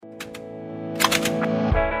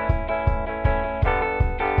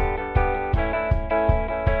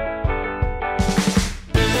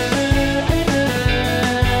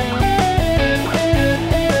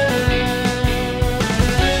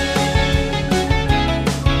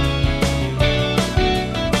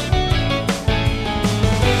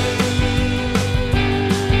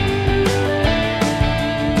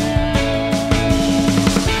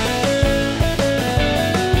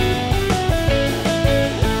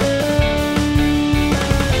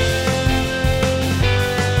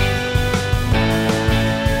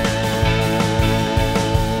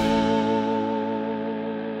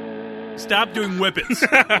Stop doing whippets.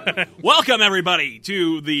 Welcome, everybody,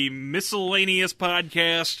 to the miscellaneous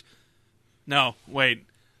podcast. No, wait.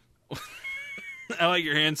 I like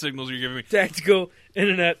your hand signals you're giving me. Tactical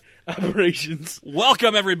Internet Operations.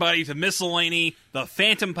 Welcome, everybody, to Miscellany, the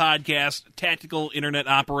Phantom Podcast, Tactical Internet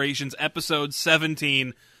Operations, Episode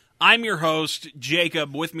 17. I'm your host,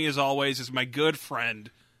 Jacob. With me, as always, is my good friend,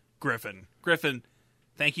 Griffin. Griffin,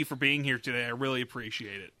 thank you for being here today. I really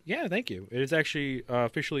appreciate it. Yeah, thank you. It is actually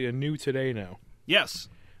officially a new today now. Yes.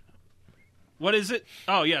 What is it?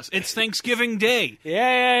 Oh, yes. It's Thanksgiving Day.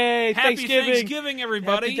 Yay! Happy Thanksgiving,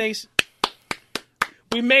 everybody.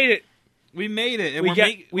 We made it. We made it. And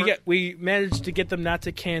we managed to get them not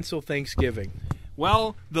to cancel Thanksgiving.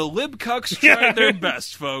 Well, the libcucks tried their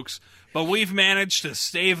best, folks, but we've managed to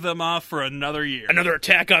stave them off for another year. Another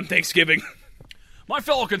attack on Thanksgiving. My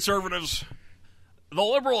fellow conservatives, the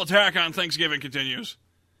liberal attack on Thanksgiving continues.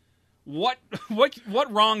 What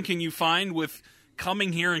wrong can you find with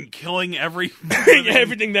coming here and killing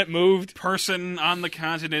everything that moved person on the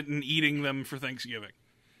continent and eating them for Thanksgiving?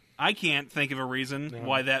 I can't think of a reason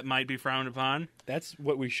why that might be frowned upon. That's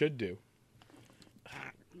what we should do.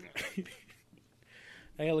 I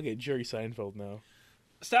gotta look at Jerry Seinfeld now.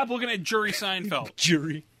 Stop looking at Jerry Seinfeld.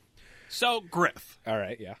 Jerry. So, Griff. All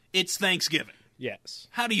right, yeah. It's Thanksgiving. Yes.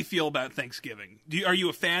 How do you feel about Thanksgiving? Are you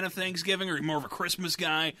a fan of Thanksgiving, or are you more of a Christmas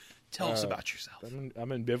guy? Tell us about yourself. I'm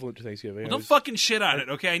ambivalent to Thanksgiving. Well, don't fucking shit on it,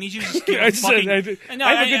 okay? I need you to just get I have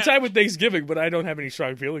a good time with Thanksgiving, but I don't have any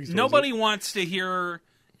strong feelings towards Nobody wants to hear,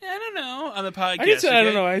 I don't know, on the podcast. I didn't say, okay? I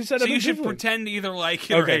don't know. I said so you should pretend to either like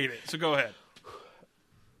it or hate it. So go ahead.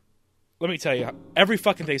 Let me tell you, every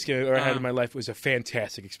fucking Thanksgiving I had in my life was a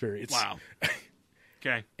fantastic experience. Wow.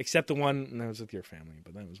 Okay. Except the one, and that was with your family,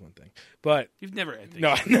 but that was one thing. But you've never had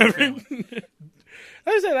Thanksgiving. No, I never.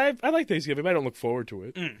 I said I like Thanksgiving, but I don't look forward to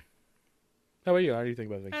it. Mm. How about you? How do you think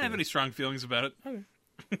about Thanksgiving? I don't have any strong feelings about it. Okay.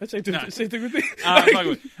 Same thing with me.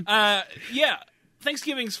 Yeah.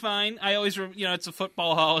 Thanksgiving's fine. I always, it's a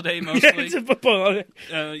football holiday mostly. Yeah, it's a football holiday.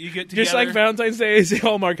 You get together. Just like Valentine's Day is a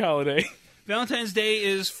Hallmark holiday. Valentine's Day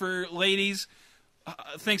is for ladies.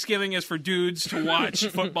 Thanksgiving is for dudes to watch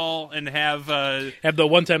football and have the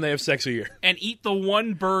one time they have sex a year and eat the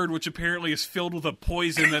one bird which apparently is filled with a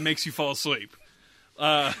poison that makes you fall asleep.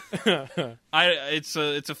 It's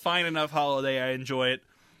a fine enough holiday. I enjoy it.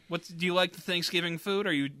 Do you like the Thanksgiving food?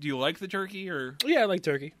 Do you like the turkey or? Yeah, I like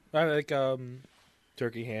turkey. I like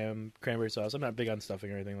turkey, ham, cranberry sauce. I'm not big on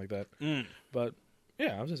stuffing or anything like that. But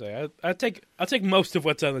yeah, I was just saying I'll take most of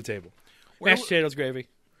what's on the table. Mashed potatoes, gravy.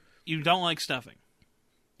 You don't like stuffing?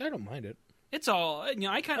 I don't mind it. It's all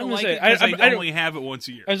I kind of like it because I only have it once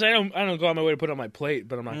a year. I don't go on my way to put it on my plate,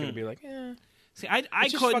 but I'm not going to be like, eh. See, I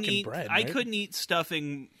couldn't eat. Bread, right? I couldn't eat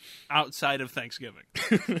stuffing outside of Thanksgiving.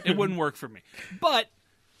 It wouldn't work for me. But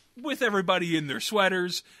with everybody in their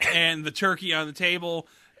sweaters and the turkey on the table,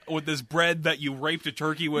 with this bread that you raped a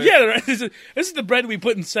turkey with. Yeah, right. This is the bread we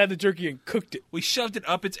put inside the turkey and cooked it. We shoved it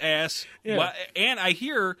up its ass. Yeah. And I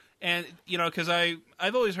hear, because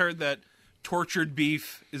I've always heard that tortured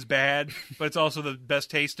beef is bad, but it's also the best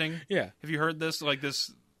tasting. Yeah. Have you heard this?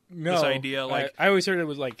 This idea? I always heard it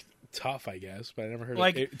was tough, I guess, but I never heard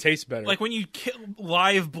it tastes better. Like when you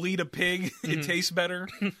live bleed a pig, it tastes better.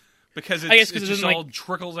 Because it just all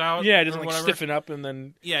trickles out. Yeah, it doesn't stiffen up and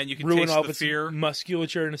then and you can ruin taste all the its fear.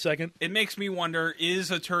 Musculature in a second. It makes me wonder, is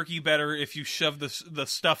a turkey better if you shove the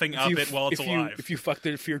stuffing up it while it's alive? If you fuck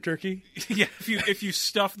the fear turkey? Yeah, if you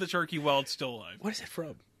stuff the turkey while it's still alive. What is it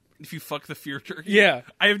from? If you fuck the fear turkey? Yeah.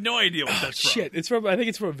 I have no idea what that's from. Shit, I think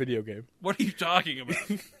it's from a video game. What are you talking about?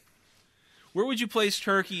 Where would you place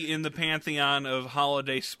turkey in the pantheon of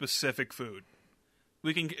holiday-specific food?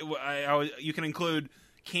 You can include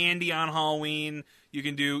candy on Halloween. You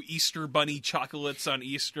can do Easter bunny chocolates on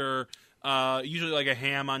Easter. Usually like a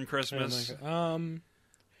ham on Christmas.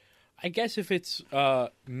 I guess if it's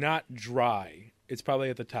not dry, it's probably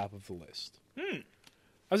at the top of the list. I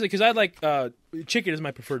was because I like chicken is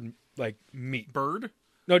my preferred meat. Bird?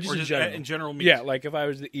 No, just in general. In general meat. Yeah, if I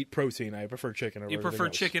was to eat protein, I prefer chicken over. You prefer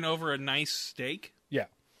else. Chicken over a nice steak? Yeah.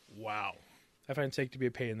 Wow. I find steak to be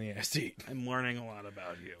a pain in the ass to eat. I'm learning a lot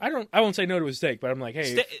about you. I won't say no to a steak, but I'm like,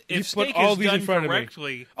 hey, if steak put all is these done in front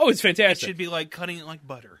correctly, of me. Oh, it's fantastic. It should be like cutting it like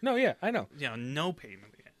butter. No, yeah, I know. Yeah, no pain in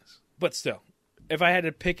the ass. But still, if I had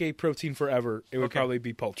to pick a protein forever, it would probably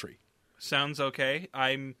be poultry. Sounds okay.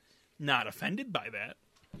 I'm not offended by that.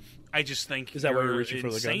 I just think is that why you're reaching for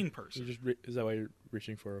the insane gun? person. Is that why you're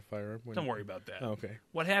reaching for a firearm? Don't worry about that. Oh, okay.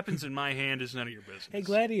 What happens in my hand is none of your business. Hey,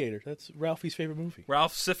 Gladiator. That's Ralphie's favorite movie.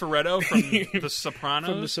 Ralph Cifaretto from The Sopranos.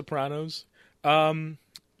 From The Sopranos. I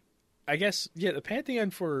guess the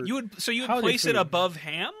pantheon for you would place it above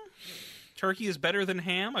ham? turkey is better than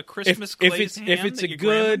ham? A Christmas glazed ham if it's that a your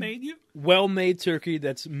grandma good, made you? well-made turkey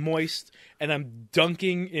that's moist and I'm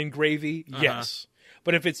dunking in gravy, yes.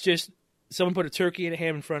 But if it's just someone put a turkey and a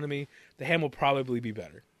ham in front of me, the ham will probably be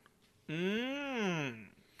better. But I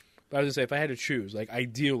was going to say, if I had to choose, like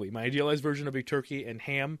ideally, my idealized version of a turkey and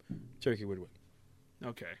ham, turkey would win.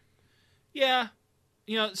 Okay. Yeah.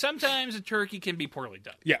 You know, sometimes a turkey can be poorly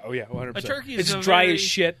done. Yeah, 100%. A turkey it's is dry as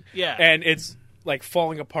shit. Yeah. And it's like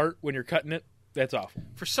falling apart when you're cutting it. That's awful.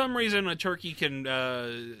 For some reason, a turkey can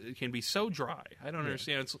be so dry. I don't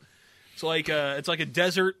understand. It's like a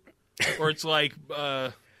desert, or it's like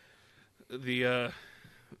the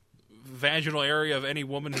vaginal area of any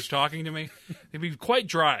woman who's talking to me. It'd be quite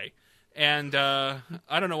dry, and I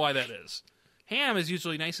don't know why that is. Ham is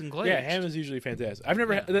usually nice and glazed. Yeah, ham is usually fantastic. I've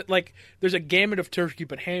never had, like, there's a gamut of turkey,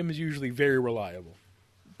 but ham is usually very reliable.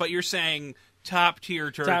 But you're saying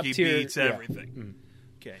top-tier turkey beats everything. Mm.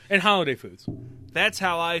 Okay. And holiday foods. That's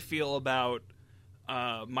how I feel about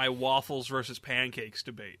my waffles versus pancakes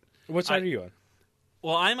debate. What side are you on?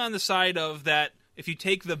 Well, I'm on the side of that if you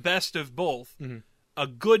take the best of both, a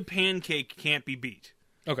good pancake can't be beat.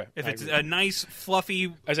 Okay. If it's a nice, fluffy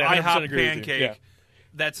IHOP pancake,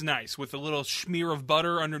 that's nice, with a little smear of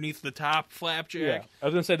butter underneath the top flapjack. Yeah. I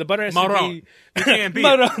was going to say, the butter has Maron. to be... You can't beat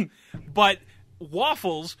it. But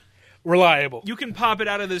waffles... reliable. You can pop it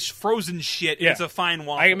out of this frozen shit, and it's a fine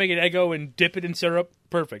waffle. I can make an Eggo and dip it in syrup.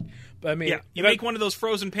 Perfect. But I mean... you make one of those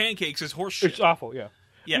frozen pancakes as horse shit. It's awful, yeah.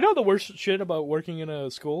 You know the worst shit about working in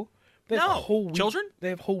a school? They have whole wheat, children? They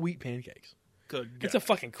have whole wheat pancakes. Good God. It's a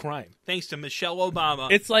fucking crime. Thanks to Michelle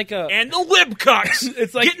Obama. It's like a... And the lib cucks!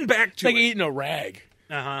 It's like... Getting back to it's like eating a rag.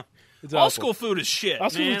 Uh-huh. It's all awful. school food is shit. All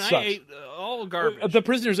school Man, food sucks. I ate all garbage. The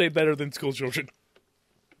prisoners ate better than school children.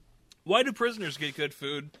 Why do prisoners get good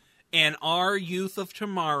food, and our youth of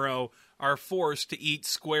tomorrow are forced to eat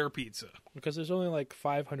square pizza? Because there's only like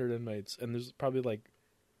 500 inmates, and there's probably like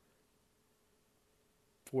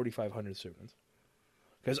 4,500 students.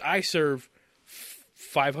 Because I serve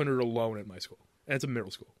 500 alone at my school, and it's a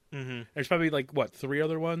middle school. Mm-hmm. There's probably like, what, 3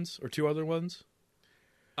 other ones? Or 2 other ones?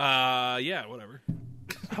 Yeah, whatever.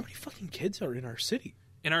 How many fucking kids are in our city?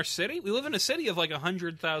 In our city? We live in a city of like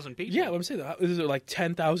 100,000 people. Yeah, let me say that. Is there like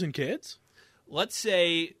 10,000 kids? Let's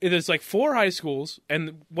say... There's like 4 high schools,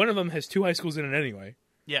 and one of them has 2 high schools in it anyway.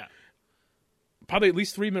 Yeah. Probably at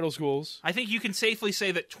least 3 middle schools. I think you can safely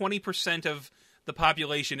say that 20% of the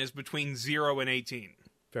population is between 0 and 18.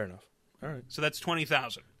 Fair enough. All right. So that's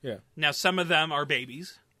 20,000. Yeah. Now, some of them are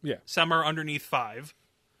babies. Yeah. Some are underneath 5.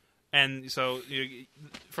 And so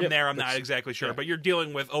from there, I'm not exactly sure. Yeah. But you're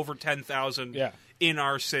dealing with over 10,000 in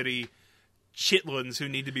our city, chitlins who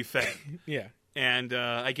need to be fed. Yeah. And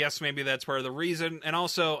I guess maybe that's part of the reason. And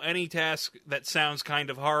also, any task that sounds kind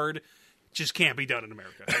of hard just can't be done in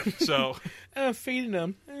America. So feeding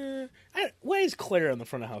them. Why is Claire on the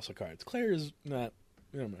front of House of Cards? Claire is not...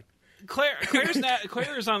 Never mind. Claire's not.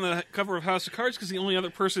 Claire is on the cover of House of Cards because the only other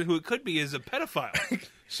person who it could be is a pedophile.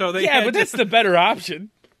 So they but that's the better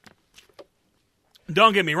option.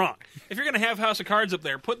 Don't get me wrong. If you're going to have House of Cards up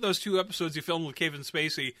there, put those 2 episodes you filmed with Kevin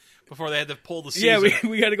Spacey before they had to pull the season. Yeah,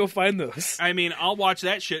 we got to go find those. I mean, I'll watch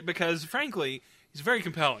that shit because, frankly, he's very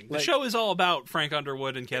compelling. The show is all about Frank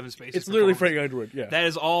Underwood and Kevin Spacey. It's literally Frank Underwood. Yeah, that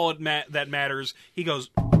is all that matters. He goes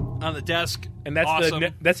on the desk, and that's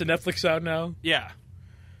awesome. That's a Netflix sound now. Yeah,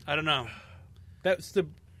 I don't know. That's the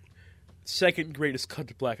second greatest cut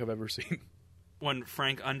to black I've ever seen. When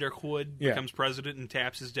Frank Underwood becomes president and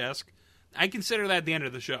taps his desk. I consider that the end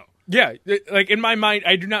of the show. Yeah, like in my mind,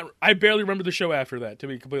 I barely remember the show after that, to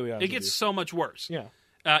be completely honest. It gets so much worse. Yeah.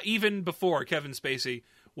 Even before Kevin Spacey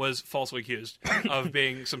was falsely accused of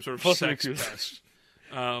being some sort of sex pest.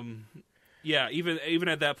 Yeah, even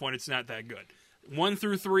at that point, it's not that good. 1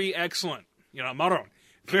 through 3, excellent. You know, Maron.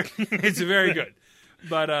 It's very good.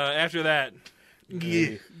 But after that,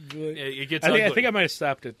 it gets ugly. I think I might have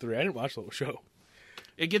stopped at 3. I didn't watch the whole show.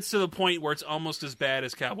 It gets to the point where it's almost as bad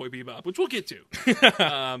as Cowboy Bebop, which we'll get to.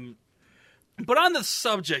 But on the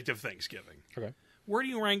subject of Thanksgiving, where do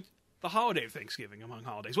you rank the holiday of Thanksgiving among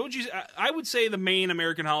holidays? What would you? I would say the main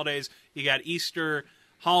American holidays. You got Easter,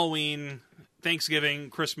 Halloween,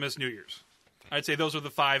 Thanksgiving, Christmas, New Year's. I'd say those are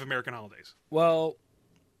the 5 American holidays. Well,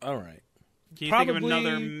 all right. Can you think of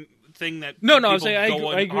another thing that I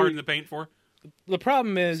agree. Hard in the paint for? The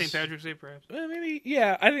problem is St. Patrick's Day, perhaps. Maybe,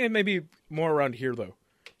 yeah. I think it may be more around here though.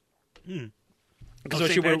 St.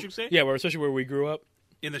 Patrick's Day? Yeah, especially where we grew up.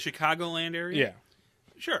 In the Chicagoland area? Yeah.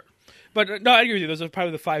 Sure. But no, I agree with you. Those are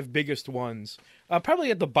probably the 5 biggest ones. Probably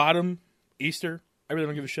at the bottom, Easter. I really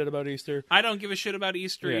don't give a shit about Easter. I don't give a shit about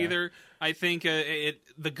Easter either. I think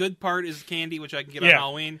the good part is candy, which I can get on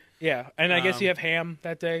Halloween. Yeah, and I guess you have ham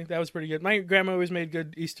that day. That was pretty good. My grandma always made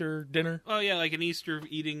good Easter dinner. Oh, yeah, like an Easter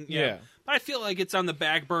eating. Yeah. But I feel like it's on the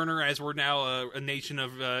back burner as we're now a nation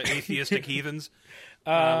of atheistic heathens.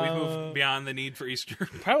 We've moved beyond the need for Easter.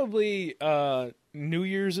 Probably New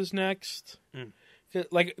Year's is next.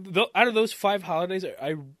 Like, out of those 5 holidays,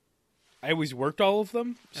 I always worked all of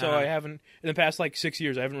them. So I haven't, in the past, 6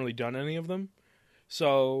 years, I haven't really done any of them.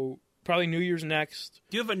 So probably New Year's next.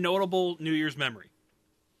 Do you have a notable New Year's memory?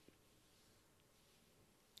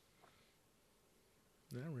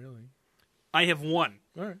 Not really. I have one.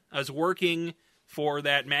 All right. I was working for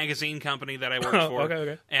that magazine company that I worked for.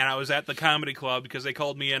 Okay. And I was at the comedy club because they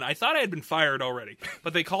called me in. I thought I had been fired already,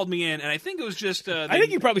 but they called me in, and I think it was just... I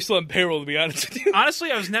think you're probably still on payroll, to be honest with you.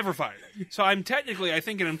 Honestly, I was never fired. So I'm technically, I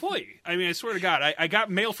think, an employee. I mean, I swear to God, I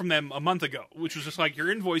got mail from them a month ago, which was just like,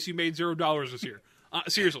 your invoice, you made $0 this year.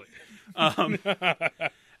 Seriously.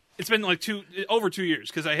 It's been over 2 years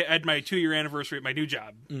because I had my 2-year anniversary at my new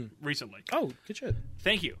job recently. Oh, good shit.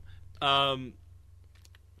 Thank you.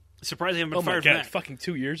 Surprised I haven't been fired from that. Fucking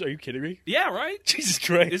 2 years? Are you kidding me? Yeah, right? Jesus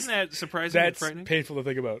Christ. Isn't that surprising and frightening? That's painful to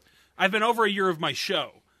think about. I've been over a year of my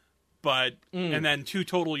show, but and then 2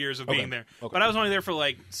 total years of being there. Okay. But I was only there for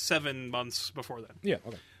 7 months before then. Yeah,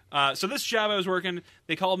 okay. So this job I was working,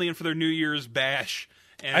 they called me in for their New Year's bash.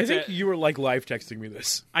 And I think you were live texting me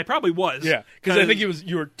this. I probably was. Yeah, because I think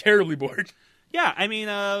you were terribly bored. Yeah, I mean,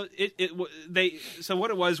 so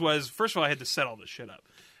what it was first of all I had to set all this shit up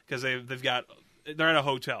because they're at a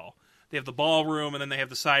hotel. They have the ballroom and then they have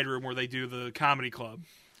the side room where they do the comedy club.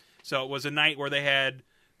 So it was a night where they had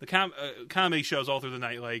the comedy shows all through the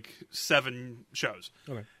night, 7 shows.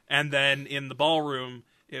 Okay. And then in the ballroom,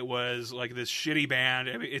 it was this shitty band.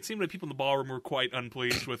 I mean, it seemed like people in the ballroom were quite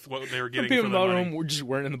unpleased with what they were getting. People for in the ballroom money. were just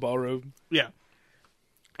weren't in the ballroom. Yeah,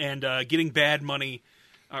 and getting bad money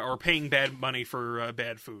or paying bad money for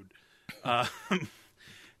bad food.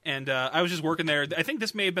 And I was just working there. I think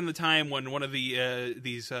this may have been the time when one of these.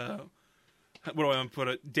 What do I want to put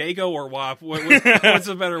it? Dago or WAP? What's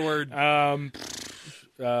a better word?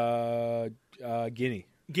 Guinea.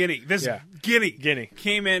 Guinea. Guinea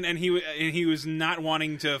came in and he was not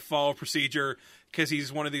wanting to follow procedure because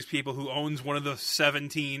he's one of these people who owns one of the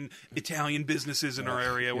 17 Italian businesses in our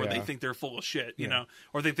area where they think they're full of shit, you know,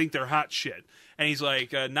 or they think they're hot shit. And he's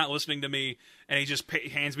not listening to me, and he just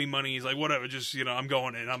hands me money. He's like, whatever, just, I'm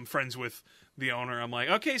going in. I'm friends with the owner. I'm like,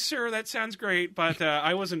 okay, sir, that sounds great, but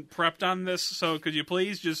I wasn't prepped on this, so could you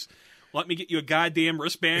please just let me get you a goddamn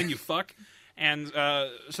wristband, you fuck? And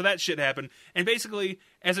so that shit happened. And basically,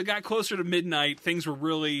 as it got closer to midnight, things were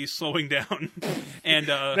really slowing down. And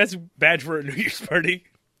that's bad for a New Year's party.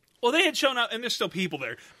 Well, they had shown up, and there's still people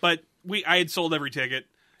there, but I had sold every ticket.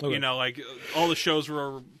 Okay. All the shows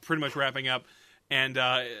were pretty much wrapping up, and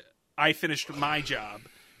I finished my job,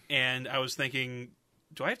 and I was thinking,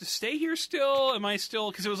 do I have to stay here still? Am I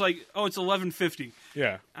still? Because it was it's 11:50.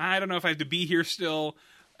 Yeah. I don't know if I have to be here still.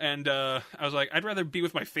 And I was like, I'd rather be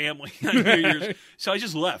with my family on New Year's. So I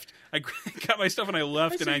just left. I got my stuff and I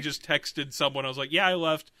left, and I just texted someone. I was like, yeah, I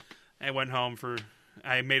left. I went home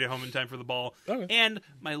I made it home in time for the ball. Okay. And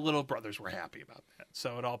my little brothers were happy about that.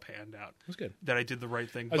 So it all panned out. That's good. That I did the right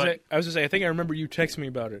thing. I was going to say, I think I remember you texting me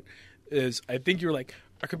about it. I think you were like,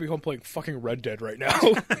 I could be home playing fucking Red Dead right now.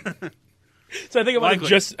 So I think it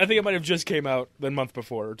might have just came out the month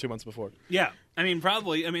before or 2 months before. Yeah, I mean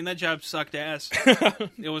probably. I mean that job sucked ass.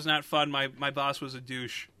 It was not fun. My boss was a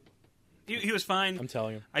douche. He was fine. I'm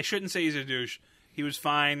telling you. I shouldn't say he's a douche. He was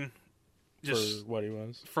fine. For what he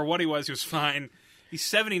was. For what he was fine. He's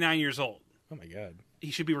 79 years old. Oh my god.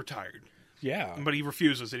 He should be retired. Yeah. But he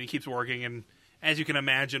refuses, and he keeps working. And as you can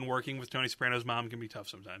imagine, working with Tony Soprano's mom can be tough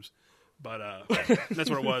sometimes. But that's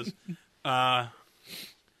what it was.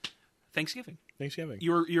 Thanksgiving.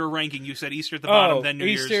 Your ranking. You said Easter at the bottom, then New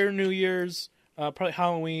Year's. Easter, New Year's, probably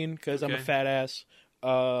Halloween because I'm a fat ass.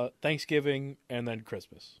 Thanksgiving, and then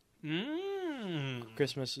Christmas.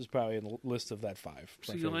 Christmas is probably in the list of that 5.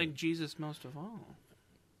 So you like Jesus most of all?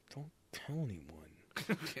 Don't tell anyone.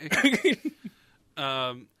 Okay.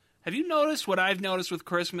 Have you noticed what I've noticed with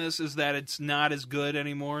Christmas is that it's not as good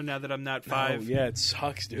anymore now that I'm not 5? Oh, yeah, it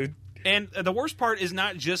sucks, dude. And the worst part is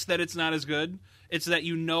not just that it's not as good. It's that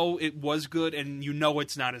it was good and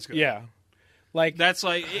it's not as good. Yeah. That's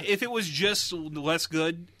if it was just less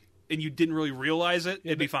good and you didn't really realize it,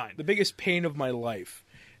 it'd be fine. The biggest pain of my life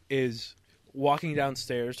is walking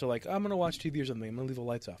downstairs to I'm going to watch TV or something. I'm going to leave the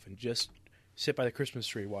lights off and just sit by the Christmas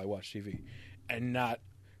tree while I watch TV and not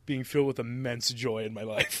being filled with immense joy in my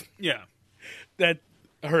life. Yeah. That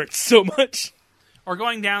hurts so much. or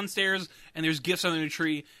going downstairs and there's gifts under the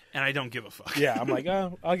tree and I don't give a fuck. Yeah, I'm like,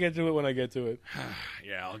 oh, I'll get to it when I get to it.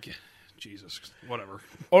 Yeah, I'll get. Jesus, whatever.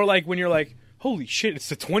 Or like when you're like, holy shit, it's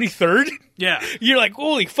the 23rd. Yeah, You're like,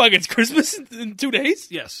 holy fuck, it's Christmas in 2 days.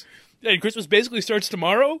 yes. And Christmas basically starts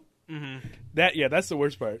tomorrow. Mm-hmm. That's the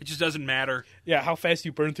worst part. It just doesn't matter. Yeah, how fast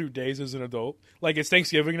you burn through days as an adult. Like, it's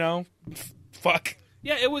Thanksgiving now. Fuck.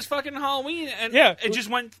 Yeah, it was fucking Halloween, and Yeah. it just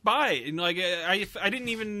went by. And like, I didn't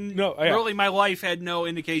even. No, yeah. Really, my life had no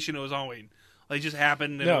indication it was Halloween. Like, it just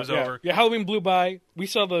happened and it was over. Yeah, Halloween blew by. We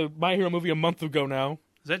saw the My Hero movie a month ago now.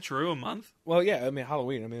 Is that true? A month? Well, yeah, I mean,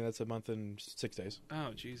 Halloween. I mean, that's a month and 6 days.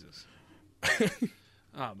 Oh, Jesus.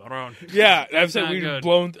 Oh, Baron. Yeah, That's I've said not we've good.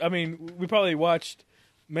 blown. I mean, we probably watched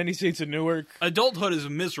Many Saints of Newark Adulthood is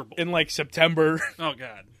miserable. in like September. Oh,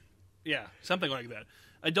 God. Yeah, something like that.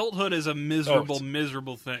 Adulthood is a miserable,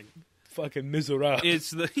 miserable thing. Fucking miserable.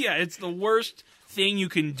 It's the worst thing you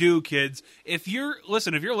can do, kids. If you're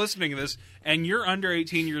listening to this and you're under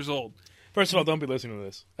 18 years old. First of all, don't be listening to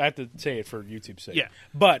this. I have to say it for YouTube's sake. Yeah.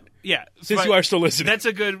 But Yeah, since you are still listening. that's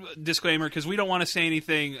a good disclaimer because we don't want to say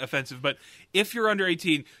anything offensive. But if you're under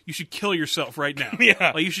 18, you should kill yourself right now.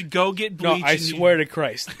 Yeah. Like you should go get No, bleach. I swear to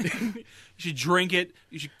Christ. You should drink it.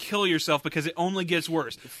 You should kill yourself because it only gets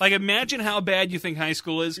worse. Like imagine how bad you think high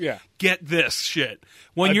school is. Yeah. Get this shit.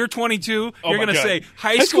 When you're 22, you're my going to God. say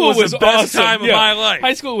high school was the best awesome. time of Yeah. my life.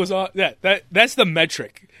 High school was that's the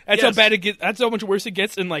metric. That's Yes. how bad it gets. That's how much worse it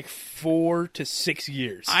gets in like 4 to 6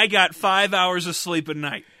 years. I got 5 hours of sleep a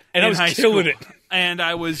night. And I in was high killing school. it. And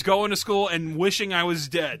I was going to school and wishing I was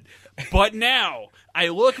dead. But now I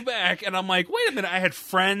look back and I'm like, wait a minute, I had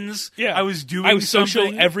friends. Yeah, I was doing I was social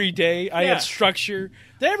something. every day. I Yeah. had structure.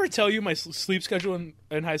 Did I ever tell you my sleep schedule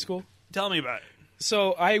in high school? Tell me about it.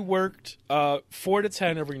 So I worked 4 to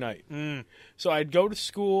 10 every night. So I'd go to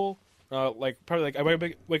school I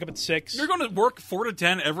wake up at 6. You're going to work 4 to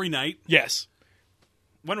 10 every night? Yes,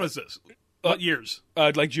 When was this? What years?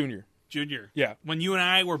 like junior. Junior. Yeah, When you and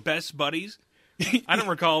I were best buddies? I don't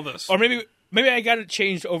recall this. or maybe I got it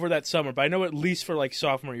changed over that summer, but I know at least for like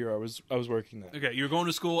sophomore year I was working that. Okay, you were going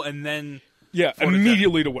to school and then... Yeah, 4 to 10.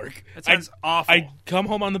 immediately to work. That sounds awful. I'd come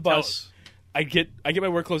home on the Tell bus. us. I get my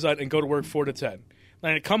work clothes on and go to work 4 to 10.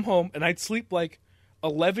 Then I'd come home and I'd sleep like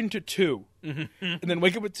 11 to 2, and then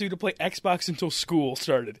wake up at 2 to play Xbox until school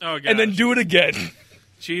started. Oh, and then gosh. do it again.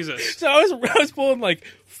 Jesus. So I was pulling like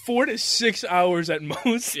 4 to 6 hours at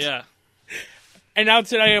most. Yeah. And now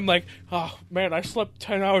today I'm like, oh man, I slept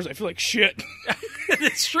 10 hours. I feel like shit.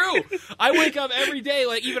 It's true. I wake up every day,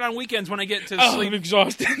 like even on weekends when I get to Oh, sleep, I'm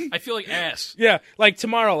exhausted. I feel like ass. Yeah, like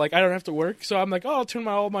tomorrow, like I don't have to work, so I'm like, oh, I'll turn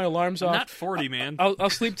all my alarms off. Not 40, man. I'll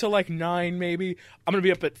sleep till like 9 maybe. I'm gonna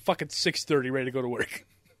be up at fucking 6:30 ready to go to work.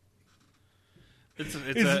 It's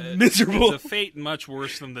miserable. It's a fate much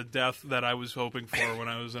worse than the death that I was hoping for when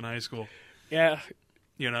I was in high school. Yeah.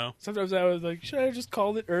 You know. Sometimes I was like, should I have just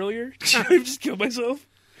called it earlier? Should I have just killed myself?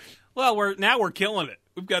 Well, we're killing it.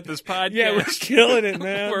 We've got this podcast. Yeah, we're killing it,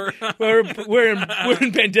 man. we're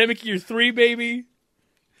in pandemic year 3, baby.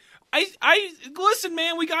 I listen,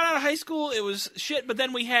 man. We got out of high school. It was shit, but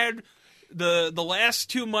then we had the last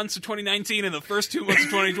 2 months of 2019 and the first 2 months of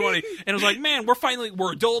 2020, and it was like, man,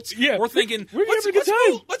 we're adults. Yeah, we're thinking, we're let's having a good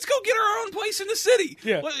time. let's go get our own place in the city.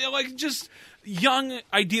 Yeah. Like just young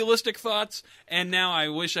idealistic thoughts. And now I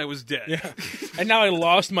wish I was dead. Yeah. And now I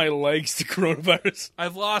lost my legs to coronavirus.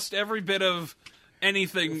 I've lost every bit of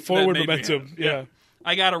anything. Forward that made me momentum. happy. Yeah.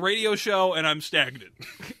 I got a radio show and I'm stagnant.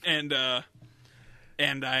 and I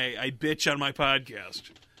bitch on my podcast.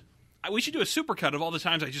 We should do a supercut of all the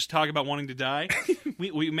times I just talk about wanting to die.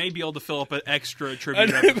 we may be able to fill up an extra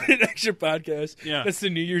tribute episode. An extra podcast. Yeah. That's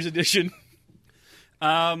the New Year's edition.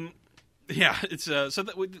 Yeah, it's so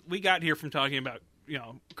that we got here from talking about, you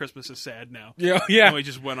know, Christmas is sad now. Yeah. And we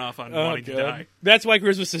just went off on wanting to die. That's why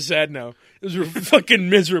Christmas is sad now. It was fucking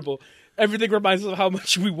miserable. Everything reminds us of how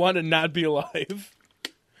much we want to not be alive.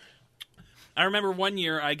 I remember one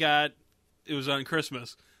year it was on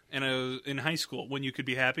Christmas, and I was in high school when you could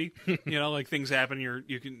be happy. You know, like things happen,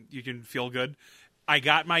 you can feel good. I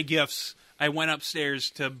got my gifts. I went upstairs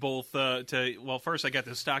to first I got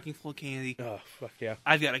the stocking full of candy. Oh, fuck yeah.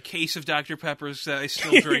 I've got a case of Dr. Peppers that I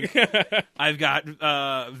still drink. I've got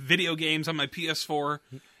video games on my PS4.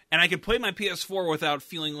 And I could play my PS4 without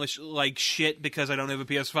feeling like shit because I don't have a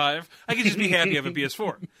PS5. I could just be happy I have a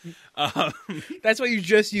PS4. That's why you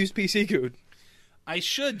just use PC code. I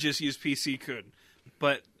should just use PC code,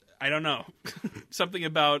 but I don't know. Something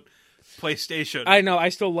about PlayStation. I know. I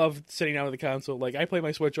still love sitting down with the console. Like, I play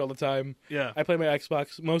my Switch all the time. Yeah. I play my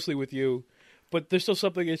Xbox mostly with you. But there's still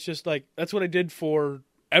something, it's just like, that's what I did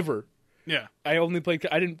forever. I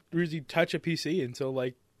didn't really touch a PC until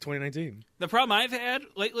like 2019. The problem I've had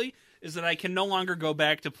lately is that I can no longer go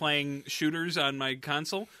back to playing shooters on my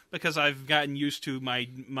console because I've gotten used to my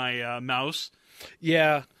mouse.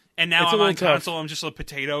 Yeah. And now I'm on console, I'm just a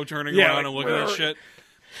potato turning around and looking at shit.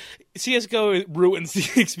 CSGO ruins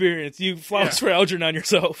the experience. You flawless for Algernon on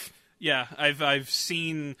yourself. Yeah, I've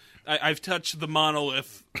seen... I've touched the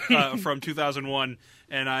monolith from 2001,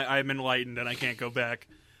 and I'm enlightened, and I can't go back.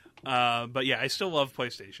 But yeah, I still love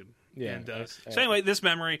PlayStation. Yeah. And, so anyway, this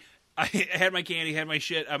memory... I had my candy, had my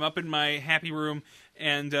shit. I'm up in my happy room,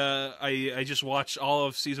 and I just watched all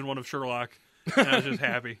of season 1 of Sherlock, and I was just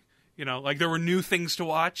happy. You know, like there were new things to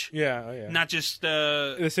watch. Yeah. Not just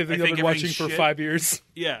the same thing I've been watching for 5 years.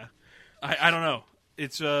 Yeah, I don't know.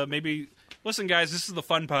 It's maybe. Listen, guys, this is the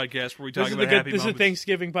fun podcast where we talk about happy moments. This is a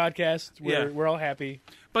Thanksgiving podcast where we're all happy.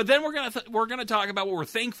 But then we're gonna talk about what we're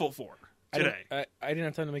thankful for today. I didn't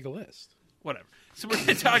have time to make a list. Whatever. So we're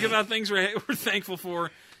gonna talk about things we're thankful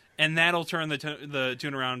for. And that'll turn the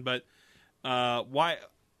tune around. But why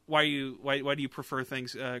do you prefer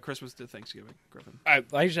Christmas to Thanksgiving, Griffin?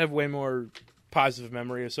 I just have way more positive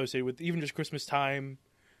memory associated with even just Christmas time,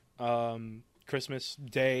 Christmas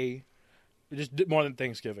Day, just more than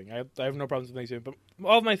Thanksgiving. I have no problems with Thanksgiving, but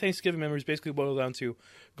all of my Thanksgiving memories basically boil down to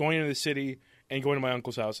going into the city and going to my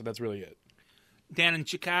uncle's house, and that's really it. Down in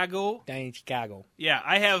Chicago. Yeah,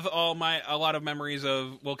 I have a lot of memories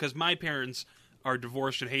of because my parents are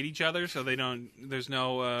divorced and hate each other, so they don't. There's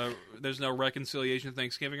no reconciliation at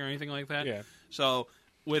Thanksgiving or anything like that. Yeah. So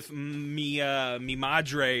with mi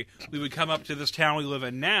madre, we would come up to this town we live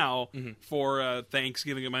in now for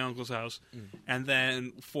Thanksgiving at my uncle's house, and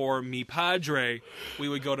then for mi padre, we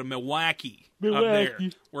would go to Milwaukee up there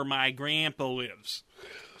where my grandpa lives.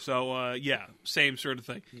 So same sort of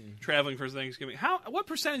thing. Traveling for Thanksgiving. What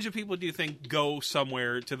percentage of people do you think go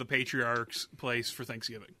somewhere to the patriarch's place for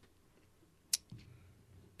Thanksgiving?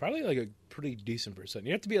 Probably like a pretty decent percent.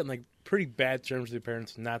 You have to be on like pretty bad terms with your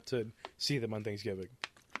parents not to see them on Thanksgiving.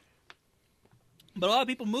 But a lot of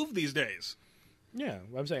people move these days. Yeah,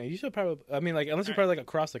 I'm saying you should probably. I mean, like unless you're probably like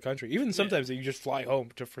across the country, even sometimes you just fly home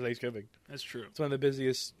for Thanksgiving. That's true. It's one of the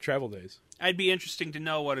busiest travel days. I'd be interesting to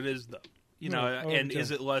know what it is, though. You know, and is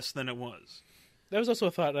it less than it was? That was also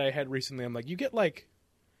a thought that I had recently. I'm like, you get like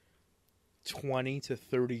 20 to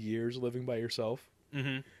 30 years living by yourself.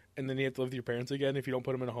 Mm-hmm. And then you have to live with your parents again if you don't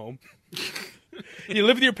put them in a home. You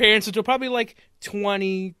live with your parents until probably like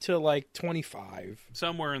 20 to like 25.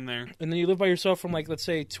 Somewhere in there. And then you live by yourself from like, let's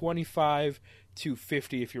say 25 to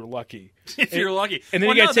 50 if you're lucky. You're lucky. And then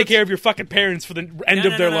you got to take care of your fucking parents for the end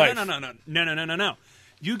of their life. No.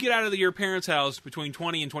 You get out of your parents' house between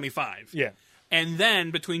 20 and 25. Yeah. And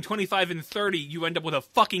then between 25 and 30, you end up with a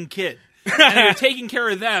fucking kid. And you're taking care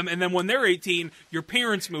of them. And then when they're 18, your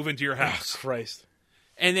parents move into your house. Oh, Christ.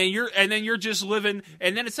 And then you're just living.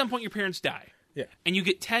 And then at some point, your parents die. Yeah. And you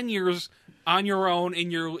get 10 years on your own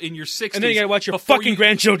in your 60s. And then you got to watch your fucking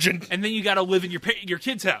grandchildren. And then you got to live in your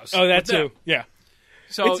kid's house. Oh, that too. Yeah.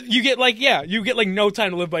 So you get like no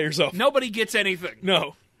time to live by yourself. Nobody gets anything.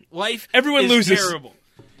 No. Life Everyone is loses. terrible.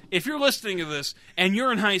 If you're listening to this and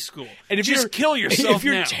you're in high school, and if just kill yourself if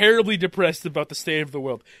you're now. terribly depressed about the state of the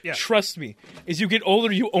world, trust me, as you get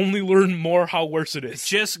older, you only learn more how worse it is. It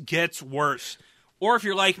just gets worse. Or if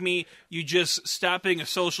you're like me, you just stop being a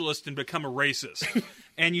socialist and become a racist.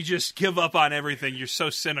 And you just give up on everything. You're so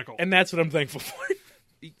cynical. And that's what I'm thankful for.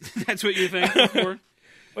 That's what you're thankful for?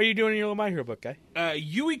 What are you doing in your little My Hero book, guy?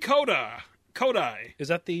 Yui Kodai. Is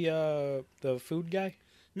that the food guy?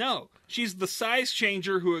 No, she's the size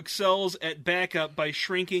changer who excels at backup by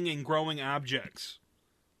shrinking and growing objects.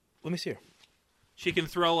 Let me see her. She can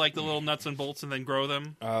throw like the little nuts and bolts and then grow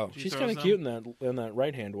them. Oh, she's kind of cute in that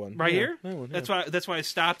right hand one. Right here? That one, That's why I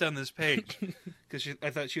stopped on this page because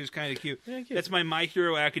I thought she was kind of cute. Yeah, cute. That's my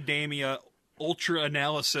Hero Academia Ultra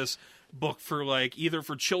Analysis book for like either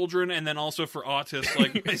for children and then also for autists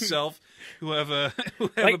like myself who have a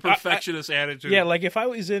perfectionist attitude. Yeah, like if I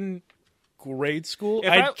was in grade school,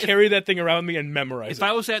 I'd carry that thing around me and memorize it. If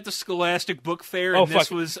I was at the Scholastic Book Fair and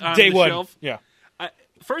this was on Day the one. shelf, yeah.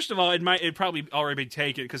 First of all, it'd probably already been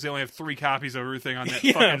taken because they only have 3 copies of everything on that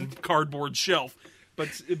fucking cardboard shelf.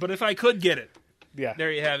 But if I could get it,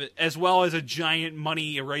 there you have it, as well as a giant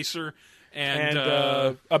money eraser and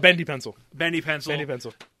a bendy pencil. Bendy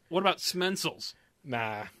pencil. What about Smensels?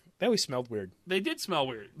 Nah, they always smelled weird. They did smell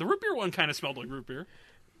weird. The root beer one kind of smelled like root beer.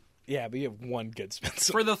 Yeah, but you have one good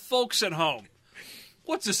Smensel. For the folks at home,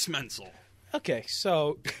 what's a Smensel? Okay,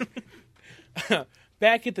 so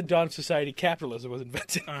back at the dawn of society, capitalism was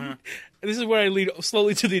invented. This is where I lead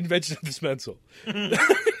slowly to the invention of the Smensel.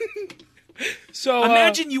 So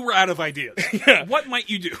imagine you were out of ideas. Yeah. What might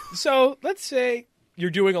you do? So let's say you're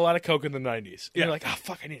doing a lot of coke in the 90s. And Yeah. you're like, oh,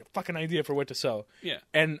 fuck, I need a fucking idea for what to sell. Yeah.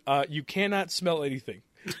 And you cannot smell anything.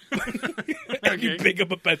 And you Okay. pick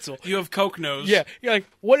up a pencil. You have Coke nose. Yeah. You're like,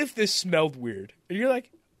 what if this smelled weird? And you're like,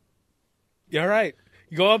 yeah, all right.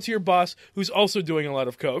 You go up to your boss, who's also doing a lot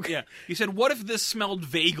of coke. Yeah. You said, what if this smelled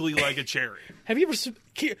vaguely like a cherry? Have you ever...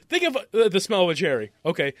 Think of the smell of a cherry.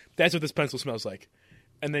 Okay, that's what this pencil smells like.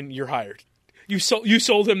 And then you're hired. You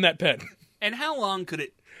sold him that pen. And how long could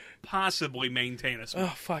it possibly maintain a smell?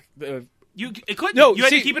 Oh, fuck. It couldn't. No, you had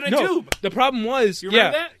see, to keep it in a no, tube. The problem was, You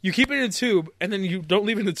remember that? you keep it in a tube, and then you don't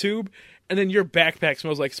leave it in the tube, and then your backpack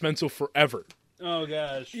smells like Spencer forever. Oh,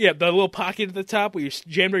 gosh. Yeah, the little pocket at the top where you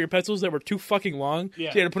jammed all your pencils that were too fucking long,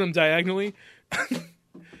 Yeah. so you had to put them diagonally.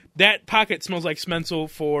 That pocket smells like Spencer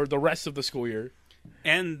for the rest of the school year.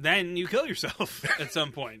 And then you kill yourself at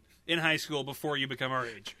some point in high school before you become our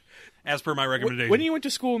age, as per my recommendation. When you went to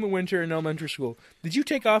school in the winter in elementary school, did you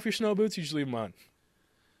take off your snow boots or did you just leave them on?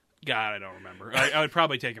 God, I don't remember. I would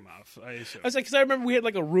probably take them off. I assume. I was like, because I remember we had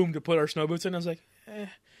like a room to put our snow boots in. I was like, if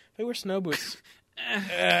I wear snow boots,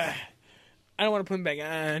 I don't want to put them back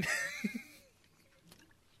on.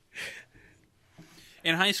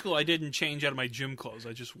 In high school, I didn't change out of my gym clothes.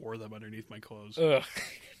 I just wore them underneath my clothes Ugh.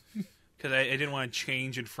 because I didn't want to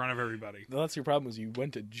change in front of everybody. Well, that's your problem. Is you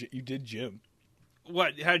went to you did gym,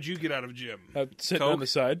 What? How'd you get out of gym? sitting Coke? on the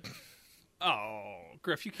side. Oh,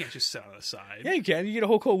 Griff, you can't just sit on the side. Yeah, you can. You get a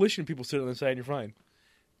whole coalition of people sitting on the side, and you're fine.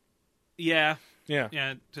 Yeah. Yeah.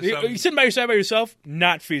 Yeah. You sitting by your side by yourself,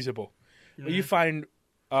 not feasible. But you find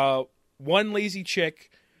one lazy chick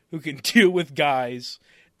who can deal with guys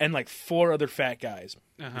and like 4 other fat guys.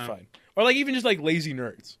 You're fine. Or like even just like lazy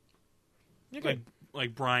nerds. You're good.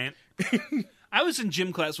 Like Bryant. I was in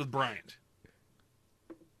gym class with Bryant.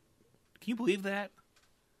 Can you believe that?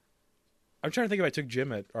 I'm trying to think if I took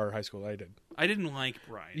gym at our high school. I did. I didn't like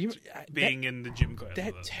Bryant being in the gym class.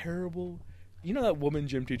 That with us. terrible. You know that woman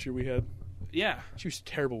gym teacher we had? Yeah. She was a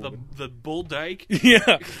terrible woman. The Bull Dyke.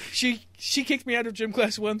 Yeah. She kicked me out of gym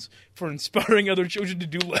class once for inspiring other children to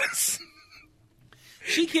do less.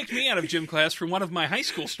 She kicked me out of gym class for one of my high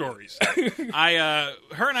school stories. Her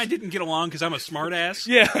and I didn't get along because I'm a smartass.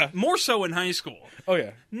 Yeah. More so in high school. Oh,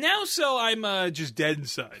 yeah. Now, so I'm just dead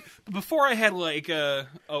inside. But before I had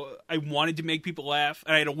I wanted to make people laugh,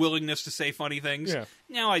 and I had a willingness to say funny things. Yeah.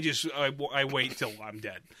 Now I wait till I'm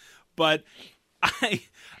dead. But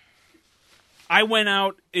I went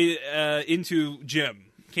out into gym,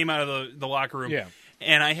 came out of the locker room. Yeah.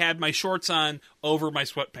 And I had my shorts on over my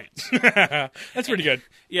sweatpants. That's pretty good.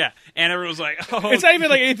 Yeah. And everyone was like, oh. It's not even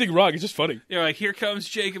like anything wrong. It's just funny. They're like, here comes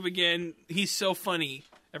Jacob again. He's so funny.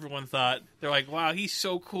 Everyone thought. They're like, wow, he's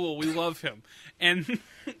so cool. We love him. And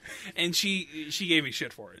she gave me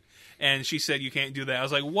shit for it. And she said, you can't do that. I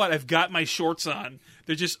was like, what? I've got my shorts on.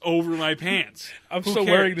 They're just over my pants. I'm Who still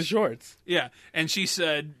cares? wearing the shorts. Yeah. And she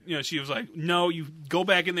said, she was like, no, you go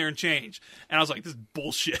back in there and change. And I was like, this is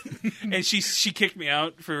bullshit. And she kicked me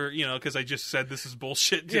out for, because I just said this is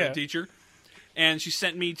bullshit to the teacher. And she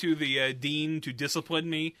sent me to the dean to discipline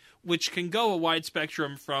me, which can go a wide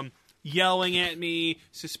spectrum from yelling at me,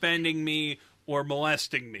 suspending me, or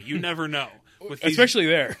molesting me. You never know. Especially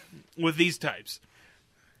there. With these types.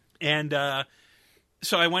 And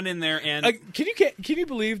so I went in there and... Can you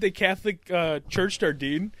believe the Catholic churched our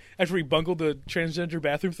dean after he bungled the transgender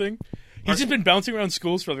bathroom thing? He's just been bouncing around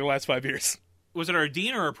schools for the last 5 years. Was it our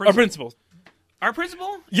dean or our principal? Our principal. Our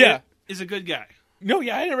principal? Yeah. Is a good guy. No,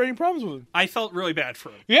 yeah, I didn't have any problems with him. I felt really bad for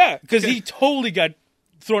him. Yeah, because he totally got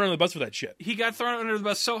thrown under the bus for that shit. He got thrown under the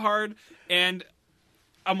bus so hard, and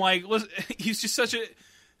I'm like, listen, he's just such a...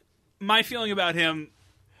 My feeling about him...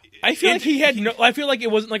 I feel like I feel like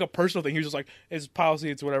it wasn't like a personal thing. He was just like, it's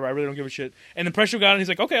policy, it's whatever, I really don't give a shit. And the pressure got on, he's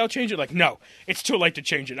like, okay, I'll change it. Like, no, it's too late to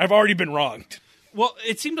change it. I've already been wronged. Well,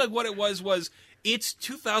 it seemed like what it was it's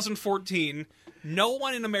 2014. No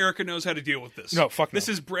one in America knows how to deal with this. No, fuck no. This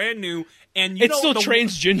is brand new, and it's still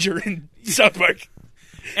transgender in South Park.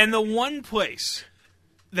 And the one place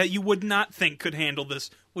that you would not think could handle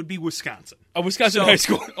this would be Wisconsin. A Wisconsin high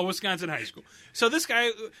school. A Wisconsin high school. So this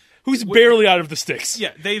guy... Who's barely out of the sticks.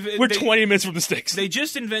 Yeah, we're 20 minutes from the sticks. They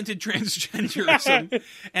just invented transgenderism,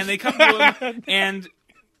 and they come to him, and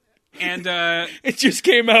it just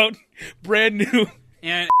came out brand new.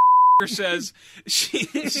 And says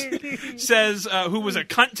who was a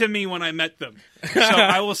cunt to me when I met them. So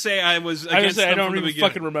I will say I was against them I don't from the even beginning.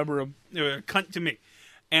 fucking remember him. They were a cunt to me,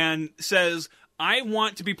 and says I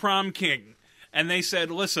want to be prom king, and they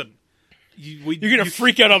said, listen. You're going to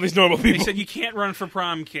freak out all these normal people. They said, you can't run for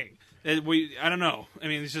prom king. I don't know. I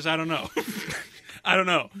mean, it's just, I don't know. I don't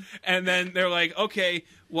know. And then they're like, okay,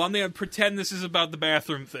 well, I'm going to pretend this is about the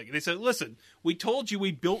bathroom thing. And they said, listen, we told you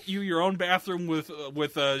we built you your own bathroom with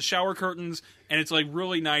shower curtains, and it's like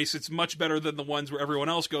really nice. It's much better than the ones where everyone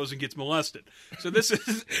else goes and gets molested. So this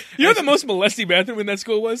is... You know the most molesting bathroom in that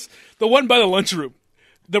school was? The one by the lunchroom.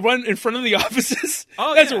 The one in front of the offices?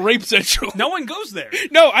 Oh, that's yeah. a rape central. No one goes there.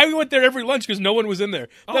 No, I went there every lunch because no one was in there.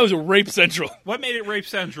 Oh. That was a rape central. What made it rape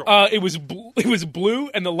central? It was blue,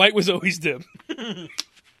 and the light was always dim.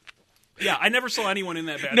 Yeah, I never saw anyone in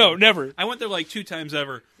that bathroom. No, never. I went there like 2 times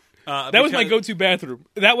ever. That was my go-to bathroom.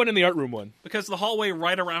 That one and the art room one. Because the hallway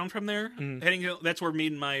right around from there, that's where me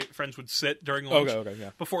and my friends would sit during lunch. Okay,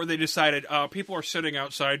 yeah. Before they decided, people are sitting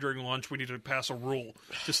outside during lunch, we need to pass a rule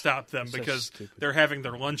to stop them because they're having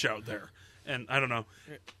their lunch out there. And I don't know.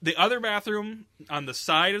 The other bathroom on the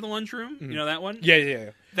side of the lunchroom, you know that one?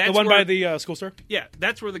 Yeah. That's the one where, by the school store? Yeah,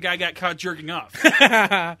 that's where the guy got caught jerking off.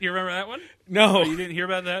 You remember that one? No. Oh, you didn't hear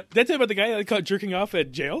about that? That's it about the guy that got caught jerking off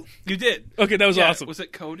at jail? You did. Okay, that was awesome. Was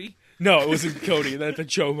it Cody? No, it wasn't Cody. That's a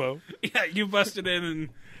Chomo. Yeah, you busted in and...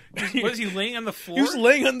 Was he laying on the floor? He was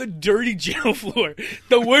laying on the dirty jail floor.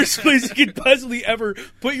 The worst place you could possibly ever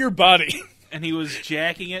put your body. And he was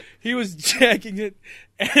jacking it? He was jacking it.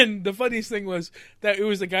 And the funniest thing was that it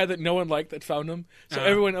was the guy that no one liked that found him. So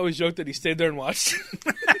everyone always joked that he stayed there and watched.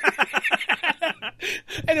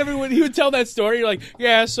 And he would tell that story, like,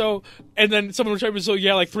 yeah, so, and then someone would try to say,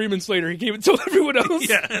 yeah, like 3 minutes later, he came and told everyone else.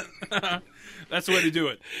 Yeah. That's the way to do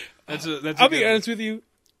it. I'll be honest with you.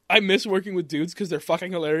 I miss working with dudes because they're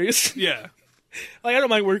fucking hilarious. Yeah. Like, I don't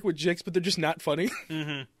mind working with chicks, but they're just not funny.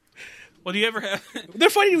 Mm-hmm. Well, do you ever have...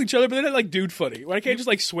 They're funny to each other, but they're not like dude funny. Where I can't just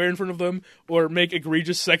like swear in front of them or make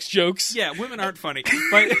egregious sex jokes. Yeah, women aren't funny.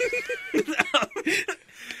 But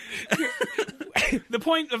the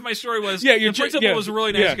point of my story was the principal was a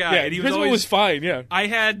really nice guy. Yeah, and he the principal was fine, yeah. I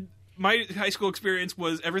had... My high school experience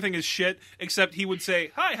was everything is shit, except he would say,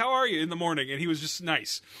 hi, how are you, in the morning, and he was just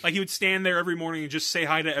nice. Like, he would stand there every morning and just say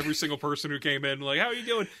hi to every single person who came in, like, how are you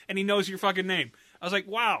doing? And he knows your fucking name. I was like,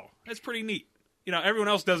 wow, that's pretty neat. You know, everyone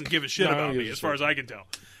else doesn't give a shit about me, as far as I can tell.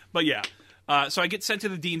 But yeah, so I get sent to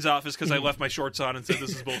the dean's office because I left my shorts on and said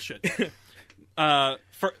this is bullshit.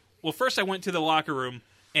 First I went to the locker room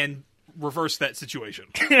and reversed that situation.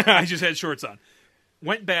 I just had shorts on.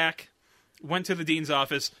 Went back. Went to the dean's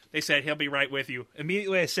office. They said, he'll be right with you.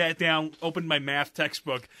 Immediately I sat down, opened my math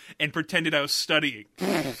textbook, and pretended I was studying.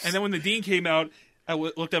 And then when the dean came out, I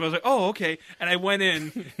looked up, I was like, oh, okay. And I went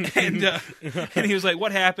in, and he was like,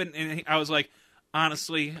 what happened? And I was like,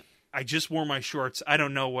 honestly, I just wore my shorts. I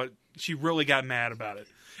don't know what... She really got mad about it.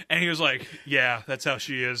 And he was like, yeah, that's how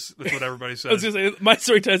she is. That's what everybody says. I was going to say, my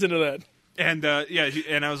story ties into that. And,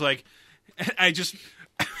 and I was like,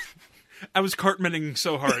 I was Cartmaning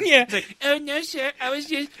so hard. Yeah. Like, oh, no, sir. I was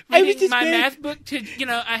just reading my math book to,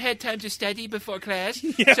 I had time to study before class.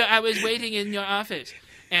 Yeah. So I was waiting in your office.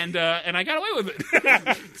 And I got away with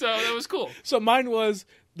it. So that was cool. So mine was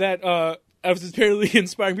that I was apparently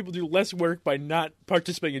inspiring people to do less work by not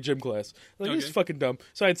participating in gym class. Like, This is fucking dumb.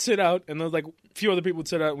 So I'd sit out, and then like a few other people would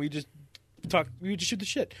sit out, and we just talk. We would just shoot the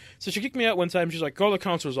shit. So she kicked me out one time. She's like, "Go to the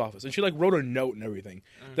counselor's office," and she like wrote a note and everything.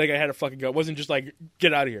 Like I had to fucking go. It wasn't just like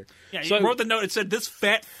get out of here. Yeah, so you wrote the note. It said, "This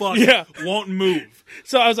fat fuck won't move."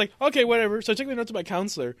 So I was like, "Okay, whatever." So I took the note to my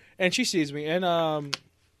counselor, and she sees me, and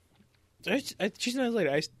she's a nice lady.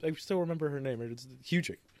 I still remember her name. It's a huge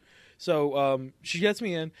chick. So she gets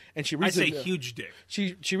me in, and she reads. I say huge dick.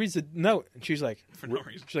 She reads the note, and she's like, for no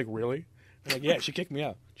reason. She's like, "Really?" I'm like, "Yeah." She kicked me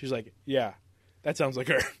out. She's like, "Yeah, that sounds like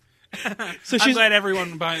her." So I'm glad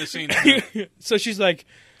everyone behind the scenes. So she's like,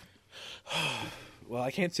 "Well, I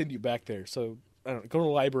can't send you back there. So I don't know, go to the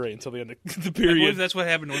library until the end of the period." I believe that's what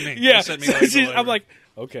happened with me. Yeah. They sent me to the library. I'm like,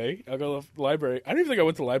 okay, I'll go to the library. I don't even think I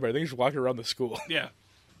went to the library. I think I just walked around the school. Yeah.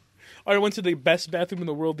 I went to the best bathroom in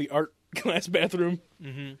the world, the art class bathroom,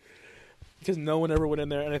 because no one ever went in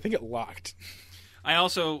there, and I think it locked. I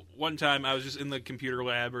also one time I was just in the computer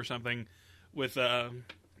lab or something with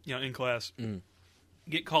in class.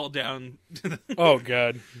 Get called down to the oh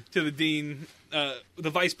god to the dean, the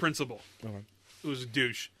vice principal. It was a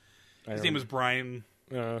douche. His name was Brian.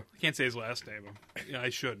 I can't say his last name. I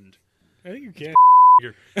shouldn't. I think you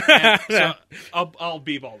can. So I'll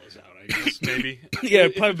beep all this out. I guess maybe. Yeah,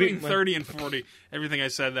 probably between 30 and 40. Everything I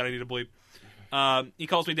said that I need to bleep. He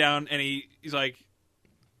calls me down and he's like,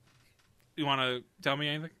 "You want to tell me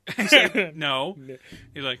anything?" I said, "No."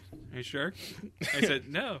 He's like, "Are you sure?" I said,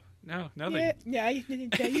 No, nothing. Yeah, I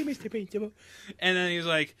didn't tell you, Mr. Principal. And then he's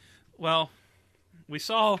like, "Well, we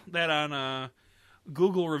saw that on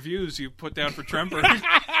Google reviews you put down for Tremper.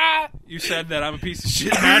 You said that I'm a piece of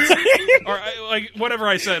shit, Nazi, or like whatever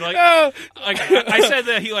I said. Like I said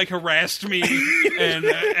that he like harassed me, and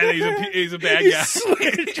he's a bad guy.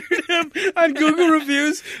 Slandered him on Google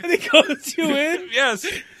reviews, and he calls you in. Yes,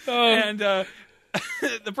 and the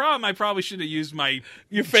problem, I probably should have used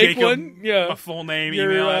your fake Jakob, one, yeah, my full name,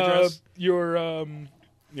 email address,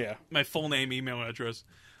 my full name, email address.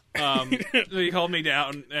 He called me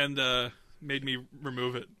down and made me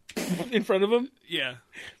remove it in front of him. Yeah,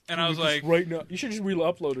 and I was like, right now, you should just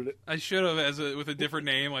re-uploaded it. I should have with a different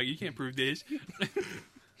name. Like, you can't prove this.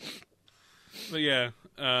 But yeah,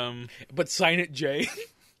 but sign it J.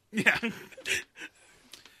 Yeah,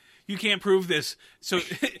 you can't prove this. So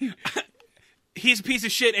he's a piece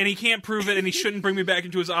of shit, and he can't prove it, and he shouldn't bring me back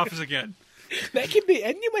into his office again. That can be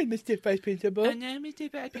anyone, Mr. Vice Principal. I know,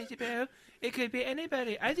 Mr. Vice Principal. It could be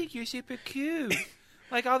anybody. I think you're super cool.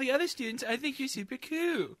 Like all the other students, I think you're super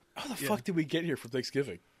cool. How the fuck did we get here for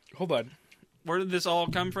Thanksgiving? Hold on. Where did this all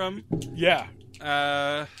come from? Yeah.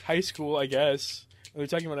 High school, I guess. Are we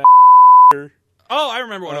talking about Oh, I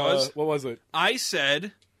remember what it was. What was it? I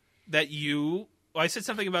said that I said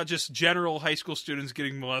something about just general high school students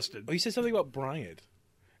getting molested. Oh, you said something about Bryant.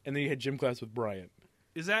 And then you had gym class with Bryant.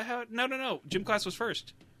 Is that how? No. Gym class was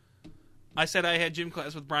first. I said I had gym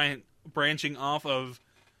class with Bryant, branching off of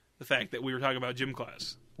the fact that we were talking about gym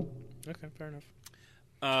class. Okay, fair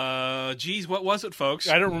enough. Geez, what was it, folks?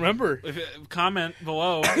 I don't remember. Comment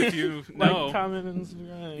below if you know. Like, comment, and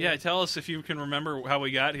subscribe. Yeah, tell us if you can remember how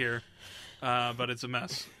we got here. But it's a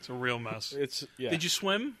mess. It's a real mess. Did you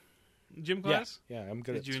swim? Gym class? Yeah, I'm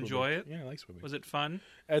good. Did you enjoy it? Yeah, I like swimming. Was it fun?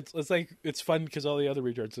 It's fun because all the other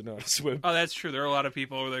retards don't know how to swim. Oh, that's true. There are a lot of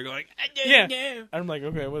people over there going, I don't know. I'm like,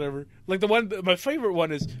 okay, whatever. Like my favorite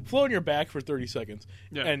one is float on your back for 30 seconds,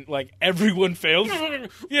 and like everyone failed.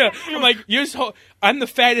 Yeah, I'm like, I'm the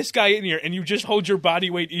fattest guy in here, and you just hold your body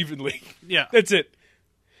weight evenly. Yeah, that's it.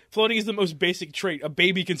 Floating is the most basic trait. A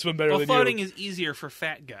baby can swim better than you. Floating is easier for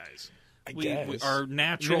fat guys. We our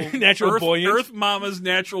natural buoyancy. Earth Mama's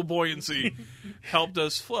natural buoyancy helped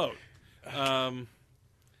us float.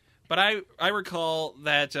 But I recall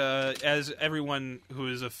that as everyone who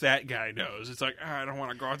is a fat guy knows, it's like, I don't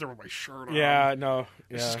want to go out there with my shirt on. Yeah, no.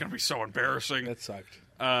 This is going to be so embarrassing. That sucked.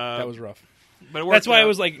 That was rough. But that's why I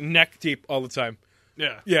was like neck deep all the time.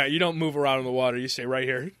 Yeah. Yeah, you don't move around in the water. You stay right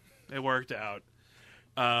here. It worked out.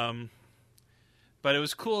 But it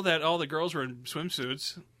was cool that all the girls were in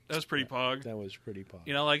swimsuits. That was pretty pog. That was pretty pog.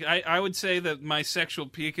 You know, like I would say that my sexual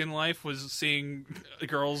peak in life was seeing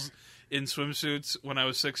girls in swimsuits when I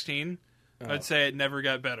was 16. I'd say it never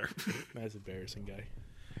got better. That's embarrassing, guy.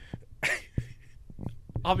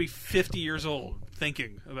 I'll be 50 years old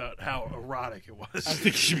thinking about how erotic it was. I think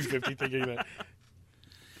you should be 50 thinking that.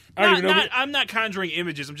 I'm not conjuring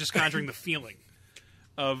images. I'm just conjuring the feeling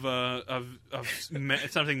of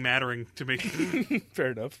something mattering to me.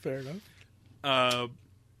 Fair enough.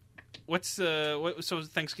 So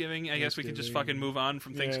Thanksgiving? I guess we can just fucking move on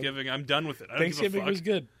from Thanksgiving. I'm done with it. I don't Thanksgiving give a fuck. was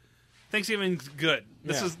good. Thanksgiving's good.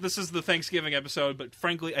 This is the Thanksgiving episode, but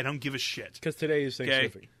frankly, I don't give a shit. Because today is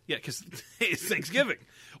Thanksgiving. Okay? Yeah, because it's Thanksgiving.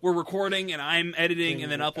 We're recording, and I'm editing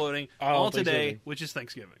and then uploading all today, which is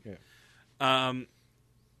Thanksgiving. Yeah.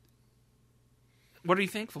 What are you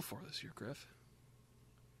thankful for this year, Griff?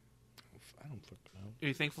 I don't fucking know. Are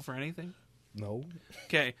you thankful for anything? No.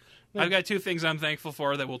 Okay. I've got two things I'm thankful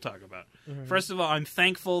for that we'll talk about. Mm-hmm. First of all, I'm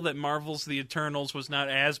thankful that Marvel's The Eternals was not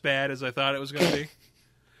as bad as I thought it was going to be.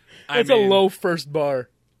 That's a low first bar.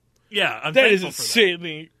 Yeah, I'm that thankful is for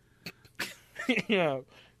insanely. Yeah,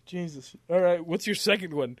 Jesus. All right, what's your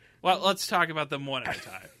second one? Well, let's talk about them one at a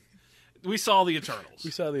time. We saw The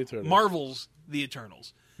Eternals. Marvel's The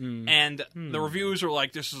Eternals. And the reviews are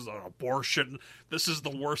like, this is an abortion. This is the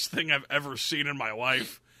worst thing I've ever seen in my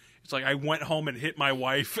life. It's like I went home and hit my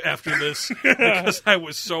wife after this because I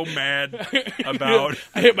was so mad about...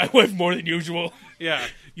 I hit my wife more than usual. Yeah.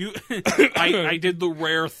 I did the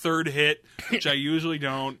rare third hit, which I usually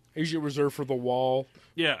don't. I usually reserve for The Wall.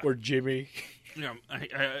 Yeah. Or Jimmy. Yeah,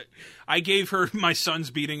 I gave her my son's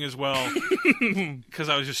beating as well because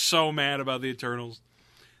I was just so mad about the Eternals.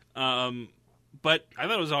 But I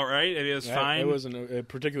thought it was all right. It was fine. It wasn't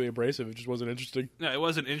particularly abrasive. It just wasn't interesting. No, it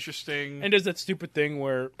wasn't interesting. And there's that stupid thing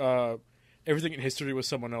where everything in history was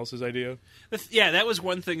someone else's idea. Yeah, that was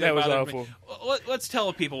one thing that was bothered awful. me. Let's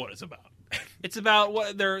tell people what it's about. It's about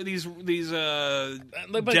what they're these demigods.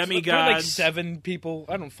 Like 7 people.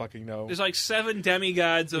 I don't fucking know. There's like 7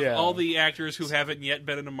 demigods of all the actors who haven't yet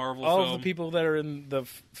been in a Marvel film. All of the people that are in the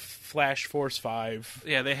Flash Force 5.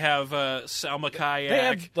 Yeah, they have Salma Hayek. They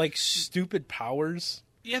have like stupid powers.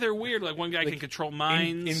 Yeah, they're weird. Like, one guy can control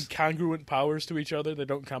minds. Incongruent powers to each other that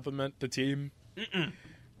don't complement the team.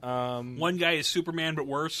 One guy is Superman, but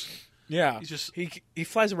worse. Yeah. He's just... He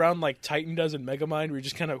flies around like Titan does in Megamind, where he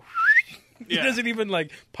just kind of... He doesn't even,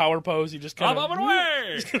 like, power pose. He just kind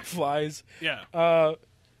of flies. Yeah.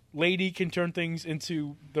 Lady can turn things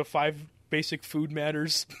into the 5 basic food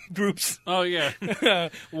matters groups. Oh, yeah.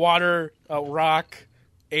 Water, rock,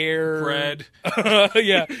 air. Bread.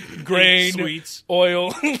 Grain. Sweets.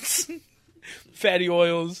 Oils. Fatty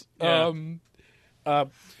oils. Yeah. Sprite.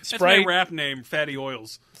 That's my rap name, Fatty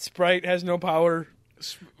Oils. Sprite has no power.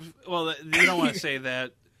 Well, you don't want to say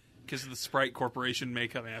that because the Sprite Corporation may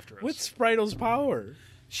come after us. What's Sprite's power?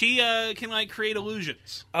 She can, like, create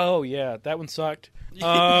illusions. Oh, yeah. That one sucked.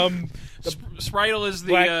 Spritle is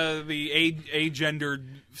the agendered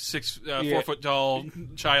 4 foot tall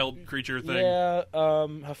child creature thing. Yeah,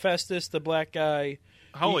 Hephaestus, the black guy.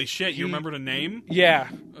 Holy shit! You remember the name? Yeah,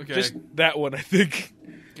 okay, just that one, I think.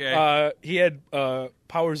 Okay, he had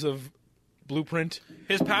powers of blueprint.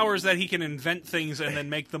 His power is that he can invent things and then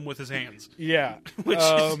make them with his hands. Yeah, which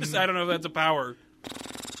is just, I don't know if that's a power.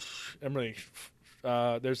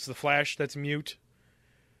 There's the Flash that's mute.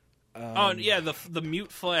 The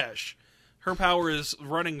mute Flash. Her power is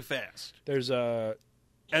running fast. There's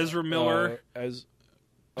Ezra Miller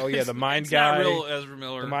the mind it's guy. Not real Ezra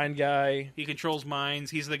Miller. The mind guy. He controls minds.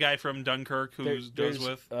 He's the guy from Dunkirk who goes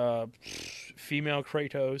with female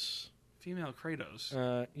Kratos. Female Kratos.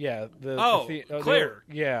 Claire.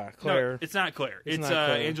 Claire. No, it's not Claire. It's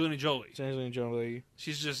Claire. Angelina Jolie. It's Angelina Jolie.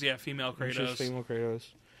 She's just female Kratos. She's female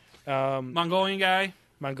Kratos. Mongolian guy.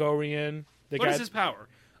 Mongolian. What is his power?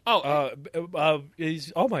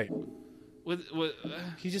 He's All Might. With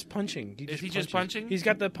he's just punching. Is he just punching? He's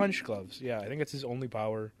got the punch gloves. Yeah, I think that's his only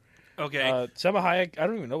power. Okay. Selma Hayek, I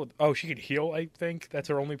don't even know. She could heal, I think. That's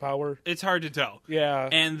her only power. It's hard to tell. Yeah.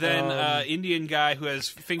 And then Indian guy who has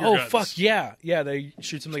finger guns. Oh, fuck, yeah. Yeah, they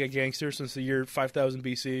shoots him like a gangster since the year 5000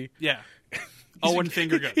 BC. Yeah. And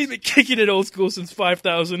finger guns. He's been kicking it old school since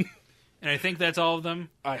 5000. And I think that's all of them.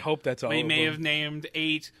 I hope that's all of them. We may have named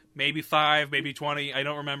 8, maybe 5, maybe 20. I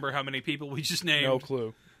don't remember how many people we just named. No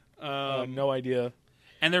clue. No idea.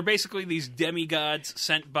 And they're basically these demigods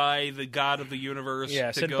sent by the god of the universe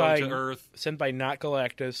to go to Earth. Sent by not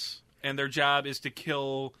Galactus. And their job is to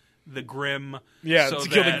kill the Grimm. Yeah, kill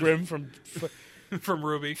the Grimm from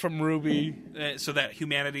Ruby. From Ruby. So that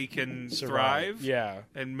humanity can thrive. Yeah.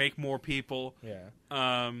 And make more people. Yeah.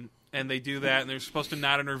 And they do that, and they're supposed to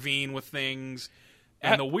not intervene with things.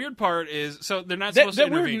 And the weird part is, so they're not supposed to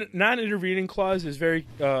intervene. That weird non-intervening clause is very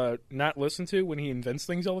not listened to when he invents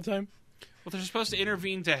things all the time. Well, they're supposed to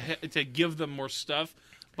intervene to give them more stuff,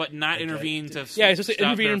 but not intervene to he's supposed to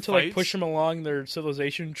intervene them to like push them along their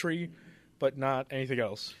civilization tree, but not anything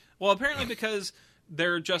else. Well, apparently because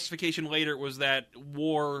their justification later was that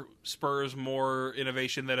war spurs more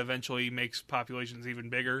innovation that eventually makes populations even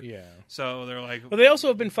bigger. Yeah. So they're like... But they also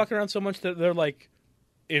have been fucking around so much that they're like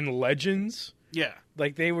in Legends. Yeah.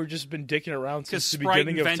 Like they were just been dicking around since the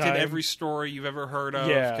beginning of time. Sprite invented every story you've ever heard of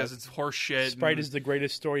because it's horse shit. Sprite is the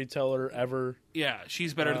greatest storyteller ever. Yeah,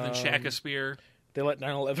 she's better than Shakespeare. They let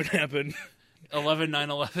 9/11 happen.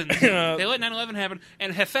 9/11. They let 9/11 happen,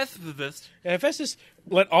 and Hephaestus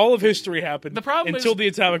let all of history happen. The problem until the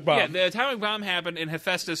atomic bomb. Yeah, the atomic bomb happened, and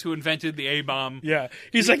Hephaestus, who invented the A-bomb,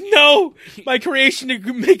 he's like, no, my creation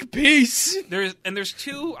to make peace. There's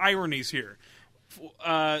two ironies here,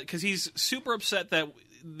 because he's super upset that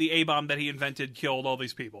the A-bomb that he invented killed all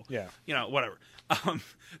these people. Yeah, whatever.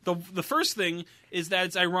 The first thing is that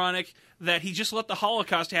it's ironic that he just let the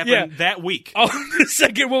Holocaust happen that week. Oh, the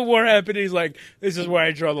Second World War happened. He's like, this is where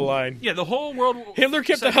I draw the line. Yeah, the whole world. Hitler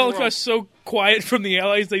kept the Holocaust so quiet from the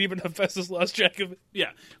Allies that even Hephaestus lost track of it.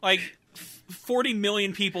 Yeah, like 40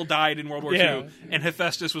 million people died in World War II, and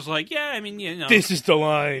Hephaestus was like, this is the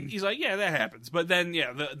line. He's like, yeah, that happens. But then,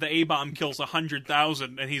 the A-bomb kills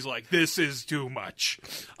 100,000, and he's like, this is too much.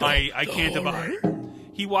 I can't abide it.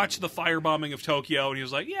 He watched the firebombing of Tokyo, and he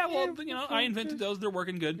was like, I invented those. They're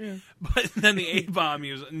working good. Yeah. But then the A-bomb,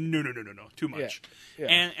 he was like, no, too much. Yeah.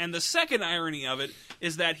 And the second irony of it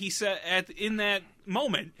is that he said, in that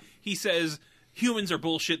moment, he says, humans are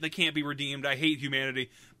bullshit. They can't be redeemed. I hate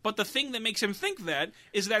humanity. But the thing that makes him think that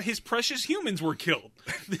is that his precious humans were killed.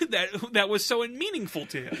 that was so meaningful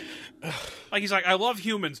to him. Like, he's like, I love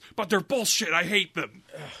humans, but they're bullshit. I hate them.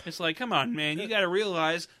 It's like, come on, man. You got to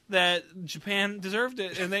realize that Japan deserved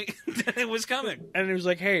it, and it was coming. And it was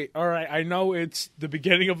like, hey, all right, I know it's the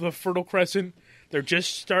beginning of the Fertile Crescent. They're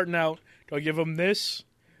just starting out. Do I give them this,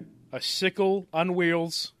 a sickle on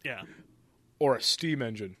wheels, or a steam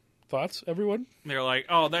engine? Thoughts, everyone? They're like,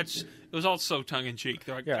 oh, it was all so tongue-in-cheek.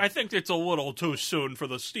 They're like, Yeah. I think it's a little too soon for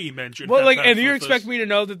the steam engine. Well, like, and you expect me to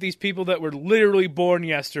know that these people that were literally born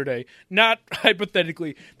yesterday, not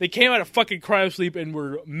hypothetically, they came out of fucking cryosleep and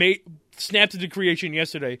were snapped into creation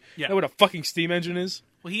yesterday. Yeah. Know what a fucking steam engine is?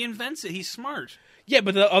 Well, he invents it. He's smart. Yeah,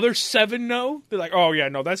 but the other 7 know? They're like, oh, yeah,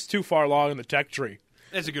 no, that's too far along in the tech tree.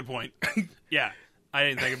 That's a good point. Yeah, I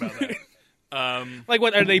didn't think about that. Like,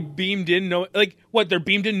 what, are they beamed in knowing... Like, what, they're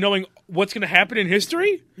beamed in knowing what's going to happen in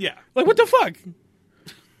history? Yeah. Like, what the fuck?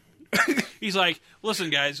 He's like, listen,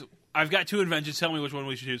 guys, I've got 2 inventions. Tell me which one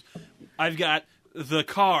we should choose. I've got the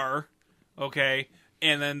car, okay,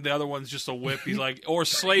 and then the other one's just a whip. He's like, or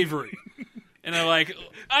slavery. And they're like,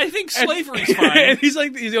 I think slavery's fine. And he's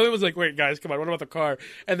the only one's like, wait, guys, come on, what about the car?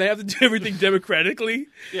 And they have to do everything democratically.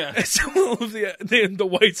 Yeah. And so all of the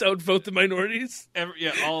whites outvote the minorities.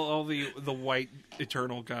 All the white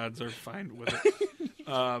eternal gods are fine with it.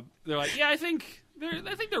 They're like, yeah, I think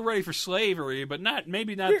they're ready for slavery, but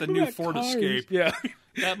maybe not the new Ford cars. Escape. Yeah.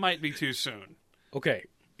 That might be too soon. Okay.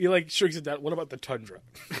 He shrinks it down. What about the Tundra?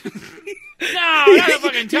 No, not a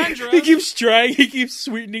fucking Tundra. He keeps trying. He keeps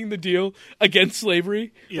sweetening the deal against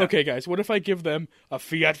slavery. Yeah. Okay, guys, what if I give them a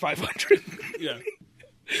Fiat 500? Yeah.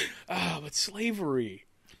 But slavery.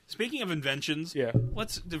 Speaking of inventions, Yeah.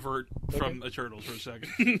 let's divert from Eternals for a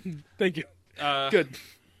second. Thank you. Good.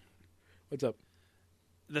 What's up?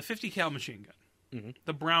 The 50 cal machine gun,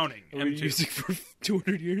 the Browning We've been M2. using it for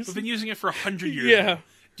 200 years. We've been using it for 100 years. Yeah. Now.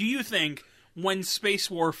 Do you think when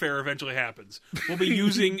space warfare eventually happens, we'll be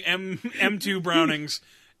using M2 Brownings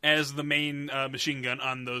as the main machine gun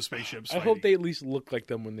on those spaceships? I hope they at least look like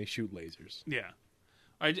them when they shoot lasers. Yeah.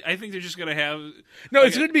 I think they're just going to have... No,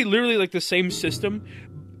 it's going to be literally like the same system,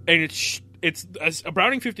 and it's a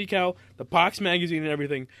Browning 50 cal, the Pox magazine and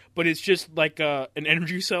everything, but it's just like an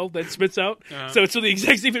energy cell that spits out. So it's the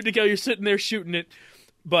exact same 50 cal, you're sitting there shooting it,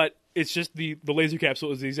 but it's just the laser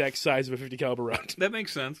capsule is the exact size of a 50 caliber round. That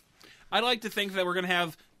makes sense. I like to think that we're going to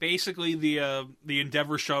have basically the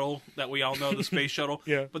Endeavour shuttle that we all know, the space shuttle.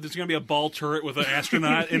 Yeah. But there's going to be a ball turret with an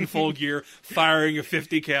astronaut in full gear firing a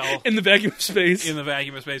 50 cal In the vacuum of space. in the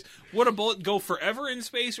vacuum of space. Would a bullet go forever in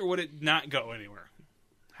space, or would it not go anywhere?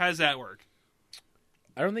 How does that work?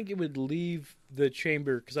 I don't think it would leave the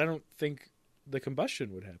chamber, because I don't think the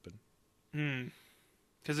combustion would happen.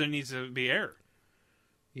 Because there needs to be air.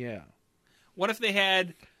 Yeah. What if they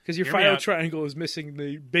had... Because your Hear me final out. triangle is missing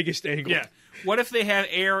the biggest angle. Yeah. What if they had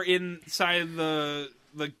air inside the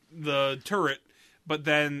turret, but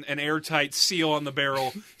then an airtight seal on the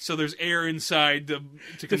barrel, so there's air inside to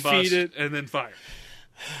combust feed it. and then fire?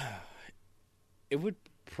 It would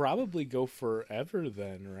probably go forever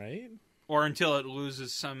then, right? Or until it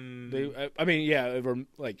loses some... I mean, yeah, it would,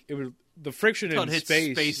 the friction until in it hits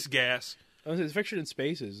space. space gas. The friction in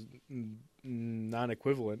space is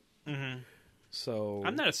non-equivalent. Mm-hmm. So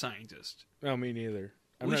I'm not a scientist. No, me neither.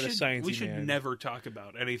 I'm not a sciencey man. We should never talk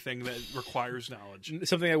about anything that requires knowledge.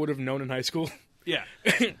 Something I would have known in high school. Yeah.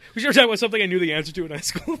 We should talk about something I knew the answer to in high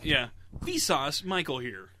school. Yeah. Vsauce, Michael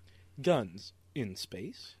here. Guns in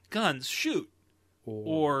space? Guns shoot.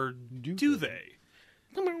 Or do they?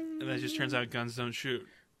 And that just turns out guns don't shoot.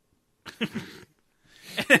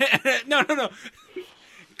 No.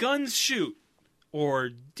 Guns shoot. Or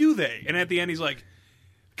do they? And at the end he's like,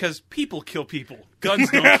 because people kill people. Guns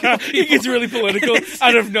don't kill people. He gets really political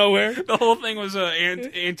out of nowhere. The whole thing was an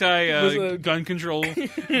anti-gun control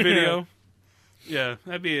video. Yeah,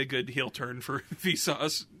 that'd be a good heel turn for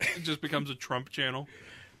Vsauce. It just becomes a Trump channel.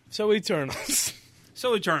 So Eternals.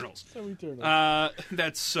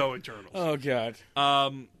 That's so Eternals. Oh, God.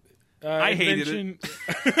 I hated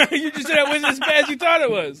it. You just said it wasn't as bad as you thought it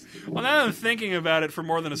was. Well, now that I'm thinking about it for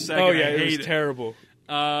more than a second, Oh, yeah, I hate it was terrible.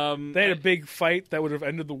 They had a big fight that would have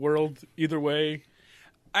ended the world either way.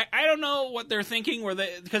 I don't know what they're thinking,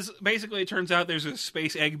 because basically it turns out there's a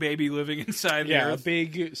space egg baby living inside the Earth. A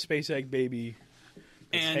big space egg baby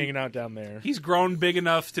and hanging out down there. He's grown big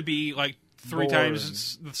enough to be like 3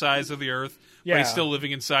 times the size of the Earth, but he's still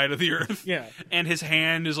living inside of the Earth. Yeah. And his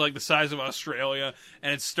hand is like the size of Australia,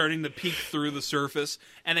 and it's starting to peek through the surface.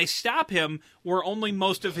 And they stop him where only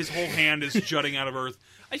most of his whole hand is jutting out of Earth.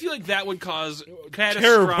 I feel like that would cause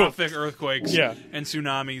catastrophic earthquakes and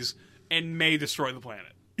tsunamis and may destroy the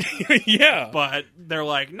planet. Yeah. But they're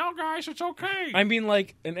like, no, guys, it's okay. I mean,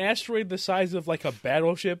 like, an asteroid the size of, like, a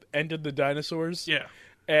battleship ended the dinosaurs. Yeah.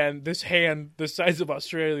 And this hand, the size of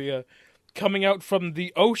Australia, coming out from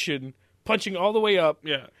the ocean, punching all the way up.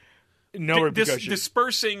 Yeah. No repercussion.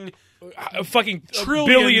 Dispersing fucking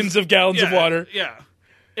billions of gallons of water. Yeah.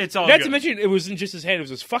 It's all Not good. to mention, it wasn't just his hand, it was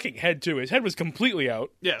his fucking head, too. His head was completely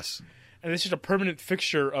out. Yes. and it's just a permanent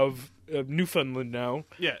fixture of Newfoundland now.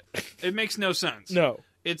 Yeah, it makes no sense. No.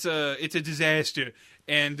 It's a disaster,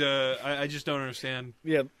 and I just don't understand.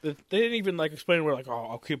 Yeah, they didn't even explain where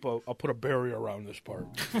I'll put a barrier around this part.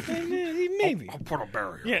 Maybe I'll put a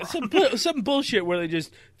barrier. Yeah, some bullshit where they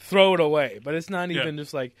just throw it away, but it's not even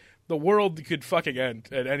just the world could fucking end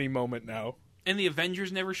at any moment now. And the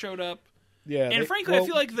Avengers never showed up. Yeah, and frankly, I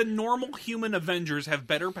feel like the normal human Avengers have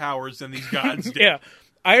better powers than these gods do. Yeah.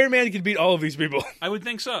 Iron Man could beat all of these people. I would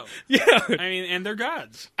think so. Yeah. I mean, and they're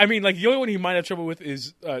gods. I mean, the only one he might have trouble with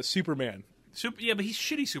is Superman. Yeah, but he's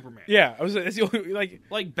shitty Superman. Yeah, that's the only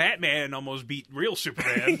like Batman almost beat real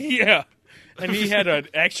Superman. Yeah, and he had an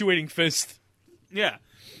actuating fist. Yeah,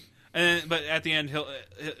 but at the end,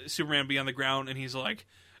 Superman be on the ground, and he's like,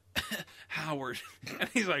 Howard, and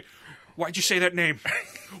he's like, "Why'd you say that name?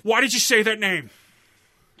 Why did you say that name?"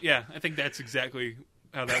 Yeah, I think that's exactly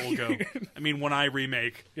how that will go. I mean, when I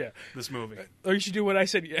remake this movie. Or you should do what I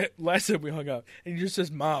said last time we hung out. And he just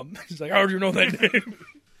says, Mom. He's like, how do you know that name?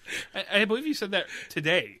 I believe you said that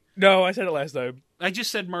today. No, I said it last time. I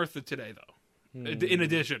just said Martha today, though. In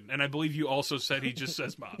addition. And I believe you also said he just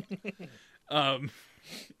says Mom. How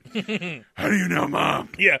do you know Mom?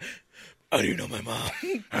 Yeah. How do you know my mom?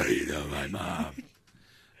 How do you know my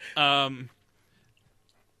mom?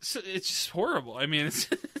 So it's just horrible. I mean, it's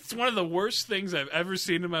one of the worst things I've ever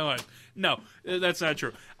seen in my life. No, that's not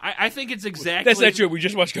true. I think it's exactly... That's not true. We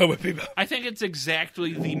just watched Cowboy Bebop. I think it's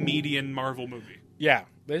exactly the median Marvel movie. Yeah.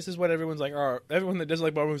 This is what everyone's like. Everyone that doesn't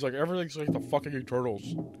like Marvel movies everything's like the fucking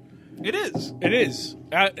Eternals. It is. It is.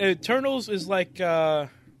 Eternals is I don't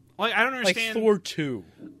understand. Like Thor 2.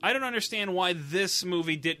 I don't understand why this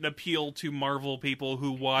movie didn't appeal to Marvel people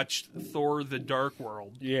who watched Thor: The Dark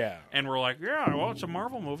World. Yeah. And were like, yeah, well, it's a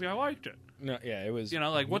Marvel movie. I liked it. No, yeah, it was...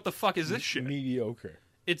 what the fuck is this shit? Mediocre.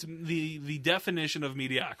 It's the definition of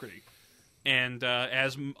mediocrity. And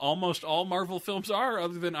as almost all Marvel films are,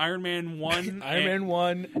 other than Iron Man 1... Iron Man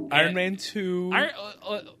 1, Iron Man 2...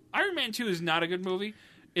 Iron Man 2 is not a good movie.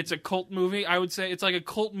 It's a cult movie, I would say. It's like a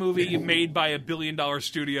cult movie made by $1 billion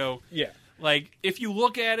studio. Yeah. If you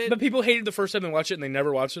look at it... But people hated the first time they watched it and they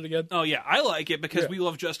never watched it again. Oh, yeah. I like it because we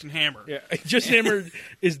love Justin Hammer. Yeah. Justin Hammer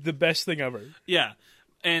is the best thing ever. Yeah.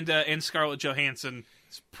 And Scarlett Johansson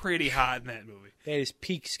is pretty hot in that movie. That is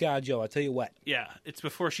peak ScarJo, I'll tell you what. Yeah. It's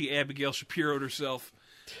before she Abigail Shapiro'd herself.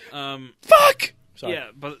 Fuck! Sorry. Yeah,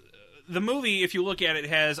 but... The movie, if you look at it,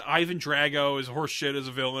 has Ivan Drago as horseshit as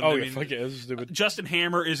a villain. Oh, fuck yeah, this is stupid. Justin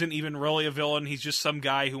Hammer isn't even really a villain. He's just some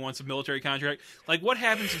guy who wants a military contract. What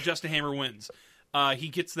happens if Justin Hammer wins? He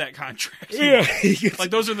gets that contract. Yeah.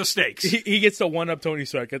 Those are the stakes. He gets to one-up Tony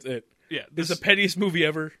Stark, that's it. Yeah. It's the pettiest movie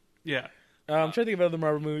ever. Yeah. I'm trying to think of other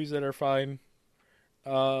Marvel movies that are fine.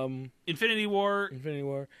 Infinity War.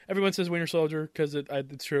 Everyone says Winter Soldier, because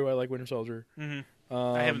it's true, I like Winter Soldier. Mm-hmm.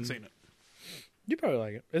 I haven't seen it. You probably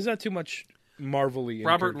like it. It's not too much Marvel-y.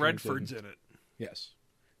 Robert Redford's in it. Yes.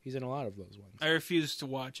 He's in a lot of those ones. I refuse to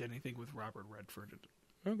watch anything with Robert Redford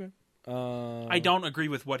in it. Okay. I don't agree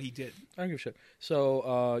with what he did. I don't give a shit.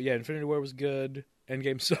 So, Infinity War was good.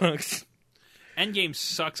 Endgame sucks. Endgame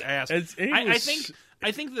sucks ass.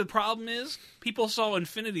 I think the problem is people saw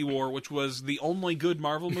Infinity War, which was the only good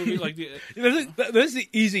Marvel movie. This is the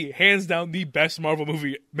easy, hands down, the best Marvel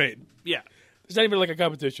movie made. Yeah. It's not even like a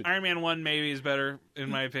competition. Iron Man 1 maybe is better, in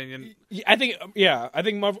my opinion. I think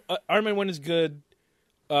Marvel, Iron Man 1 is good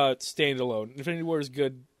standalone. Infinity War is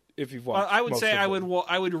good if you've watched. I would say I would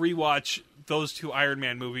rewatch those two Iron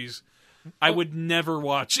Man movies. I would never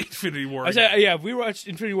watch Infinity War again. If we watched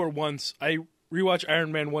Infinity War once, I rewatch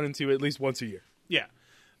Iron Man 1 and 2 at least once a year. Yeah.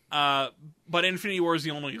 But Infinity War is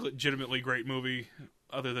the only legitimately great movie,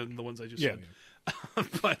 other than the ones I just said.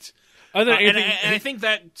 But... I think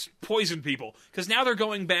that poisoned people, because now they're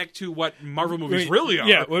going back to what Marvel movies really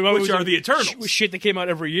are, which are the Eternals. Shit that came out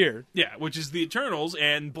every year. Yeah, which is the Eternals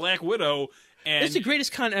and Black Widow. And it's the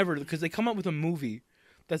greatest con ever, because they come out with a movie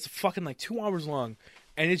that's fucking 2 hours long,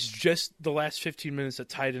 and it's just the last 15 minutes that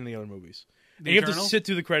tied in the other movies. And you have to sit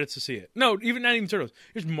through the credits to see it. No, not even Eternals.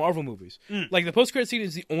 It's Marvel movies. The post-credit scene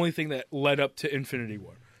is the only thing that led up to Infinity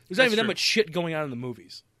War. There's not even that much shit going on in the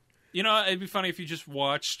movies. You know, it'd be funny if you just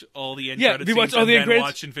watched all the end credits scenes and then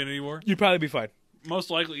watched Infinity War. You'd probably be fine. Most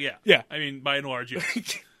likely, yeah. Yeah. I mean, by and large, yeah.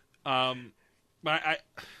 But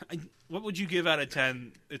what would you give out of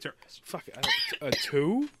 10 Eternals? Fuck, a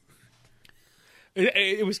 2?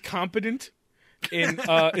 It was competent in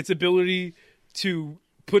its ability to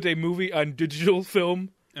put a movie on digital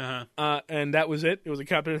film. And that was it. It was a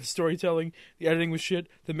competent storytelling. The editing was shit.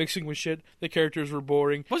 The mixing was shit. The characters were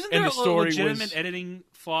boring. Wasn't there a legitimate editing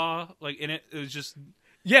flaw in it? It was just...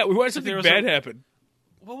 Yeah, we wanted something bad happen.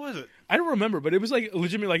 What was it? I don't remember, but it was like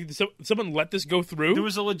legitimate. Like someone let this go through. There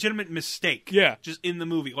was a legitimate mistake. Yeah, just in the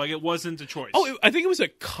movie, like it wasn't a choice. Oh, I think it was a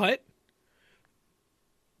cut,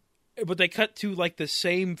 but they cut to like the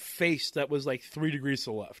same face that was like 3 degrees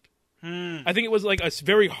to the left. I think it was like a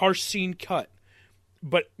very harsh scene cut,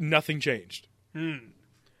 but nothing changed.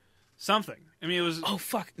 Something. I mean, it was. Oh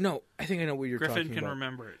fuck! No, I think I know what you're talking about. Griffin can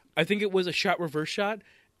remember it. I think it was a reverse shot.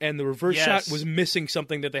 And the reverse shot was missing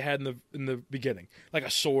something that they had in the beginning, like a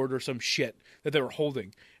sword or some shit that they were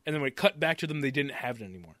holding. And then when it cut back to them, they didn't have it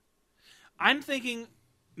anymore. I'm thinking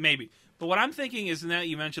maybe, but what I'm thinking is now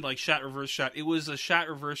you mentioned like shot reverse shot. It was a shot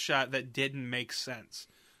reverse shot that didn't make sense.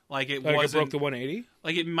 Like it wasn't. It broke the 180.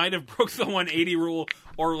 Like it might have broke the 180 rule,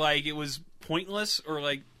 or like it was pointless, or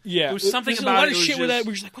like it was something There's about a lot it. of It shit was with that. just,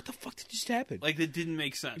 We're just like, what the fuck did just happen? like it didn't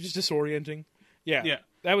make sense. It was just disorienting. Yeah.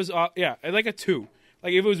 That was like a 2.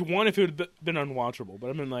 Like if it was 1, if it would have been unwatchable. But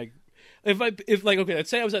I mean, like, if okay, let's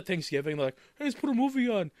say I was at Thanksgiving, like, hey, let's put a movie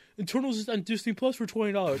on. Eternals is on Disney Plus for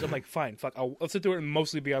 $20. I'm like, fine, fuck, I'll sit there and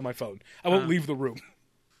mostly be on my phone. I won't leave the room.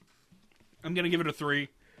 I'm gonna give it a 3.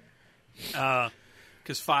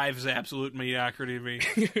 Because 5 is absolute mediocrity to me.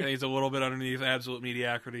 I think it's a little bit underneath absolute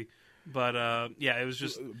mediocrity. But it was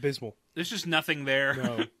just abysmal. There's just nothing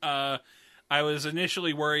there. No. I was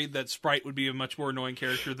initially worried that Sprite would be a much more annoying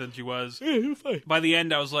character than she was. Yeah, he was fine. By the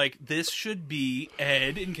end, I was like, this should be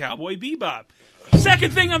Ed in Cowboy Bebop.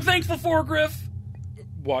 Second thing I'm thankful for, Griff.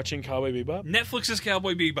 Watching Cowboy Bebop? Netflix's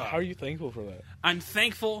Cowboy Bebop. How are you thankful for that? I'm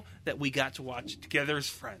thankful that we got to watch it together as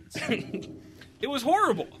friends. It was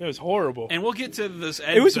horrible. It was horrible. And we'll get to this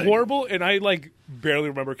Ed It was thing. horrible, and I, like, barely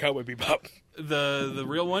remember Cowboy Bebop. The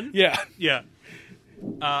real one? Yeah. Yeah.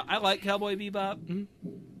 I like Cowboy Bebop. Mm-hmm.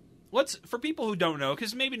 For people who don't know,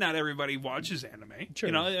 because maybe not everybody watches anime. Sure.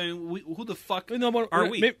 You know, I mean, who the fuck are are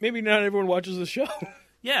we? Maybe not everyone watches the show.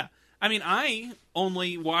 Yeah. I mean, I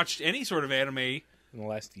only watched any sort of anime in the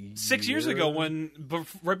last 6 years ago,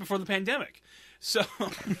 right before the pandemic. So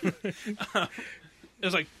it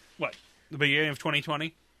was like what, the beginning of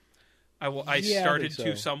 2020. I started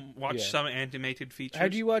to watch some animated features.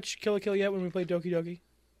 Had you watched Kill la Kill yet when we played Doki Doki?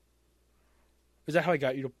 Is that how I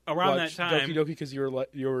got you to around watch that time? Doki Doki because you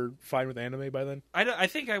were fine with anime by then? I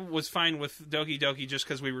think I was fine with Doki Doki just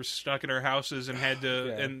because we were stuck at our houses and had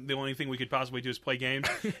to, and the only thing we could possibly do is play games.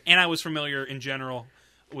 And I was familiar in general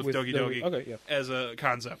with Doki Doki as a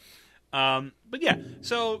concept. But yeah,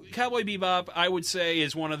 so Cowboy Bebop, I would say,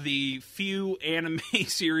 is one of the few anime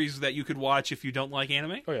series that you could watch if you don't like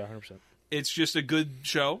anime. Oh yeah, 100%. It's just a good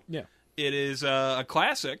show. Yeah, it is a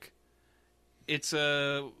classic. It's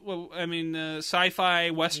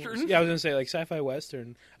sci-fi western. Yeah, I was gonna say like sci-fi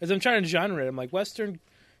western. As I'm trying to genre it, I'm like western,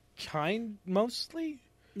 mostly.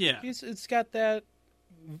 Yeah, it's got that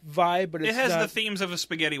vibe, but it has not, the themes of a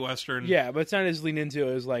spaghetti western. Yeah, but it's not as leaned into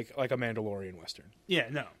as like a Mandalorian western. Yeah,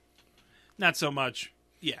 no, not so much.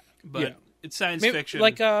 Yeah, but it's science fiction,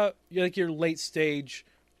 like your late stage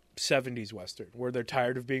 70s western, where they're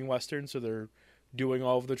tired of being western, so they're doing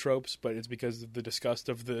all of the tropes, but it's because of the disgust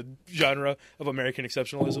of the genre of American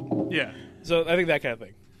exceptionalism. Yeah. So I think that kind of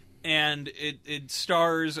thing. And it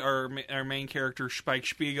stars our main character, Spike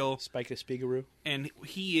Spiegel. Spike Spiegelroo. And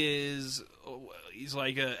he's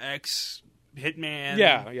like a ex-hitman.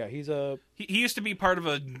 Yeah, He used to be part of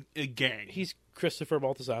a gang. He's Christopher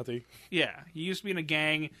Moltisanti. Yeah, he used to be in a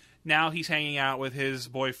gang. Now he's hanging out with his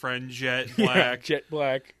boyfriend, Jet Black. Jet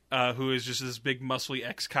Black. Who is just this big, muscly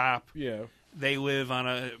ex-cop. Yeah. They live on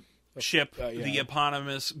a ship, the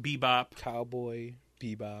eponymous Bebop. Cowboy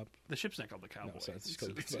Bebop. The ship's not called the Cowboy. No,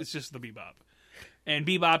 it's just the Bebop. And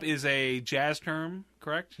Bebop is a jazz term,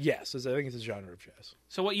 correct? Yes, I think it's a genre of jazz.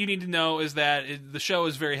 So what you need to know is that the show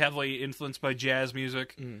is very heavily influenced by jazz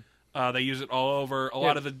music. Mm. They use it all over. A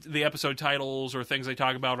lot of the episode titles or things they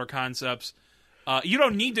talk about are concepts. You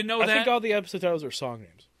don't need to know that. I think all the episode titles are song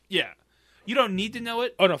names. Yeah. You don't need to know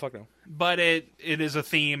it. Oh, no, fuck no. But it is a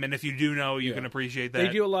theme, and if you do know, you can appreciate that. They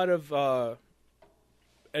do a lot of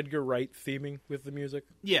Edgar Wright theming with the music.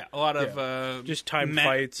 Yeah, a lot of just time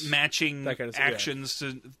fights, matching that kind of stuff, actions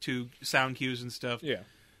to sound cues and stuff. Yeah,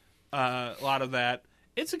 a lot of that.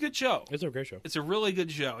 It's a good show. It's a great show. It's a really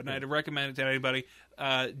good show, and I'd recommend it to anybody.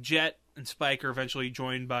 Jet and Spike are eventually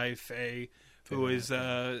joined by Faye, who is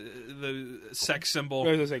the sex symbol.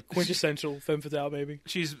 I was like quintessential femme fatale, maybe.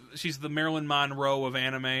 She's the Marilyn Monroe of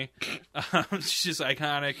anime. She's just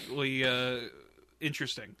iconically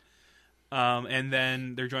interesting. And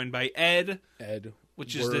then they're joined by Ed,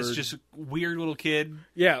 which is this just weird little kid.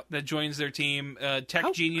 Yeah, that joins their team.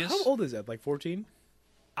 Tech genius. How old is Ed? Like 14?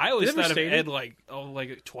 I always thought of Ed like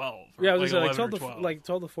 12. Yeah, I was like like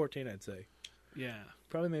 12 to 14, I'd say. Yeah.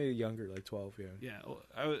 Probably maybe younger, like 12. Yeah.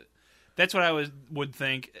 Yeah, that's what I would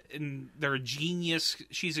think. And they're a genius.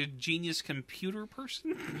 She's a genius computer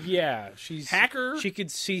person. Yeah, she's hacker. She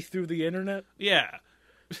could see through the internet. Yeah.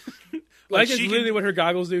 Like that's literally what her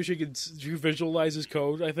goggles do. She visualizes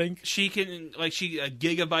code, I think. She can, a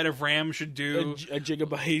gigabyte of RAM should do. A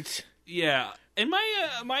gigabyte. Yeah. In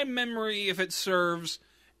my memory, if it serves,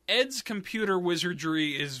 Ed's computer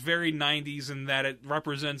wizardry is very 90s in that it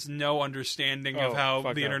represents no understanding of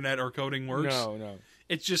how the internet or coding works. No.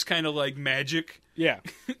 It's just kind of like magic. Yeah.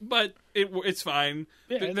 But it's fine.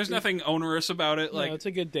 Yeah, There's nothing onerous about it. Like, it's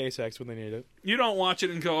a good Deus Ex when they need it. You don't watch it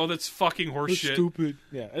and go, oh, that's fucking horseshit. Stupid.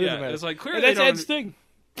 Yeah, it doesn't matter. It's like, clearly that's Ed's thing.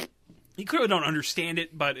 You clearly don't understand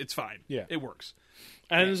it, but it's fine. Yeah. It works.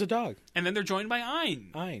 And there's a dog. And then they're joined by Ein.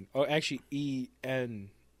 Ein. Oh, actually, E-N.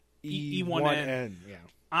 E1N. Yeah.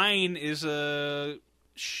 Ein is a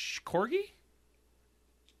corgi?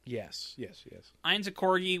 Yes. Ein's a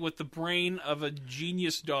corgi with the brain of a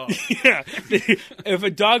genius dog. Yeah. If a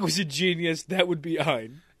dog was a genius, that would be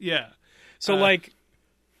Ein. Yeah. So,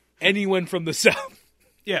 anyone from the South.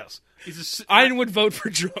 Yes. Ein would vote for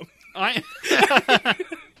Trump.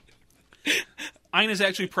 Ein is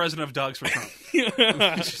actually president of Dogs for Trump,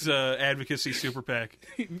 which is an advocacy super PAC.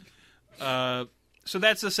 So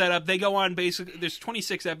that's the setup. They go on basically. There's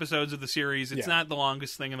 26 episodes of the series. It's not the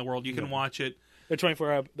longest thing in the world. You can watch it. They're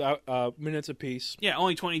 24 minutes apiece. Yeah,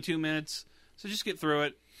 only 22 minutes. So just get through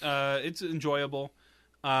it. It's enjoyable.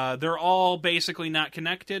 They're all basically not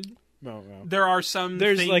connected. No. There are some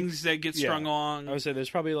things that get strung along. I would say there's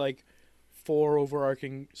probably 4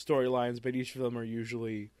 overarching storylines, but each of them are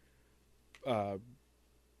usually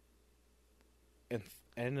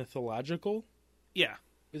anthological. Yeah.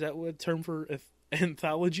 Is that what term for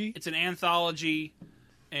anthology? It's an anthology,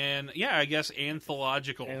 and I guess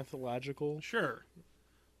anthological. Anthological? Sure.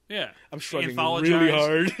 Yeah. I'm struggling really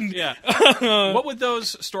hard. Yeah. What would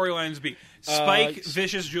those storylines be? Spike,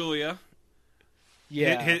 Vicious Julia.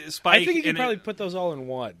 Yeah. Spike. I think you could probably put those all in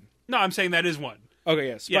one. No, I'm saying that is one. Okay,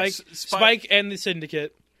 yeah. Spike and the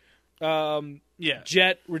Syndicate.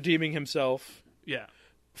 Jet redeeming himself. Yeah.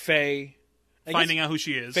 Faye. Finding out who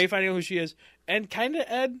she is. Faye finding out who she is. And kind of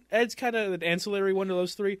Ed. Ed's kind of an ancillary one to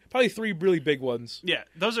those 3. Probably 3 really big ones. Yeah.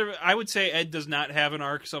 Those are, I would say Ed does not have an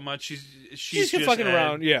arc so much. She's just fucking Ed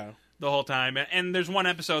around, the whole time. And there's one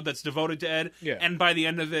episode that's devoted to Ed. Yeah. And by the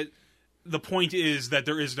end of it, the point is that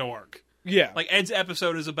there is no arc. Yeah. Ed's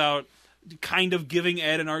episode is about kind of giving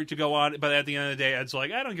Ed an arc to go on, but at the end of the day, Ed's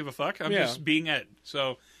like, I don't give a fuck. I'm just being Ed.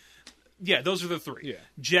 So, yeah, those are the 3. Yeah.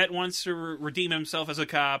 Jet wants to redeem himself as a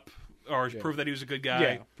cop, or prove that he was a good guy.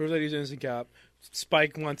 Yeah, prove that he's an innocent cop.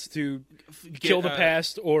 Spike wants to kill the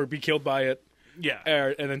past or be killed by it. Yeah.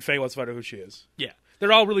 And then Faye wants to find out who she is. Yeah.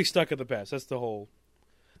 They're all really stuck in the past. That's the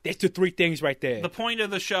 3 things right there. The point of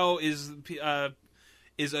the show is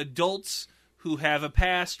adults who have a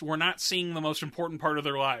past. We're not seeing the most important part of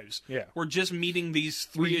their lives. Yeah. We're just meeting these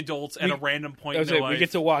 3 adults at a random point in their life. We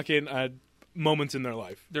get to walk in at moments in their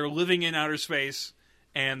life. They're living in outer space,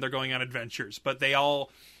 and they're going on adventures. But they all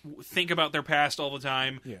think about their past all the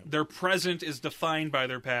time. Yeah. Their present is defined by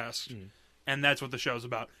their past, and that's what the show's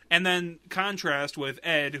about. And then contrast with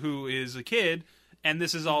Ed, who is a kid, and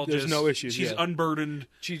this is all There's no issues. She's unburdened.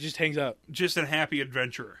 She just hangs out. Just a happy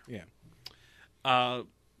adventurer. Yeah. And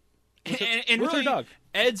where's really, her dog?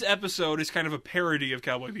 Ed's episode is kind of a parody of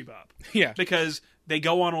Cowboy Bebop. Yeah. Because they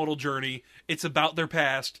go on a little journey. It's about their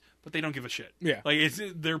past, but they don't give a shit. Yeah.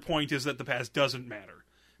 Their point is that the past doesn't matter.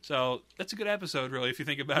 So that's a good episode, really, if you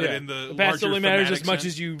think about it in the past larger only matters as much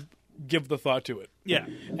sense. as you give the thought to it. Yeah.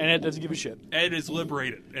 And Ed doesn't give a shit. Ed is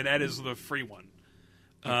liberated, and Ed is the free one.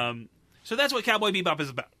 So that's what Cowboy Bebop is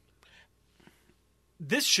about.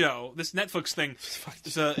 This show, this Netflix thing,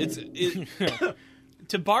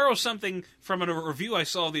 to borrow something from a review I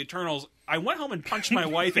saw of The Eternals, I went home and punched my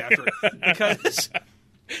wife after it because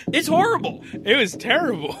it's horrible. It was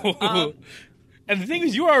terrible. And the thing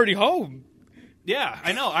is, you were already home. Yeah,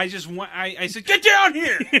 I know. I just went, I said, get down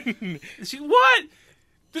here! And she, what?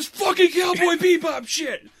 This fucking Cowboy Bebop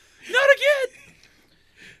shit! Not again!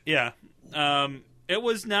 Yeah. It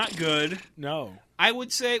was not good. No. I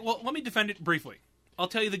would say, well, let me defend it briefly. I'll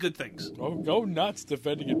tell you the good things. Oh, go nuts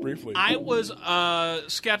defending it briefly. I was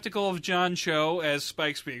skeptical of John Cho as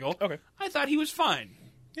Spike Spiegel. Okay. I thought he was fine.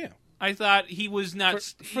 Yeah. I thought he was not...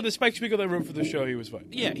 For the Spike Spiegel that wrote for the show, he was fine.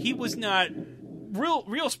 Yeah, he was not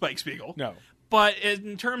real Spike Spiegel. No. But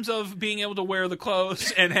in terms of being able to wear the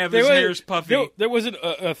clothes and have his hair's puffy... There wasn't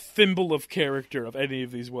a thimble of character of any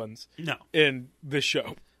of these ones. No. In this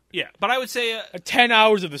show. Yeah, but I would say... 10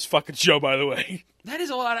 hours of this fucking show, by the way. That is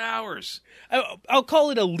a lot of hours. I'll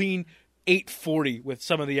call it a lean 8:40 with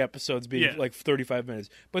some of the episodes being like 35 minutes.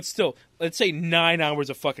 But still, let's say 9 hours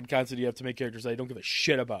of fucking content you have to make characters I don't give a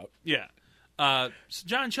shit about. Yeah. So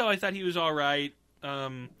John Cho, I thought he was all right.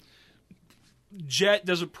 Jet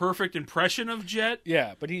does a perfect impression of Jet.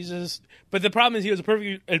 Yeah, but but the problem is he has a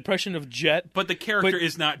perfect impression of Jet. But the character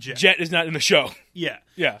is not Jet. Jet is not in the show. Yeah.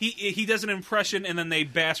 Yeah. He does an impression and then they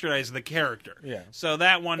bastardize the character. Yeah. So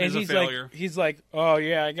that one is a failure. He's like, oh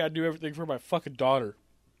yeah, I gotta do everything for my fucking daughter.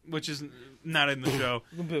 Which is not in the show.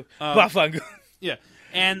 Yeah.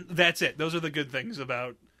 And that's it. Those are the good things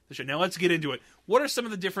about the show. Now let's get into it. What are some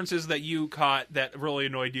of the differences that you caught that really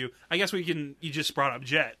annoyed you? I guess you just brought up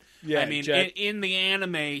Jet. Yeah, I mean, Jet. In the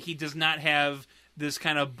anime, he does not have this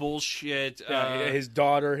kind of bullshit. His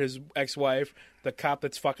daughter, his ex-wife, the cop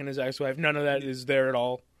that's fucking his ex-wife, none of that is there at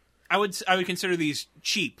all. I would consider these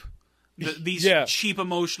cheap. These cheap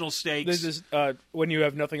emotional stakes. This is when you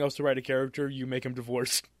have nothing else to write a character, you make him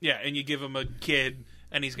divorce. Yeah, and you give him a kid,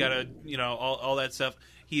 and he's got to, all that stuff.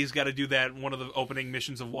 He's got to do that in one of the opening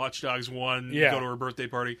missions of Watch Dogs 1, go to her birthday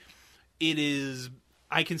party. It is...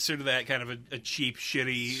 I consider that kind of a cheap,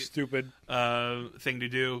 shitty... Stupid. Thing to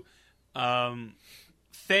do.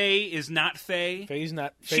 Faye is not Faye. Faye's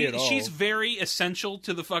not Faye at all. She's very essential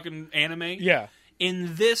to the fucking anime. Yeah.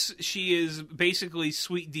 In this, she is basically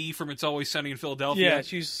Sweet D from It's Always Sunny in Philadelphia. Yeah,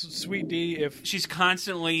 she's Sweet D if... She's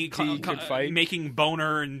constantly could fight. Making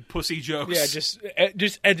boner and pussy jokes. Yeah,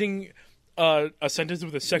 just ending a sentence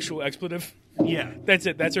with a sexual expletive. Yeah. That's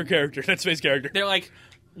it. That's her character. That's Faye's character. They're like...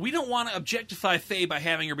 We don't want to objectify Faye by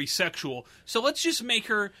having her be sexual, so let's just make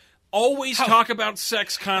her always talk about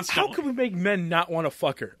sex constantly. How can we make men not want to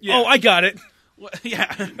fuck her? Yeah. Oh, I got it.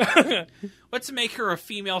 Yeah. Let's make her a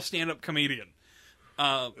female stand-up comedian.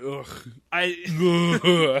 It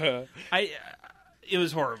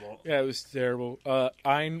was horrible. Yeah, it was terrible.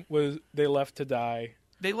 They left to die.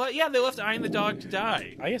 They left Ian the dog to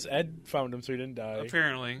die. I guess Ed found him, so he didn't die.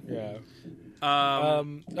 Apparently. Yeah.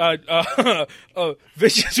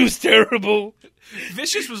 Vicious was terrible.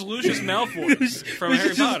 Vicious was Lucius Malfoy from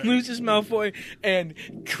Harry Potter. Lucius Malfoy and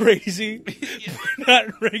crazy, but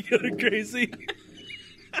not regular crazy.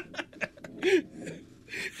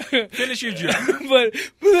 Finish your joke. but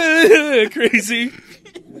crazy.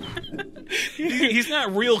 He's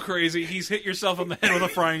not real crazy. He's hit yourself on the head with a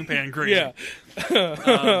frying pan crazy. Yeah.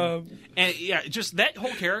 And yeah, just that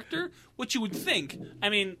whole character, what you would think. I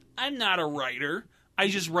mean, I'm not a writer. I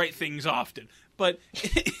just write things often. But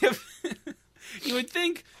if you would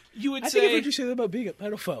think, you would say... I think I've heard you say that about being a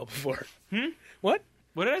pedophile before. What?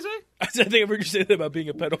 What did I say? I think I've heard you say that about being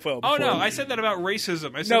a pedophile before. Oh, no, I said that about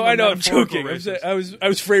racism. I know, I'm joking. I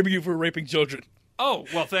was framing you for raping children. Oh,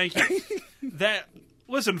 well, thank you.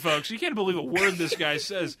 Listen, folks, you can't believe a word this guy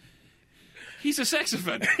says. He's a sex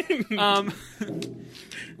offender.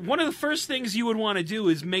 One of the first things you would want to do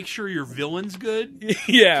is make sure your villain's good.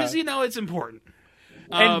 Yeah. Because, it's important.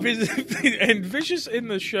 And Vicious in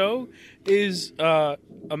the show is a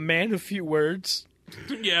man of few words.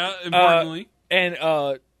 Yeah, importantly. And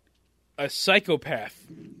a psychopath.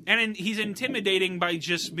 And he's intimidating by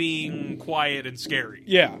just being quiet and scary.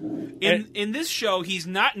 Yeah. In this show, he's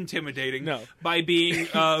not intimidating by being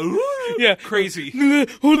crazy.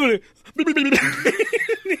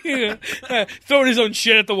 Throwing his own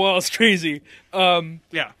shit at the wall is crazy.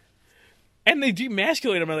 Yeah. And they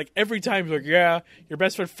demasculate him like every time. He's like, yeah, your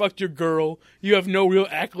best friend fucked your girl. You have no real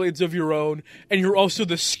accolades of your own. And you're also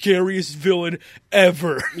the scariest villain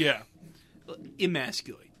ever. Yeah.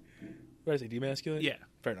 Emasculate. What did I say, demasculate? Yeah.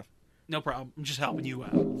 Fair enough. No problem. I'm just helping you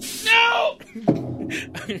out. No!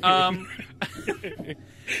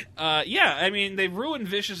 Yeah, I mean, they ruined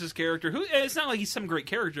Vicious's character. It's not like he's some great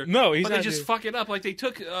character. No, he's but not. They just fuck it up. Like, they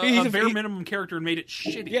took a bare minimum character and made it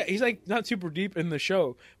shitty. Yeah, he's like not super deep in the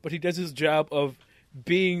show, but he does his job of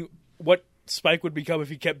being what Spike would become if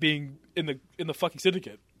he kept being in the fucking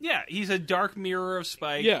syndicate. Yeah, he's a dark mirror of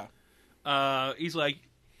Spike. Yeah. He's like,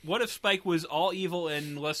 what if Spike was all evil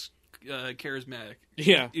and less charismatic?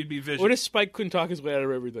 Yeah. He'd be Vicious. What if Spike couldn't talk his way out of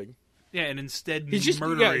everything? Yeah, and instead he's just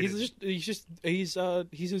murderated. He's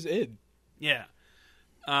his id. Yeah.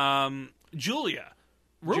 Julia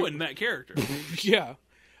ruined that character. Yeah.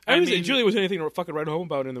 I mean, Julia was anything to fucking write home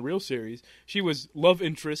about in the real series. She was love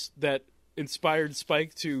interest that inspired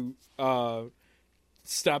Spike to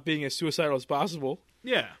stop being as suicidal as possible.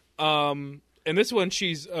 Yeah. And this one,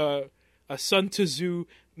 she's a Sun Tzu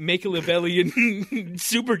Machiavellian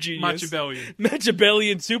super genius.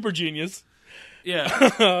 Machiavellian super genius.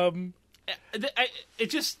 Yeah.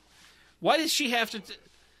 Why does she have to...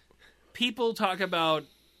 People talk about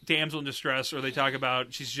damsel in distress, or they talk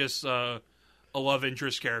about she's just a love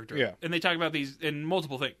interest character. Yeah. And they talk about these in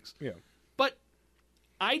multiple things. Yeah.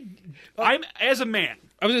 I'm as a man.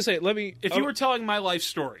 I was gonna say, If you were telling my life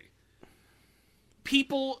story,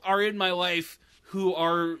 people are in my life who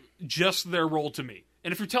are just their role to me,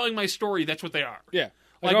 and if you're telling my story, that's what they are. Yeah.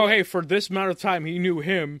 Like, oh, hey, for this amount of time, he knew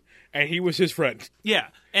him, and he was his friend. Yeah,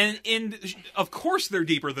 and of course they're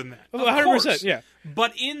deeper than that. 100%, yeah.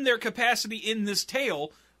 But in their capacity in this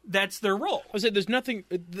tale, that's their role. I was saying, there's nothing...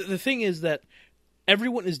 The thing is that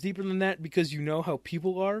everyone is deeper than that because you know how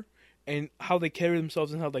people are and how they carry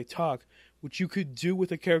themselves and how they talk, which you could do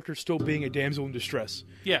with a character still being a damsel in distress.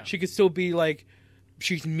 Yeah. She could still be like,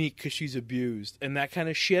 she's meek because she's abused, and that kind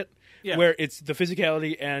of shit. Yeah. Where it's the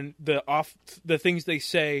physicality and the things they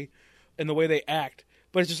say and the way they act,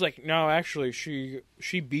 but it's just like, no, actually, she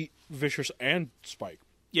beat Vicious and Spike.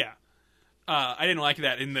 Yeah, I didn't like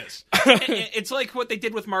that in this. It's like what they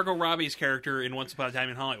did with Margot Robbie's character in Once Upon a Time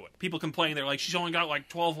in Hollywood. People complain, they're like, she's only got like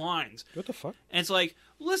 12 lines. What the fuck? And it's like,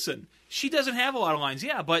 listen, she doesn't have a lot of lines,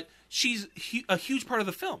 yeah, but she's a huge part of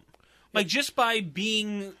the film. Like, just by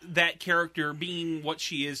being that character, being what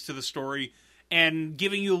she is to the story, and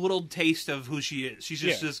giving you a little taste of who she is. She's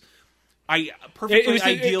just this perfectly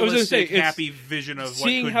idealistic, happy vision of what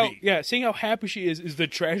could be. Yeah, seeing how happy she is the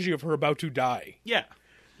tragedy of her about to die. Yeah.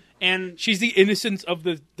 And she's the innocence of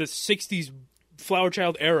the 60s Flower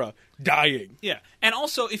Child era dying. Yeah. And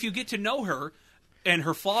also, if you get to know her and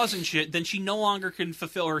her flaws and shit, then she no longer can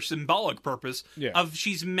fulfill her symbolic purpose of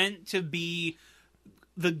she's meant to be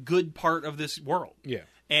the good part of this world. Yeah.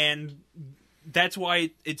 And that's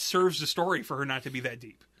why it serves the story for her not to be that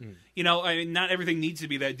deep. You know, I mean, not everything needs to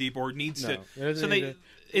be that deep or needs to. So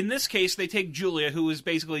in this case, they take Julia, who is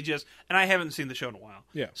basically just, and I haven't seen the show in a while.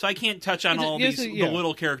 Yeah. So I can't touch on the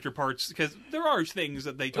little character parts because there are things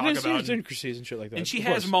that they talk about. There's intricacies and shit like that. And she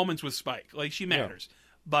has moments with Spike. Like, she matters. Yeah.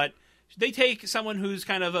 But they take someone who's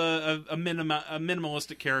kind of a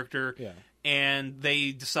minimalistic character and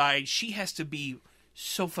they decide she has to be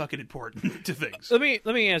so fucking important to things. Let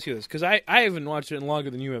me ask you this, because I haven't watched it longer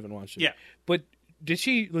than you haven't watched it. Yeah. But did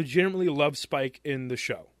she legitimately love Spike in the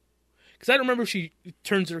show? Because I don't remember if she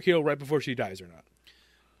turns her heel right before she dies or not.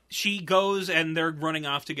 She goes and they're running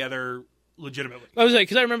off together legitimately. I was like,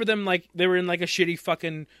 because I remember them like they were in like a shitty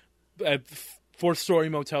fucking fourth-story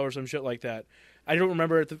motel or some shit like that. I don't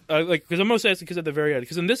remember it because I'm most asking because at the very end.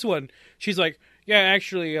 Because in this one, she's like, yeah,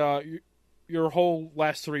 actually, your whole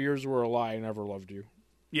last 3 years were a lie. I never loved you.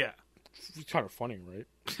 Yeah. It's kind of funny, right?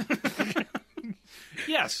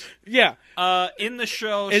 Yes. Yeah. In the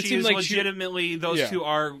show, she is like legitimately, those two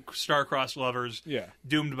are star-crossed lovers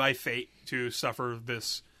doomed by fate to suffer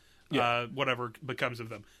this, whatever becomes of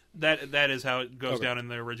them. That is how it goes down in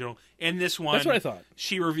the original. In this one, that's what I thought.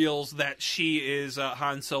 She reveals that she is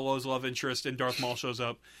Han Solo's love interest, and Darth Maul shows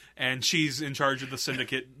up, and she's in charge of the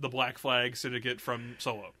Syndicate, the Black Flag Syndicate from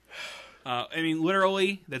Solo. I mean,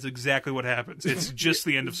 literally, that's exactly what happens. It's just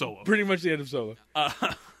the end of Solo. Pretty much the end of Solo.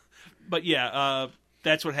 But yeah,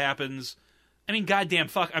 that's what happens. I mean, goddamn,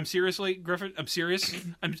 fuck. I'm seriously, Griffin. I'm serious.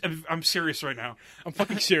 I'm serious right now. I'm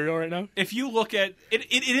fucking serial right now. If you look at it,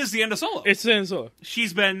 it is the end of Solo. It's the end of Solo.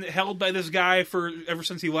 She's been held by this guy ever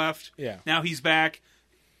since he left. Yeah. Now he's back.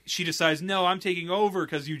 She decides, no, I'm taking over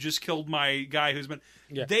because you just killed my guy who's been.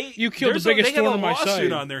 Yeah. You killed the biggest thorn on my side. They have a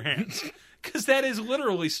lawsuit on their hands because that is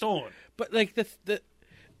literally stolen. But like the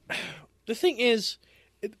thing is,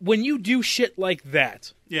 when you do shit like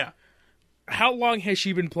that, how long has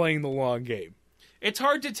she been playing the long game? It's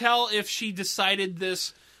hard to tell if she decided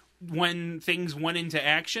this when things went into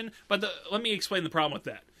action, but let me explain the problem with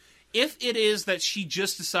that. If it is that she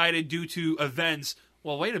just decided due to events,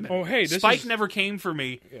 well, wait a minute. Oh, hey, Spike never came for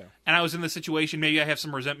me, and I was in this situation, maybe I have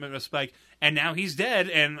some resentment with Spike, and now he's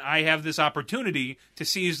dead, and I have this opportunity to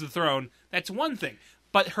seize the throne, that's one thing.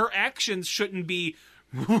 But her actions shouldn't be,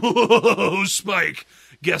 whoa, Spike,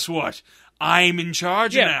 guess what? I'm in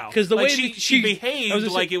charge now. Because the way she behaved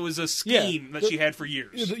like it was a scheme that she had for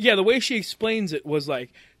years. Yeah, the way she explains it was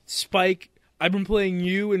like, Spike, I've been playing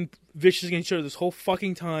you and Vicious against each other this whole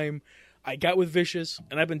fucking time. I got with Vicious,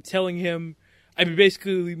 and I've been telling him, I've been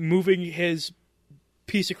basically moving his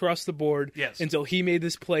piece across the board until he made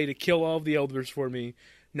this play to kill all of the elders for me.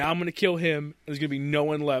 Now I'm going to kill him, and there's going to be no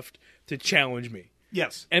one left to challenge me.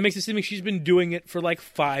 Yes. And it makes it seem like she's been doing it for like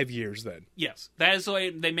 5 years then. Yes. That is the way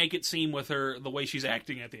they make it seem with her, the way she's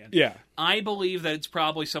acting at the end. Yeah. I believe that it's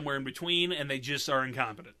probably somewhere in between, and they just are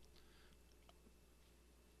incompetent.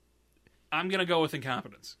 I'm going to go with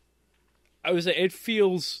incompetence. I would say it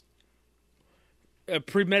feels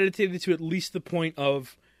premeditated to at least the point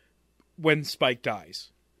of when Spike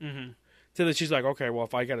dies. Mm-hmm. So that she's like, okay, well,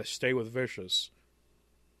 if I got to stay with Vicious,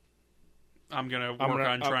 I'm gonna work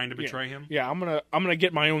on trying to betray him. Yeah, I'm gonna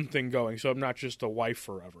get my own thing going, so I'm not just a wife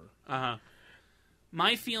forever.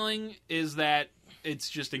 My feeling is that it's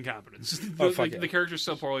just incompetence. The character's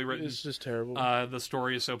so poorly written. It's just terrible. The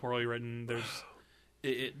story is so poorly written.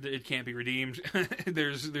 It can't be redeemed.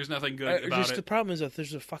 There's nothing good about it. The problem is that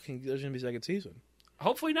there's gonna be a second season.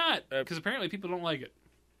 Hopefully not, because apparently people don't like it.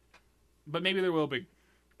 But maybe there will be.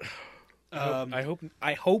 I hope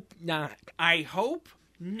not. I hope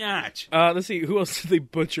not. Let's see. Who else did they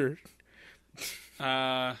butcher?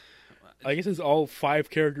 I guess it's all 5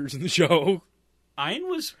 characters in the show. Ein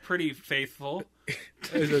was pretty faithful.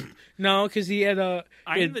 No, because he had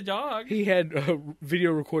Ein the dog. He had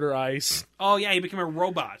video recorder eyes. Oh yeah, he became a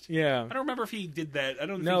robot. Yeah, I don't remember if he did that. I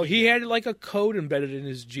don't. No, think he had like a code embedded in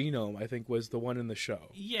his genome. I think was the one in the show.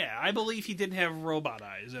 Yeah, I believe he didn't have robot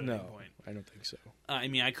eyes at any point. I don't think so. I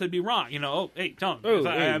mean, I could be wrong. Hey, don't.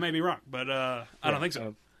 I may be wrong, but I don't think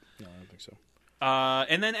so. No, I don't think so.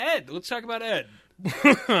 And then Ed. Let's talk about Ed.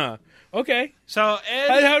 Okay. So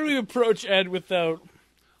Ed. How do we approach Ed without?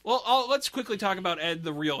 Well, let's quickly talk about Ed,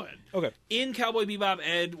 the real Ed. Okay. In Cowboy Bebop,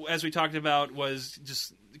 Ed, as we talked about, was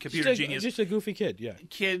just computer genius. Just a goofy kid, yeah.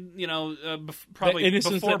 Kid, probably the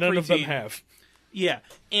innocence before that none preteen. of them have. Yeah,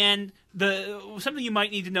 and something you might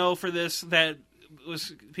need to know for this that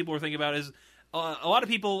people were thinking about is a lot of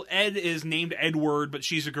people. Ed is named Edward, but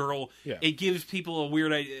she's a girl. Yeah. It gives people a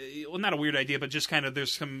weird idea. Well, not a weird idea, but just kind of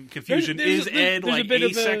there's some confusion. There's Ed like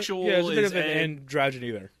asexual? There's a bit of Ed... an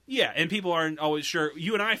androgyny there. Yeah, and people aren't always sure.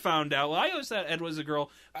 You and I found out. Well, I always thought Ed was a girl,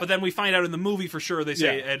 but then we find out in the movie for sure they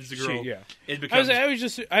say Ed's a girl. It becomes.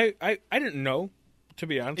 I didn't know. To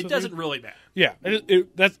be honest, it doesn't really matter. Yeah,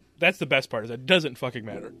 that's the best part. Is it doesn't fucking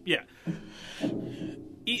matter. Yeah.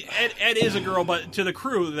 Ed is a girl, but to the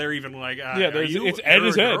crew, they're even like, Ed is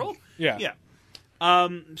Ed. Yeah. Yeah.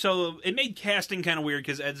 So it made casting kind of weird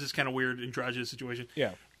because Ed's this kind of weird androgynous situation.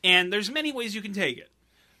 Yeah. And there's many ways you can take it.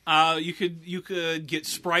 You could get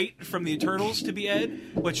Sprite from the Eternals to be Ed,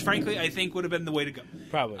 which frankly I think would have been the way to go.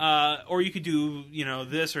 Probably. Or you could do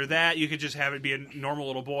this or that. You could just have it be a normal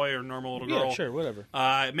little boy or normal little girl. Yeah, sure, whatever.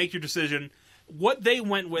 Make your decision. What they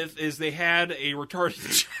went with is they had a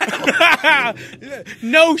retarded child.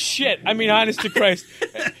 No shit. I mean, honest to Christ.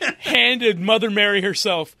 Handed Mother Mary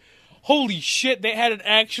herself. Holy shit, they had an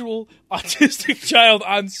actual autistic child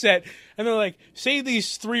on set. And they're like, say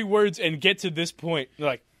these 3 words and get to this point. They're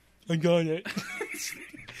like, I got it.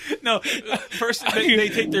 No, first they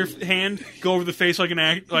take their hand, go over the face like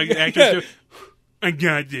actors do. I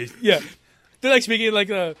got this. Yeah. They're like speaking like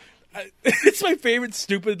a... it's my favorite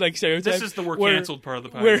stupid stereotype. This is the canceled part of the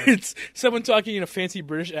podcast. Where it's someone talking in a fancy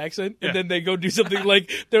British accent, and then they go do something like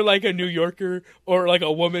they're like a New Yorker or like a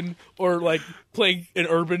woman or like playing an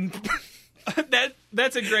urban.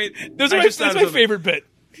 That's a great. That's my favorite bit.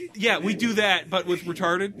 Yeah, we do that, but with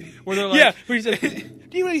retarded, where they're like, where he says,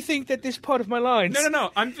 "Do you really think that this part of my lines?" No.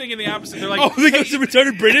 I'm thinking the opposite. They're like, "Oh, they go to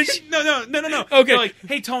retarded British." No. Okay. They're like,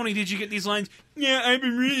 "Hey, Tony, did you get these lines?" Yeah, I've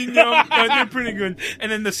been reading them. They're pretty good. And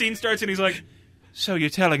then the scene starts, and he's like, "So you're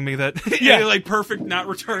telling me that?" Yeah, like perfect, not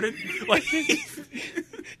retarded. Like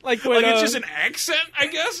it's just an accent, I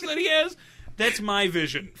guess that he has. That's my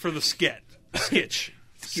vision for the sketch.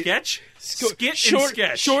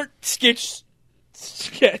 Short sketch.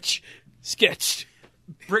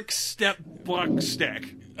 Brick, step, block, stack.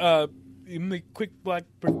 Quick black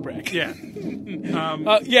brick. Yeah.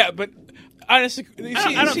 But honestly,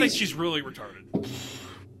 I don't think she's really retarded.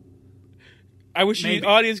 I wish the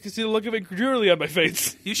audience could see the look of incredulity on my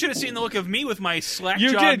face. You should have seen the look of me with my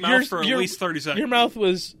slack-jawed mouth for at least 30 seconds. Your mouth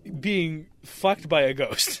was being fucked by a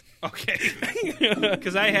ghost. Okay.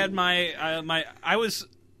 Because I had I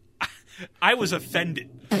was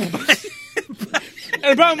offended.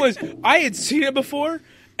 And the problem was, I had seen it before,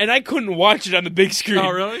 and I couldn't watch it on the big screen. Oh,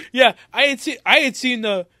 really? Yeah, I had seen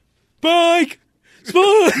the Spike.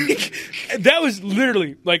 And that was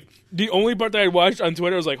literally like the only part that I watched on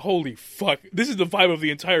Twitter. I was like, "Holy fuck, this is the vibe of the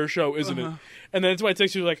entire show, isn't it?" And then that's why I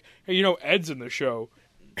texted you like, "Hey, Ed's in the show,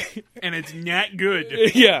 and it's not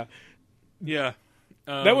good." Yeah.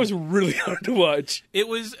 That was really hard to watch. It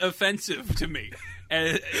was offensive to me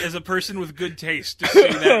as a person with good taste to see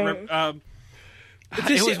that.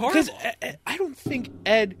 It was horrible. Because I don't think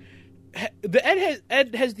Ed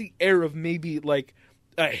has the air of maybe like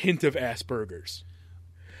a hint of Asperger's,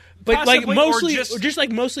 but possibly, like mostly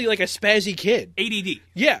mostly like a spazzy kid. ADD.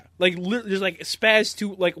 Yeah, like just like spaz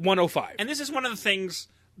to like 105. And this is one of the things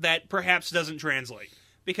that perhaps doesn't translate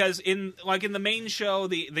because in the main show,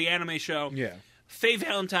 the anime show, Faye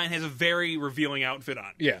Valentine has a very revealing outfit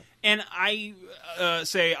on. Yeah. And I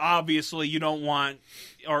say, obviously, you don't want,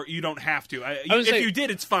 or you don't have to. If you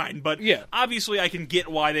did, it's fine. But obviously, I can get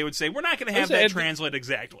why they would say, we're not going to have that translate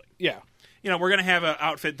exactly. Yeah. We're going to have an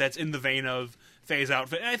outfit that's in the vein of Faye's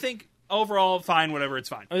outfit. And I think, overall, fine, whatever, it's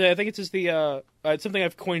fine. I think it's just the, something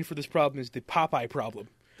I've coined for this problem is the Popeye problem.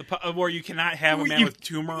 Where you cannot have a man with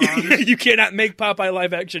tumor arms. You cannot make Popeye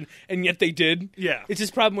live action, and yet they did. Yeah. It's this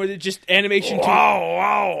problem where just animation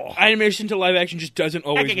to live action just doesn't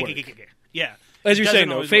always work. Yeah. As you're saying,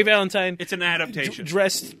 though, Faye Valentine... It's an adaptation.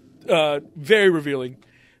 Dressed very revealing.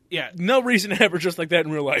 Yeah. No reason to have her dressed like that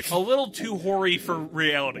in real life. A little too hoary for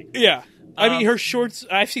reality. Yeah. I mean, her shorts...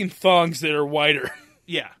 I've seen thongs that are wider.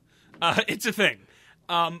 Yeah. It's a thing.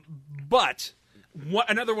 But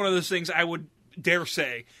another one of those things I would dare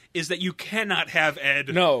say is that you cannot have Ed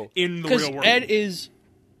in the real world. Ed is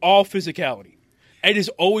all physicality. Ed is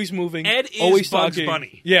always moving. Ed is always Bugs talking.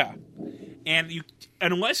 Bunny. Yeah. And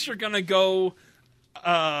unless you're going to go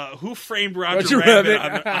Who Framed Roger Rabbit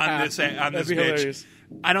on this bitch, hilarious.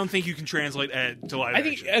 I don't think you can translate Ed to live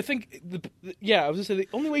action. I think I was going to say the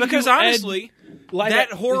only way because you can honestly, Ed live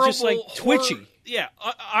that horrible, is just like twitchy.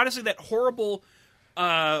 Honestly, that horrible,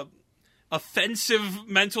 offensive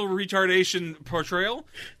mental retardation portrayal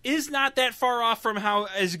is not that far off from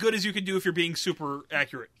as good as you could do if you're being super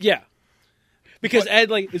accurate. Yeah. Because Ed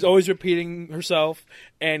is always repeating herself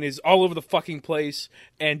and is all over the fucking place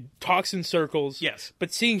and talks in circles. Yes.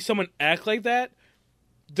 But seeing someone act like that,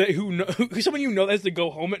 someone has to go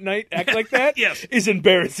home at night act like that yes. is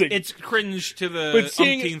embarrassing. It's cringe to the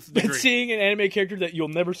umpteenth degree. But seeing an anime character that you'll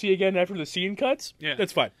never see again after the scene cuts,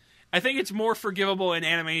 that's fine. I think it's more forgivable in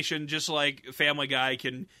animation, just like Family Guy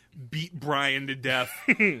can beat Brian to death.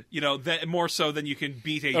 That more so than you can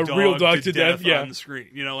beat a real dog to death on the screen.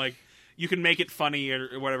 You can make it funny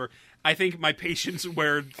or whatever. I think my patience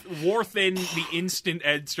wore thin the instant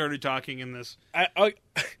Ed started talking in this.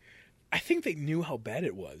 I think they knew how bad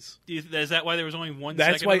it was. Is that why there was only one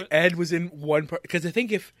That's second why of it? Ed was in one part. Because I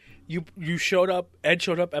think if you showed up, Ed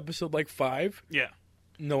showed up episode 5,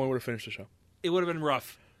 no one would have finished the show. It would have been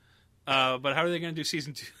rough. But how are they going to do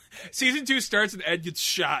season 2? Season 2 starts and Ed gets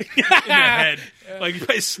shot in the head, like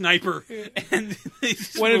by a sniper, and they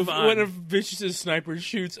just move on. One of Vicious's snipers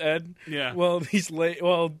shoots Ed. Yeah. While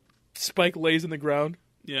Spike lays in the ground.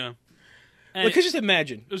 Yeah. Because just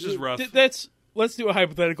imagine. It was just rough. Let's do a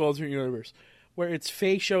hypothetical alternate universe where it's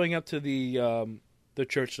Faye showing up to the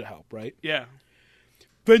church to help, right? Yeah.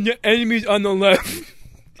 But your enemy's on the left.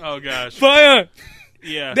 Oh gosh. Fire!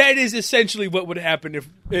 Yeah. That is essentially what would happen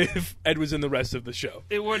if Ed was in the rest of the show.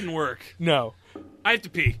 It wouldn't work. No. I have to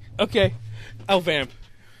pee. Okay. I'll vamp.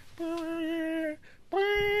 Do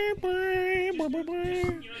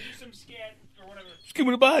some scat or whatever.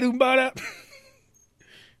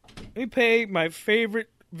 Let me play my favorite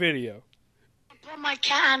video. Put my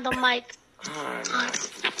cat on the mic.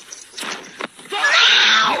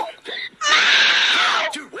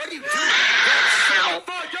 Dude, what are you doing? That's so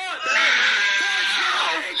fucked up, man.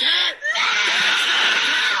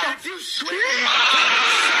 If you swear,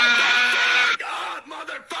 God,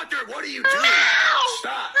 motherfucker, what are you doing?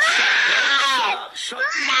 Stop. Shut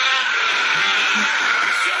your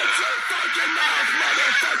fucking mouth,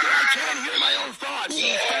 motherfucker. I can't hear my own thoughts.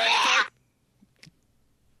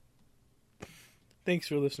 Thanks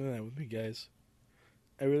for listening to that with me, guys.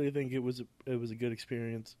 I really think it was a good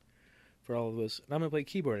experience for all of us. And I'm going to play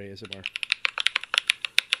keyboard ASMR.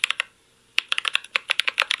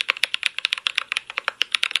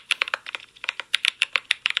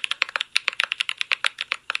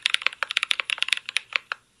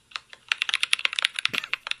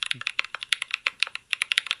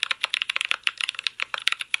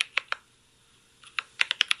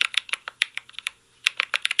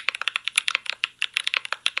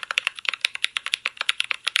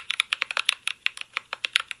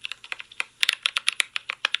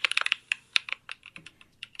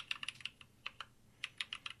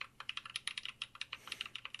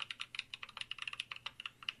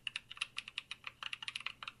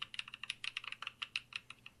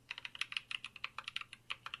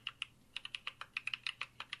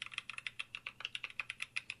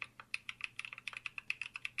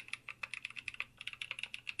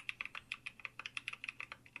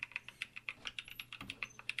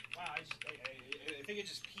 I think it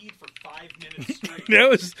just peed for 5 minutes straight. That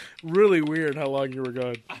was really weird how long you were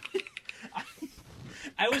gone.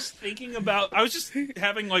 I was just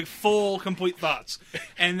having full, complete thoughts.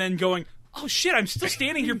 And then going, oh shit, I'm still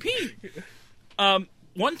standing here peeing.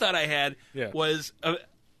 One thought I had was, I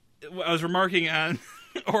was remarking on,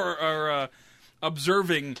 or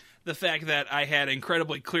observing the fact that I had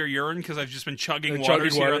incredibly clear urine because I've just been chugging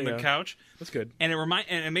waters here on the couch. That's good. And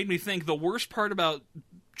it made me think the worst part about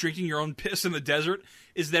drinking your own piss in the desert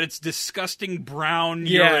is that it's disgusting brown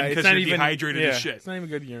urine because you're dehydrated as shit. It's not even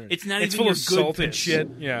good urine. It's not it's even full your of good salt piss. and shit.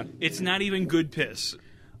 Yeah. It's not even good piss.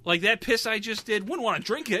 Like that piss I just did, wouldn't want to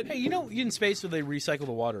drink it. Hey, you know, in space, they recycle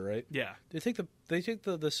the water, right? Yeah. They take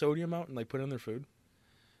the sodium out and like put it in their food.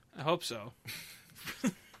 I hope so.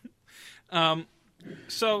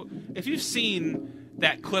 So, if you've seen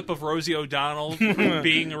that clip of Rosie O'Donnell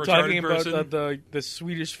being a retarded Talking person, about the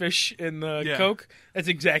Swedish fish in the Coke, that's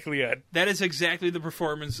exactly it. That is exactly the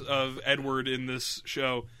performance of Edward in this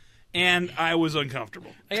show, and I was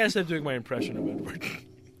uncomfortable. I gotta stop doing my impression of Edward.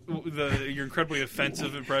 Your incredibly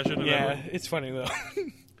offensive impression of Edward. It's funny though.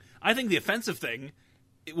 I think the offensive thing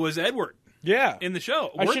was Edward. Yeah, in the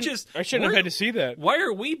show. I shouldn't have had to see that. Why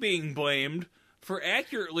are we being blamed for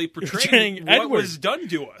accurately portraying what was done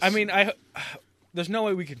to us? I mean, there's no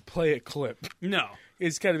way we can play a clip. No.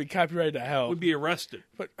 It's got to be copyrighted to hell. We'd be arrested.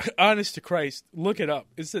 But honest to Christ, look it up.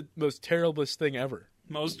 It's the most terriblest thing ever.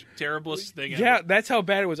 Most terriblest thing ever. Yeah, that's how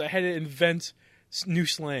bad it was. I had to invent new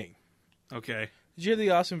slang. Okay. Did you hear the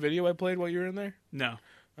awesome video I played while you were in there? No.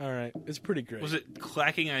 All right. It's pretty great. Was it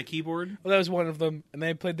clacking on a keyboard? Well, that was one of them. And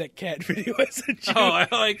they played that cat video as a joke. Oh, I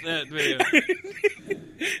like that video.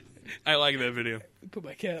 I like that video. Put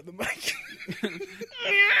my cat on the mic.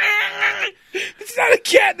 It's not a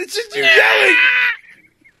cat. It's just you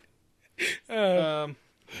yelling.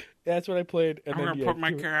 That's what I played. And I'm going to put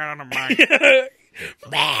my cat on the mic.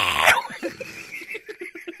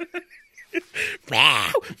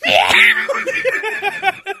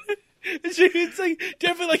 It's like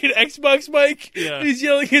definitely like an Xbox mic. Yeah. He's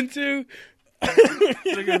yelling into.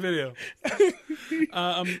 It's a good video.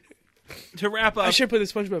 To wrap up, I should play the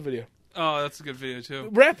SpongeBob video. Oh, that's a good video too.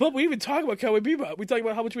 Wrap up. We even talk about Cowboy Bebop. We talk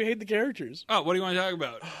about how much we hate the characters. Oh, what do you want to talk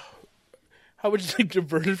about? How much they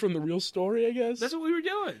diverted from the real story. I guess that's what we were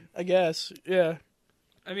doing. I guess, yeah.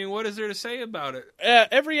 I mean, what is there to say about it?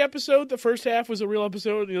 Every episode, the first half was a real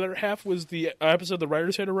episode. The other half was the episode the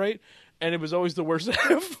writers had to write, and it was always the worst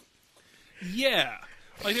half. Yeah,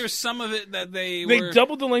 like there was some of it that they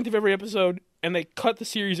doubled the length of every episode, and they cut the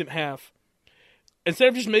series in half. Instead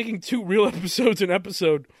of just making 2 real episodes an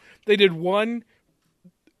episode, they did 1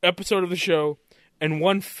 episode of the show and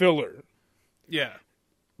 1 filler. Yeah.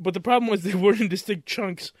 But the problem was they weren't in distinct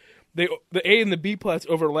chunks. The A and the B plots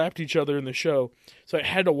overlapped each other in the show, so I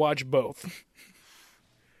had to watch both.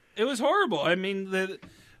 It was horrible. I mean,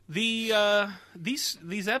 these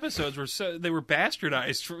episodes were they were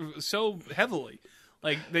bastardized so heavily.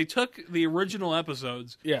 Like they took the original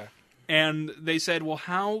episodes, yeah, and they said,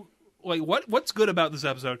 "Well, what's good about this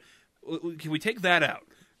episode? Can we take that out?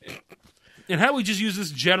 And how do we just use this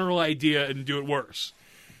general idea and do it worse?"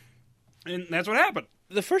 And that's what happened.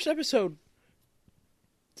 The first episode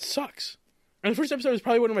sucks. And the first episode is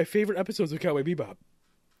probably one of my favorite episodes of Cowboy Bebop.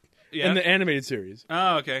 Yeah. In the animated series.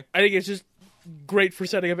 Oh, okay. I think it's just great for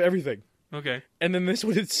setting up everything. Okay. And then this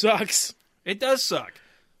one, it sucks. It does suck.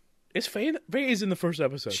 Is Faye is in the first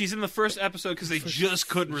episode. She's in the first episode because they just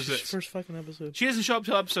couldn't resist. First fucking episode. She doesn't show up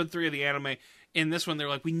till episode 3 of the anime. In this one, they're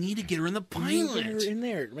like, we need to get her in the pilot. Get her in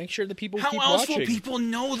there. Make sure the people How keep else watching. will people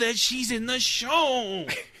know that she's in the show?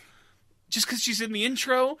 Just because she's in the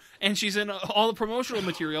intro and she's in all the promotional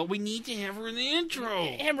material, we need to have her in the intro.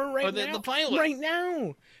 Have her right now. The pilot. Right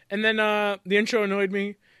now. And then the intro annoyed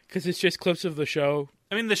me because it's just clips of the show.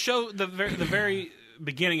 I mean, the show, the very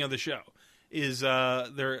beginning of the show is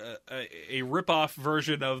they're a rip-off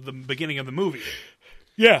version of the beginning of the movie.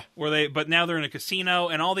 Yeah. But now they're in a casino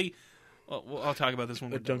and all the... Well, I'll talk about this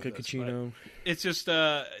one. A Dunkin' Casino. It's just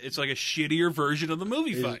it's like a shittier version of the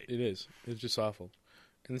movie fight. It is. It's just awful.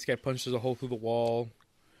 And this guy punches a hole through the wall,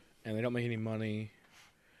 and they don't make any money.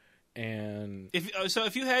 And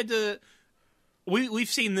if you had to, we've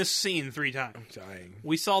seen this scene 3 times. I'm dying.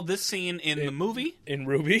 We saw this scene in the movie, in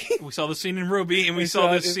Ruby. We saw the scene in Ruby, and we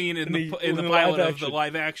saw this scene in the pilot of the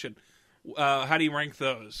live action. How do you rank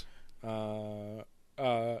those? The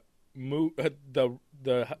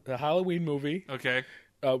Halloween movie. Okay.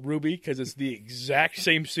 Ruby, because it's the exact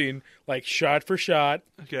same scene, like shot for shot.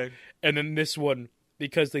 Okay. And then this one,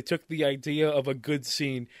 because they took the idea of a good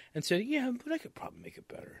scene and said, yeah, but I could probably make it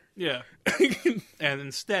better. Yeah. And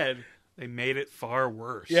instead, they made it far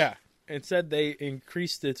worse. Yeah. Instead, they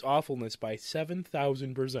increased its awfulness by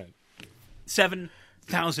 7,000%.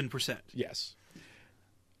 7,000%. Yes.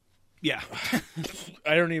 Yeah.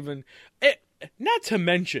 I don't even... not to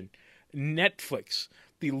mention, Netflix,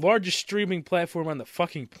 the largest streaming platform on the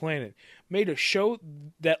fucking planet, made a show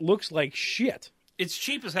that looks like shit. It's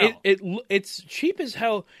cheap as hell. It's cheap as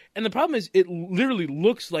hell, and the problem is it literally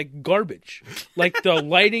looks like garbage. Like the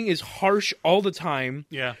lighting is harsh all the time.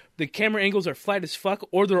 Yeah. The camera angles are flat as fuck,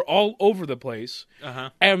 or they're all over the place.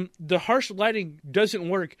 And the harsh lighting doesn't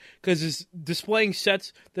work because it's displaying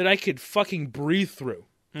sets that I could fucking breathe through.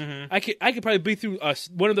 I could probably breathe through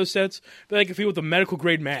one of those sets that I could feel with a medical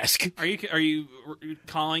grade mask. Are you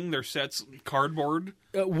calling their sets cardboard?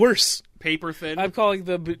 Worse. Paper thin? I'm calling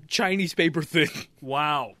them Chinese paper thin.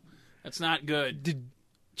 Wow. That's not good.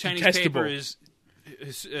 Chinese detestable. paper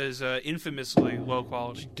is infamously low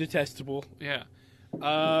quality. Detestable. Yeah.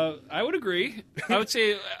 I would agree. I would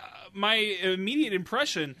say my immediate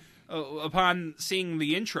impression upon seeing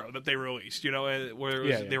the intro that they released,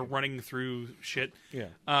 where they were running through shit,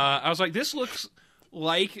 I was like, this looks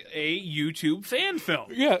like a YouTube fan film.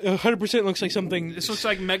 Yeah, 100% looks like something. This looks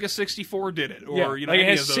like Mega 64 did it, or like it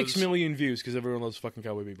has 6 million views because everyone loves fucking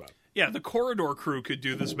Cowboy Bebop. Yeah, the Corridor crew could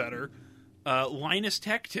do this better. Linus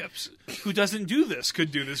Tech Tips, who doesn't do this,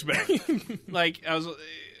 could do this better.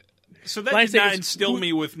 So that Linus did not Tech instill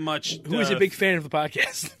me with much. Who is a big fan of the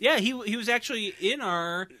podcast? Yeah, he was actually in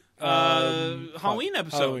our Halloween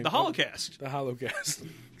episode, the Holocast. The Holocast.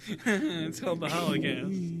 It's called the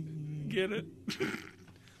Holocast. Get it?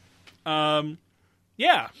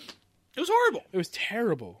 Yeah. It was horrible. It was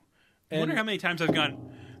terrible. I wonder how many times I've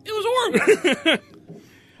gone, it was horrible.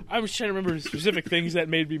 I was trying to remember specific things that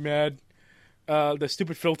made me mad. The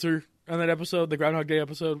stupid filter on that episode, the Groundhog Day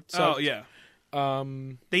episode. Oh, yeah.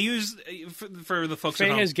 They used, for the folks at Faye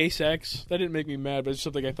home, has gay sex. That didn't make me mad, but it's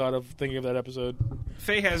something I thought of thinking of that episode.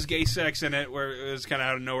 Faye has gay sex in it, where it was kind of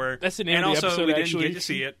out of nowhere. That's the name and of the also, episode, we actually. didn't get to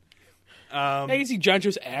see it. I can see John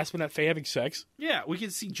Cho's ass, but not Faye having sex. Yeah, we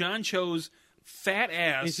could see John Cho's fat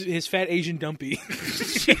ass. His fat Asian dumpy.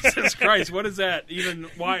 Jesus Christ, what is that? Even,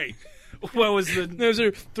 why? What was the... Those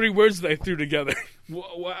are 3 words that I threw together.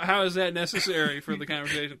 How is that necessary for the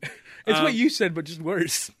conversation? It's what you said, but just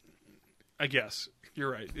worse. I guess. You're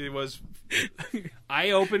right. It was...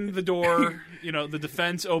 I opened the door. The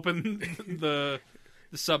defense opened the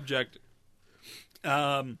subject.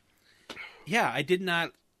 Yeah, I did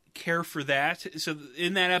not care for that. So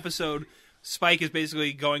in that episode, Spike is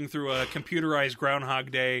basically going through a computerized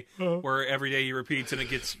Groundhog Day where every day he repeats and it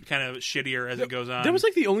gets kind of shittier as it goes on. That was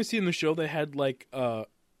like the only scene in the show that had like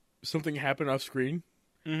something happen off screen,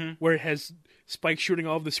 where it has Spike shooting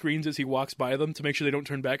all of the screens as he walks by them to make sure they don't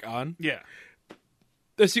turn back on. Yeah.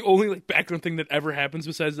 That's the only like background thing that ever happens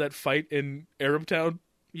besides that fight in Arab Town.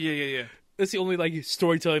 Yeah. That's the only like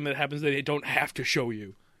storytelling that happens that they don't have to show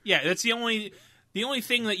you. Yeah, that's the only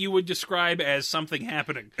thing that you would describe as something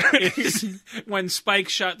happening is when Spike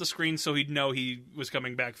shot the screen so he'd know he was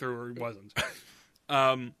coming back through or he wasn't.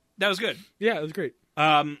 That was good. Yeah, it was great.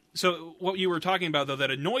 So what you were talking about, though, that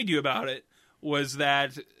annoyed you about it was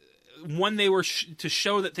that when they were to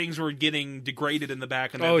show that things were getting degraded in the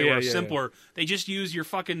back and that they were simpler, they just use your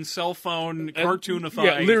fucking cell phone cartoonify.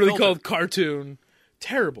 Yeah, literally filter. called cartoon.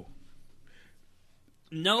 Terrible.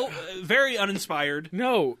 No, very uninspired.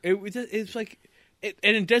 No, it's like,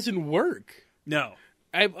 and it doesn't work. No,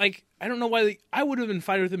 I don't know why I would have been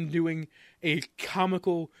fine with them doing a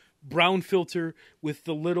comical brown filter with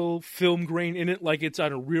the little film grain in it, like it's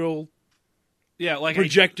on a real like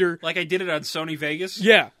projector, like I did it on Sony Vegas.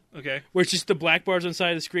 Yeah. Okay. Where it's just the black bars on the side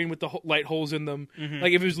of the screen with the light holes in them.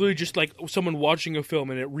 Like if it was literally just like someone watching a film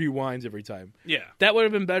and it rewinds every time. Yeah. That would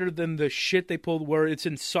have been better than the shit they pulled where it's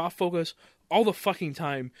in soft focus all the fucking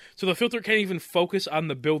time. So the filter can't even focus on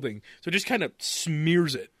the building. So it just kind of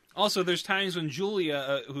smears it. Also, there's times when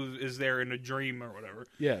Julia, who is there in a dream or whatever,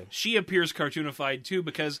 she appears cartoonified too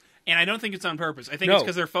and I don't think it's on purpose. I think it's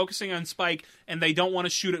because they're focusing on Spike and they don't want to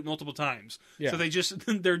shoot it multiple times. Yeah. So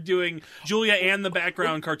they're doing Julia and the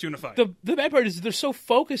background cartoonified. The bad part is they're so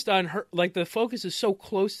focused on her, like the focus is so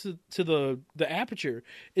close to the aperture,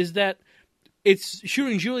 is that it's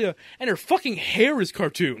shooting Julia and her fucking hair is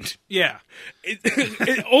cartooned. Yeah.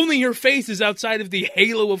 Only her face is outside of the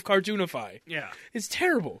halo of cartoonify. Yeah. It's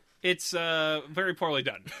terrible. It's very poorly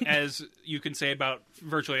done, as you can say about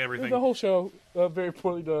virtually everything. The whole show, very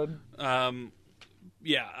poorly done.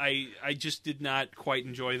 Yeah, I just did not quite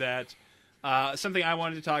enjoy that. Something I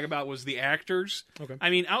wanted to talk about was the actors. Okay.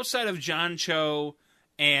 I mean, outside of John Cho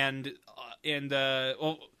and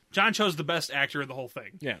John Cho's the best actor in the whole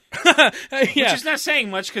thing. Yeah. Which is not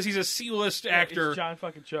saying much because he's a C-list actor. It's John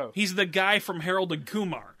fucking Cho. He's the guy from Harold and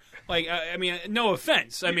Kumar. Like, I mean, no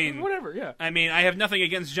offense. I mean, whatever, yeah. I mean, I have nothing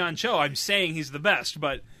against John Cho. I'm saying he's the best.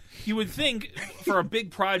 But you would think for a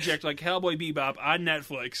big project like Cowboy Bebop on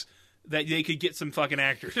Netflix that they could get some fucking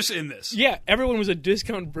actors in this. Yeah, everyone was a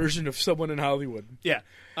discount version of someone in Hollywood. Yeah.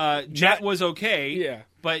 Jet was okay. Yeah.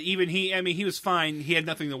 But even he was fine. He had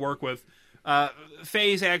nothing to work with.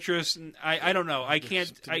 Faye's actress, I don't know. I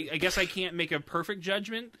guess I can't make a perfect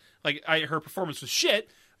judgment. Like, her performance was shit,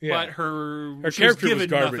 but her character was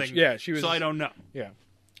garbage. Nothing, yeah, she was. So I don't know. Yeah.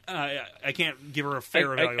 I can't give her a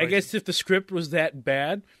fair evaluation. I guess if the script was that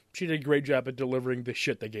bad, she did a great job at delivering the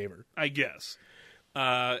shit they gave her. I guess.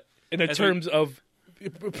 In terms of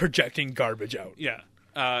projecting garbage out. Yeah.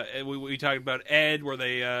 We talked about Ed, where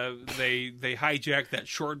they hijacked that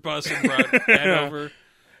short bus and brought Ed over.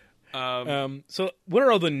 So what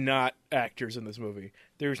are all the not actors in this movie?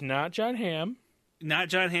 There's not John Hamm. Not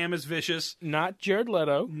John Hamm as Vicious. Not Jared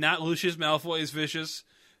Leto. Not Lucius Malfoy as Vicious.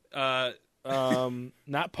 Not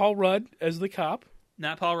Paul Rudd as the cop.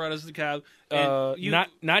 Not Paul Rudd as the cop.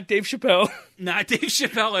 Not Dave Chappelle. Not Dave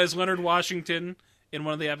Chappelle as Leonard Washington in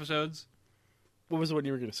one of the episodes. What was the one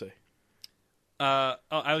you were going to say?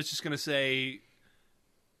 I was just going to say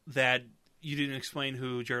that you didn't explain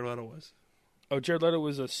who Jared Leto was. Oh, Jared Leto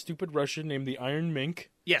was a stupid Russian named the Iron Mink.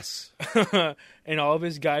 Yes. And all of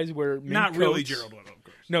his guys were mink not coats. Really Jared Leto, of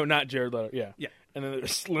course. No, not Jared Leto, yeah. Yeah. And then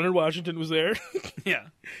Leonard Washington was there. Yeah.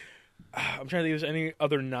 I'm trying to think if there's any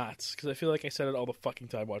other knots, because I feel like I said it all the fucking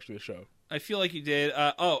time watching the show. I feel like you did.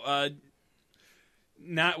 It's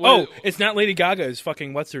not Lady Gaga. It's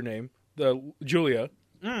fucking, what's her name? The Julia.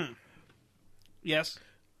 Yes.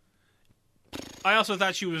 I also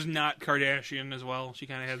thought she was not Kardashian as well. She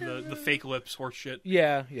kind of had the fake lips horse shit.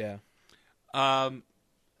 Yeah.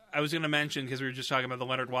 I was going to mention, because we were just talking about the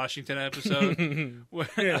Leonard Washington episode,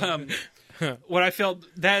 what I felt,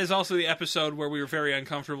 that is also the episode where we were very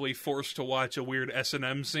uncomfortably forced to watch a weird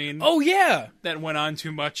S&M scene. Oh, yeah! That went on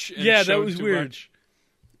too much. And yeah, that was weird. Much.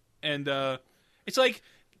 And it's like,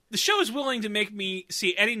 the show is willing to make me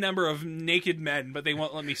see any number of naked men, but they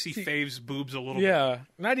won't let me see Fave's boobs a little bit. Yeah,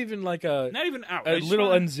 not even like not even out. A little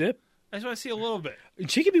unzip. I just want to see a little bit.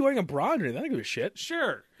 She could be wearing a bra underneath. I don't give a shit.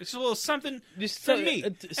 Sure. It's a little something just for me.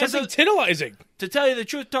 Something tantalizing. To tell you the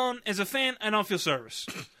truth, Tone, as a fan, I don't feel service.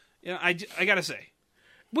 I gotta say.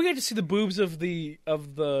 We got to see the boobs of the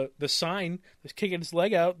sign that's kicking his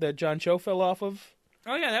leg out that John Cho fell off of.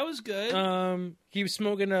 Oh, yeah, that was good. He was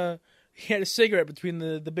smoking he had a cigarette between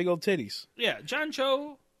the big old titties. Yeah, John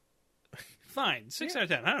Cho, fine. 6 out of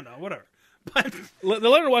 10. I don't know, whatever. But the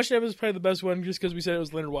Leonard Washington episode was probably the best one just because we said it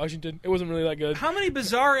was Leonard Washington. It wasn't really that good. How many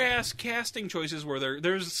bizarre-ass casting choices were there?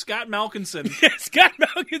 There's Scott Malkinson. Yeah, Scott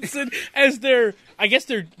Malkinson as their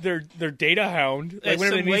data hound. Like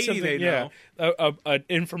whenever they need something, they know. An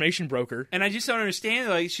information broker. And I just don't understand.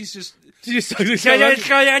 Like, she's just...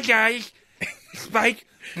 guys. Spike,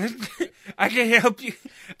 I can help you.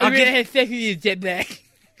 I'm going to have sex with you, Jetback.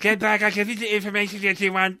 Jetback, I'll give you the information that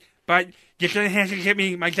you want, but you're going to have to get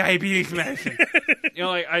me my diabetes medicine.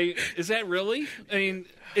 Is that really? I mean,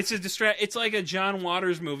 it's like a John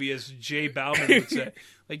Waters movie, as Jay Bauman would say.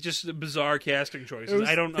 Like, just the bizarre casting choices.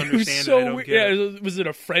 I don't understand it. I don't get it. Was it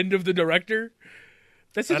a friend of the director?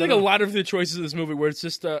 That seems like a lot of the choices in this movie where it's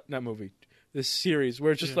just, this series,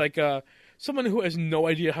 where it's just like, someone who has no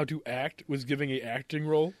idea how to act was giving an acting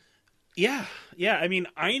role. Yeah. I mean,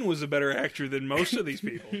 Ein was a better actor than most of these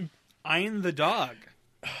people. Ein the dog.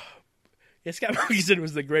 Yeah, Scott Malkinson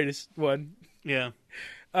was the greatest one. Yeah.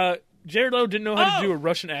 Jared Leto didn't know how to do a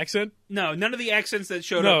Russian accent. No, none of the accents that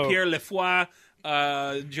showed up. Pierre Lefoy,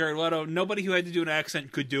 Jared Leto, nobody who had to do an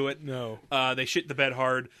accent could do it. No. They shit the bed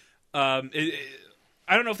hard. I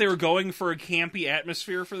don't know if they were going for a campy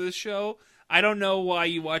atmosphere for this show. I don't know why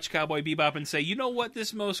you watch Cowboy Bebop and say, you know what,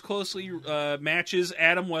 this most closely matches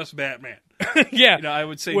Adam West Batman. Yeah. I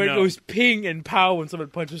would say where no. It goes ping and pow when someone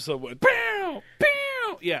punches someone. Pow!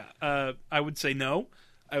 Pow! Yeah, I would say no.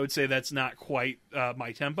 I would say that's not quite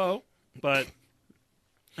my tempo, but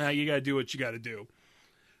you got to do what you got to do.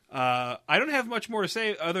 I don't have much more to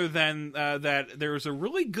say other than that there was a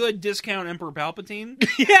really good discount Emperor Palpatine.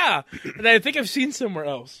 Yeah, and I think I've seen somewhere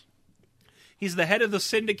else. He's the head of the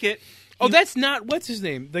Syndicate. Oh, that's not, what's his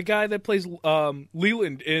name? The guy that plays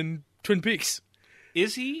Leland in Twin Peaks.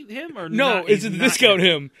 Is he him or no? Not? It's a discount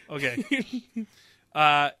him. Okay.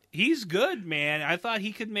 He's good, man. I thought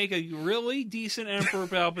he could make a really decent Emperor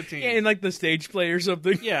Palpatine. Yeah, in like the stage play or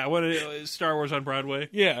something. Yeah, Star Wars on Broadway?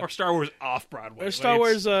 Yeah. Or Star Wars off Broadway. Or Star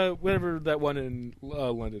Wars, whatever that one in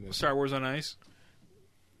London is. Star Wars on Ice?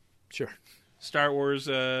 Sure. Star Wars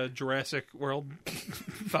Jurassic World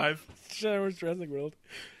 5? Star Wars Jurassic World.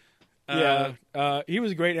 Yeah, he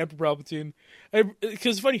was a great Emperor Palpatine.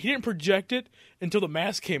 Because it's funny, he didn't project it until the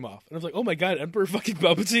mask came off. And I was like, oh my god, Emperor fucking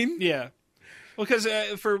Palpatine? Yeah. Well, because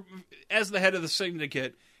as the head of the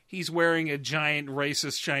Syndicate, he's wearing a giant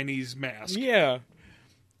racist Chinese mask. Yeah,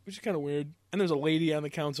 which is kind of weird. And there's a lady on the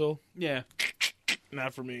council. Yeah.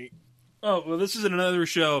 Not for me. Oh, well, this is another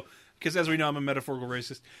show, because as we know, I'm a metaphorical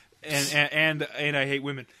racist, and I hate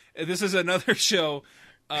women. This is another show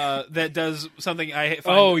that does something I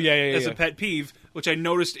find as a pet peeve, which I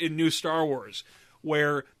noticed in new Star Wars,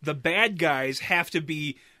 where the bad guys have to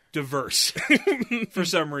be diverse for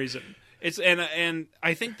some reason. It's and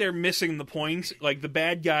I think they're missing the point. Like, the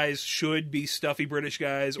bad guys should be stuffy British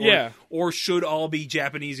guys, or should all be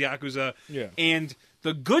Japanese Yakuza. Yeah. And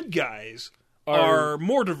the good guys are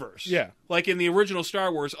more diverse. Yeah. Like in the original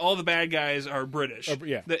Star Wars, all the bad guys are British.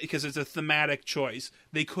 Yeah. Because it's a thematic choice.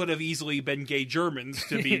 They could have easily been gay Germans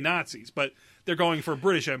to be Nazis, but they're going for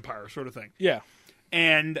British Empire sort of thing. Yeah.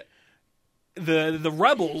 And the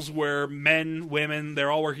rebels, where men, women,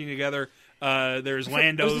 they're all working together. There's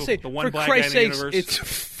Lando, the one black guy in the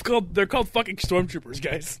universe. They're called fucking stormtroopers,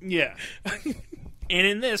 guys. Yeah.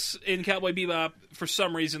 And in Cowboy Bebop, for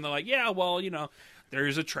some reason, they're like, yeah, well,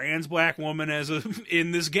 there's a trans black woman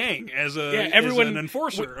in this gang as an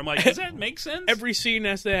enforcer. I'm like, does that make sense? Every scene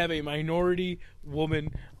has to have a minority,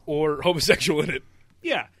 woman, or homosexual in it.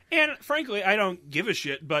 Yeah. And frankly, I don't give a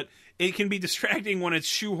shit, but it can be distracting when it's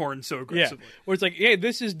shoehorned so aggressively. Yeah. Where it's like, hey,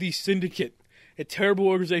 this is the Syndicate. A terrible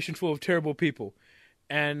organization full of terrible people.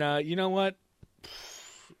 And you know what?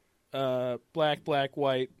 Black,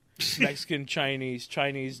 white, Mexican, Chinese,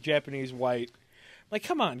 Japanese, white. Like,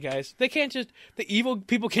 come on, guys. They can't just... The evil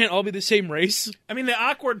people can't all be the same race. I mean, the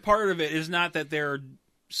awkward part of it is not that they're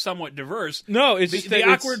somewhat diverse. No, it's just the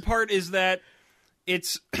awkward part is that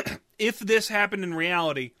it's... if this happened in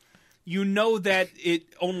reality, you know that it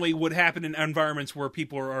only would happen in environments where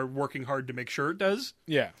people are working hard to make sure it does.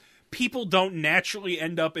 Yeah. People don't naturally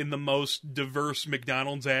end up in the most diverse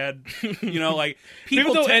McDonald's ad. Like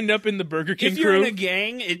people don't end up in the Burger King crew. If you're crew. in a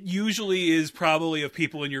gang, it usually is probably of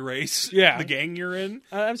people in your race. Yeah. The gang you're in.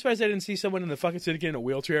 I'm surprised I didn't see someone in the fucking Syndicate in a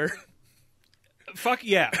wheelchair. Fuck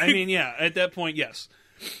yeah. I mean, yeah, at that point, yes.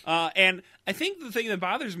 And I think the thing that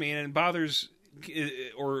bothers me, and it bothers,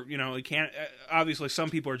 or, it can't, obviously some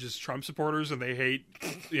people are just Trump supporters and they hate,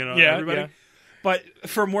 everybody. Yeah. But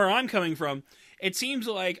from where I'm coming from, it seems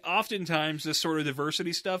like oftentimes this sort of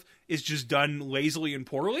diversity stuff is just done lazily and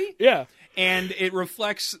poorly. Yeah. And it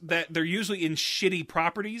reflects that they're usually in shitty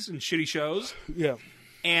properties and shitty shows. Yeah.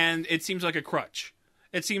 And it seems like a crutch.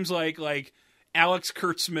 It seems like Alex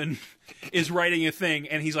Kurtzman is writing a thing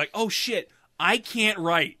and he's like, oh shit, I can't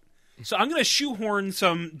write. So I'm going to shoehorn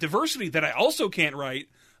some diversity that I also can't write,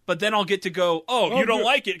 but then I'll get to go, you don't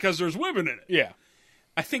like it because there's women in it. Yeah.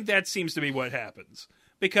 I think that seems to be what happens.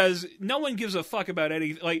 Because no one gives a fuck about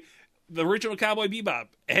anything. Like, the original Cowboy Bebop,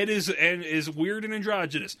 Ed is weird and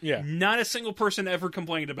androgynous. Yeah. Not a single person ever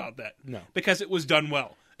complained about that. No. Because it was done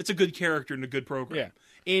well. It's a good character and a good program.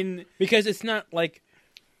 Yeah. Because it's not,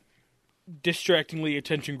 distractingly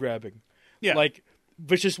attention-grabbing. Yeah. Like,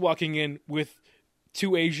 Vicious walking in with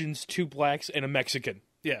 2 Asians, 2 blacks, and a Mexican.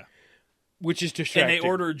 Yeah. Which is distracting. And they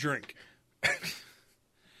order a drink.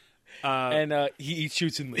 And he eats,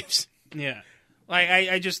 shoots, and leaves. Yeah.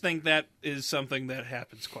 I just think that is something that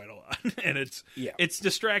happens quite a lot. And it's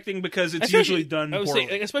distracting because it's usually done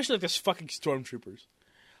poorly. Especially this fucking stormtroopers.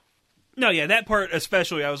 No, yeah, that part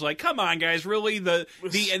especially, I was like, come on, guys, really?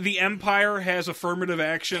 The Empire has affirmative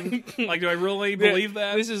action? Like, do I really believe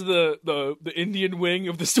that? This is the Indian wing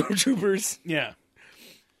of the stormtroopers. Yeah.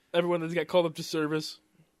 Everyone that's got called up to service.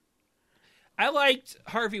 I liked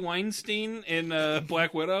Harvey Weinstein in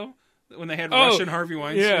Black Widow. When they had Russian Harvey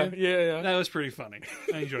Weinstein. Yeah. That was pretty funny.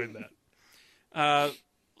 I enjoyed that.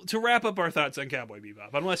 To wrap up our thoughts on Cowboy Bebop,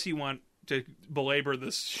 unless you want to belabor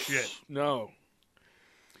this shit. No.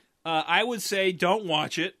 I would say don't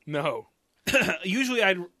watch it. No. Usually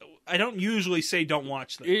I don't usually say don't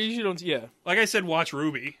watch things. You usually don't, yeah. Like I said, watch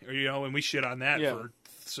Ruby, and we shit on that for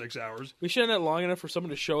 6 hours. We shit on that long enough for someone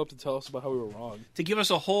to show up to tell us about how we were wrong. To give us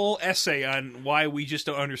a whole essay on why we just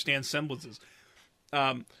don't understand semblances.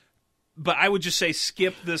 But I would just say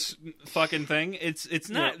skip this fucking thing. It's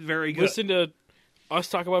not very good. Listen to us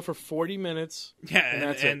talk about it for 40 minutes.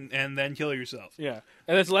 Yeah, and then kill yourself. Yeah,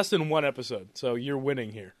 and that's less than 1 episode, so you're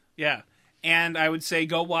winning here. Yeah, and I would say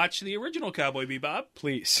go watch the original Cowboy Bebop.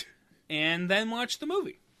 Please. And then watch the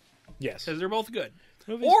movie. Yes. Because they're both good.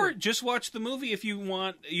 Or just watch the movie if you don't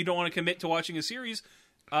want to commit to watching a series.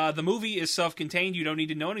 The movie is self-contained. You don't need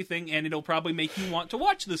to know anything, and it'll probably make you want to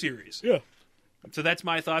watch the series. Yeah. So that's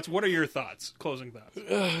my thoughts. What are your thoughts? Closing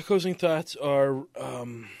thoughts. Closing thoughts are,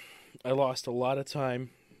 I lost a lot of time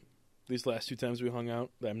these last 2 times we hung out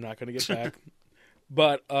that I'm not going to get back.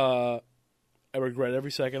 But I regret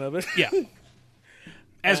every second of it. Yeah.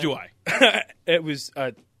 As do I. It was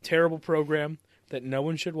a terrible program that no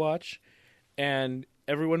one should watch, and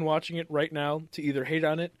everyone watching it right now to either hate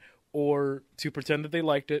on it or to pretend that they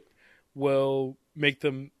liked it will make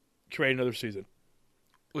them create another season.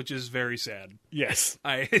 Which is very sad. Yes.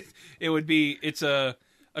 It's a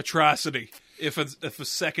atrocity if a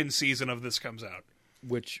second season of this comes out.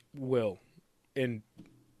 Which will in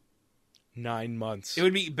 9 months. It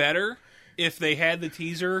would be better if they had the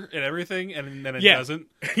teaser and everything, and then it Yeah. doesn't.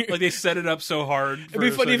 Like, they set it up so hard. It'd be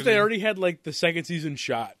funny if they already had, like, the second season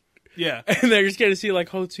shot. Yeah. And they're just going to see,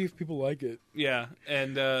 like, let's see if people like it. Yeah.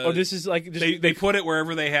 And Oh, this is, like... they put it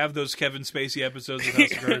wherever they have those Kevin Spacey episodes of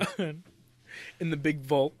House of Cards. In the big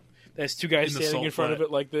vault. There's two guys standing in front of it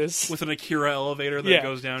like this. With an Akira elevator that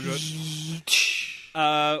goes down to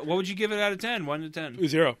it. What would you give it out of 10? 1 to 10?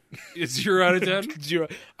 0. It's 0 out of 10? 0.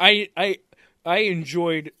 I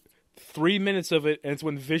enjoyed 3 minutes of it, and it's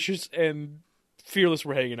when Vicious and Fearless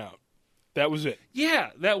were hanging out. That was it. Yeah,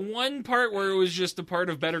 that one part where it was just a part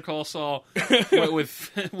of Better Call Saul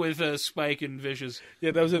with Spike and Vicious.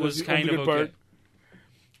 Yeah, that was it. Was kind of okay.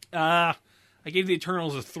 I gave the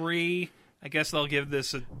Eternals a 3. I guess I'll give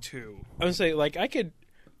this a 2. I would say, like, I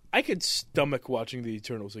could stomach watching the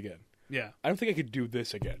Eternals again. Yeah. I don't think I could do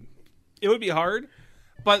this again. It would be hard,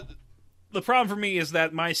 but the problem for me is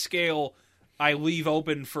that my scale I leave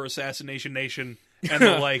open for Assassination Nation and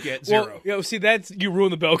the like at 0. Well, see, you ruin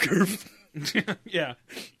the bell curve. Yeah.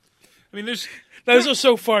 I mean, Those are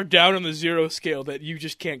so far down on the 0 scale that you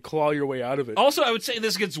just can't claw your way out of it. Also, I would say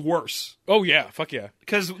this gets worse. Oh, yeah. Fuck yeah.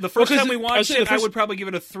 Because the first time we watched it, I would probably give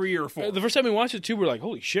it a 3 or 4. The first time we watched it, too, we were like,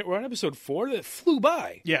 holy shit, we're on episode 4? That flew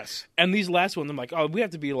by. Yes. And these last ones, I'm like, oh, we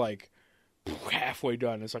have to be, like, halfway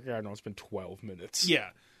done. It's like, I don't know, it's been 12 minutes. Yeah.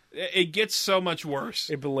 It gets so much worse.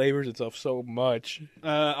 It belabors itself so much.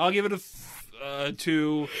 I'll give it a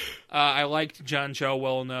 2. I liked John Cho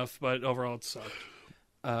well enough, but overall it sucked.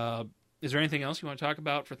 Is there anything else you want to talk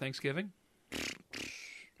about for Thanksgiving?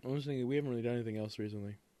 I was thinking, we haven't really done anything else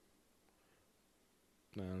recently.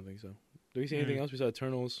 No, I don't think so. Did we see anything else? We saw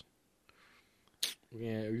Eternals.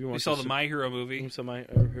 Yeah, we saw the My Hero movie. We saw My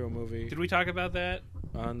Hero movie. Did we talk about that?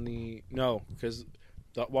 No, because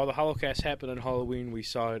while the Holocaust happened on Halloween, we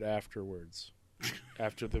saw it afterwards,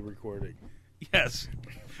 after the recording. Yes.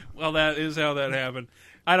 Well, that is how that happened.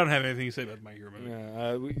 I don't have anything to say about My Hero movie.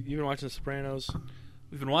 Yeah, you've been watching The Sopranos.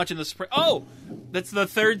 We've been watching The Sopranos. Oh, that's the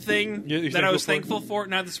third thing that I was thankful for.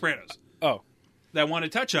 Not The Sopranos. Oh, that I want to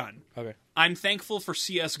touch on. Okay. I'm thankful for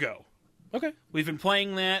CS:GO. Okay. We've been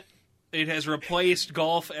playing that. It has replaced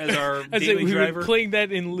golf as our daily driver. We've been playing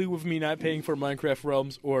that in lieu of me not paying for Minecraft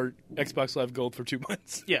Realms or Xbox Live Gold for 2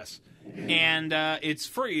 months. Yes. And it's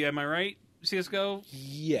free, am I right, CS:GO?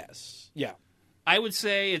 Yes. Yeah. I would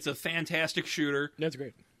say it's a fantastic shooter. That's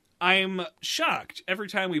great. I'm shocked every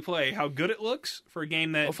time we play how good it looks for a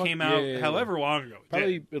game that came out however long ago.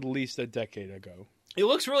 Probably at least a decade ago. It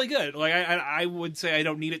looks really good. Like I would say I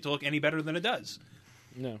don't need it to look any better than it does.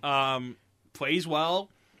 No. Plays well.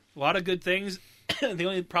 A lot of good things. The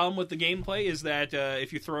only problem with the gameplay is that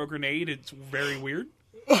if you throw a grenade, it's very weird.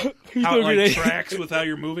 How it like tracks with how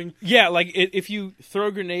you're moving. Yeah, like if you throw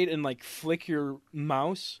a grenade and like flick your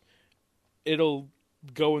mouse, it'll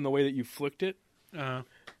go in the way that you flicked it.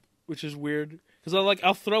 Which is weird. Because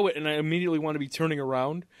I'll throw it and I immediately want to be turning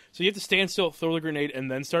around. So you have to stand still, throw the grenade, and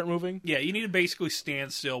then start moving. Yeah, you need to basically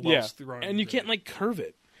stand still while throwing. And you can't like curve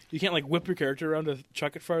it. You can't like whip your character around to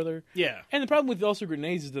chuck it farther. Yeah. And the problem with also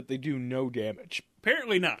grenades is that they do no damage.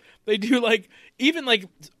 Apparently not. They do like even like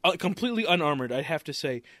completely unarmored. I have to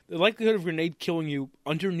say the likelihood of a grenade killing you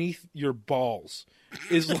underneath your balls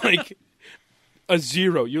is like a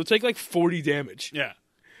 0. You'll take like 40 damage. Yeah.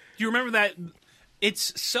 Do you remember that?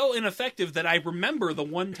 It's so ineffective that I remember the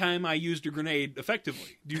one time I used a grenade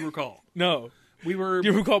effectively. Do you recall? No. Do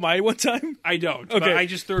you recall my one time? I don't. Okay. But I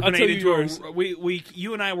just threw a grenade into yours.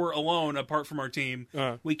 You and I were alone apart from our team.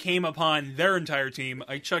 We came upon their entire team.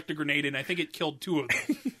 I chucked a grenade in. I think it killed 2 of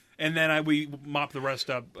them. And then we mopped the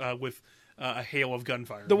rest up with a hail of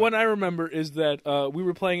gunfire. The one I remember is that we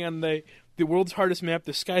were playing on the world's hardest map,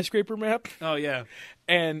 the skyscraper map. Oh, yeah.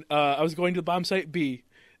 And I was going to the bomb site B.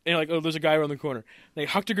 And like, oh, there's a guy around the corner. And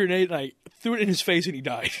I hucked a grenade and I threw it in his face and he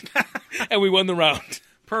died. And we won the round.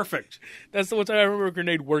 Perfect. That's the one time I remember a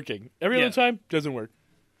grenade working. Every other time, doesn't work.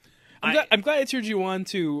 I'm glad it turned you on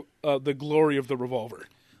to the glory of the revolver.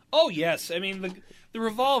 Oh, yes. I mean, the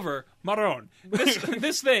revolver, Maron.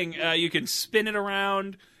 This thing, you can spin it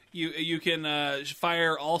around. You can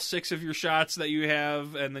fire all 6 of your shots that you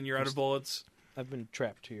have, and then you're out of bullets. I've been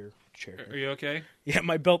trapped to your chair. Are you okay? Yeah,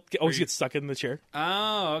 my belt always gets stuck in the chair.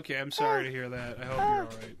 Oh, okay. I'm sorry to hear that. I hope you're all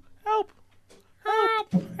right. Help!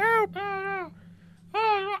 Help!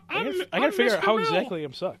 I gotta figure out how exactly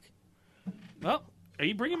I'm stuck. Well, are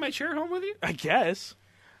you bringing my chair home with you? I guess.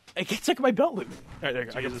 I get stuck in my belt loop. All right, there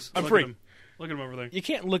you go. Jesus, I'm look free. At him. Look at him over there. You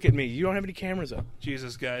can't look at me. You don't have any cameras up.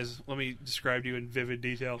 Jesus, guys, let me describe to you in vivid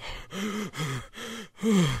detail.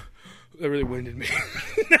 That really winded me.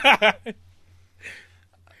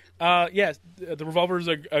 Yes, the revolvers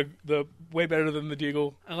are the way better than the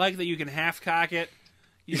deagle. I like that you can half cock it.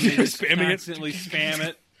 You can just constantly spam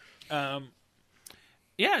it.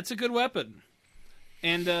 Yeah, it's a good weapon.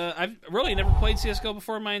 And I've really never played CSGO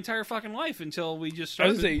before in my entire fucking life until we just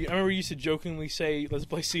started. I remember you used to jokingly say, "Let's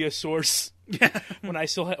play CS Source." Yeah. When I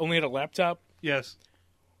still only had a laptop. Yes.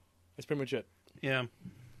 That's pretty much it. Yeah.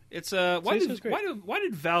 It's why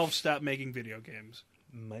did Valve stop making video games?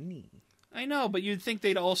 Money. I know, but you'd think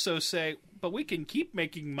they'd also say, "But we can keep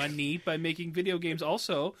making money by making video games."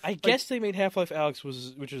 Also, I guess they made Half-Life Alyx,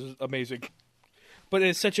 which is amazing, but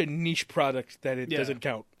it's such a niche product that it doesn't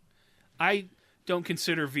count. I don't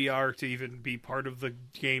consider VR to even be part of the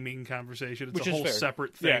gaming conversation. It's which a whole fair.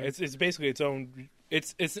 separate thing. Yeah, it's basically its own.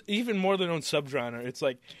 It's even more than its own subgenre. It's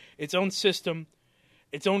like its own system,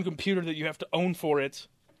 its own computer that you have to own for it,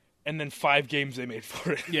 and then 5 games they made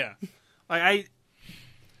for it. Yeah,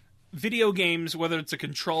 video games, whether it's a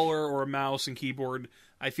controller or a mouse and keyboard,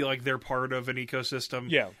 I feel like they're part of an ecosystem.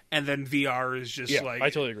 Yeah. And then VR is just I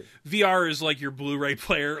totally agree. VR is like your Blu-ray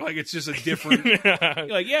player. Like, it's just a different...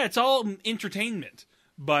 like, yeah, it's all entertainment,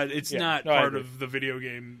 but it's not part of the video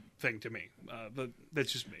game thing to me. But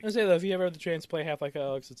that's just me. I say, though, if you ever have the chance to play Half-Life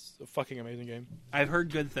Alyx, it's a fucking amazing game. I've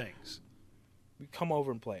heard good things. Come over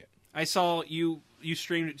and play it. I saw you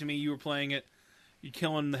streamed it to me. You were playing it. You're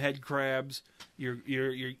killing the head crabs. You're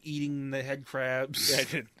eating the head crabs. Yeah,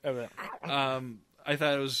 I did. I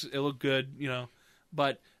thought it looked good, you know.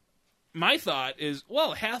 But my thought is,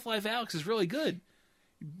 well, Half-Life Alyx is really good.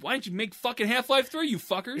 Why don't you make fucking Half-Life 3, you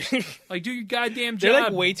fuckers? Like, do your goddamn job. They're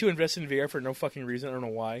like way too invested in VR for no fucking reason. I don't know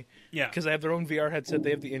why. Yeah. Because they have their own VR headset.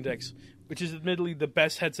 They have the Index, which is admittedly the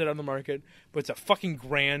best headset on the market, but it's a fucking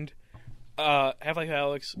grand. Half-Life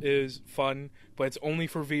Alyx is fun, but it's only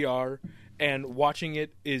for VR. And watching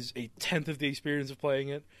it is a tenth of the experience of playing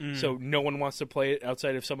it. So no one wants to play it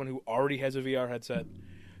outside of someone who already has a VR headset.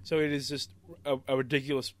 So it is just a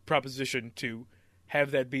ridiculous proposition to have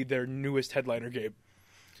that be their newest headliner game.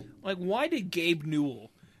 Like, why did Gabe Newell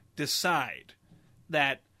decide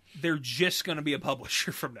that they're just going to be a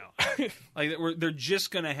publisher from now? Like, they're just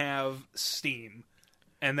going to have Steam,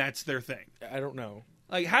 and that's their thing. I don't know.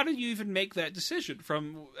 Like, how did you even make that decision?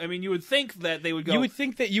 You would think that they would go... You would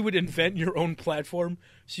think that you would invent your own platform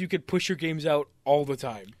so you could push your games out all the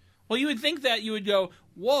time. Well, you would think that you would go,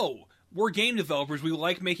 whoa, we're game developers, we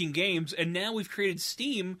like making games, and now we've created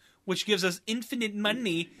Steam, which gives us infinite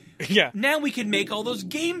money. Yeah. Now we can make all those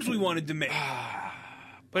games we wanted to make.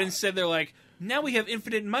 But instead they're like, now we have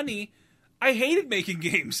infinite money. I hated making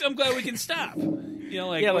games. I'm glad we can stop. You know,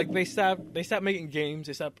 like they stopped making games.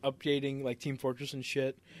 They stopped updating like Team Fortress and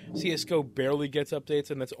shit. CS:GO barely gets updates,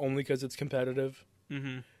 and that's only because it's competitive.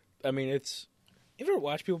 Mm-hmm. I mean, it's. You ever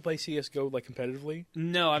watch people play CS:GO like competitively?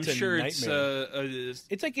 No, I'm sure it's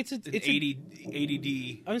like it's an ADD.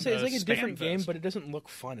 I'm gonna say it's like a different game, but it doesn't look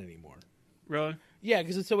fun anymore. Really? Yeah,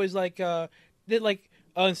 because it's always like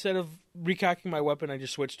instead of recocking my weapon, I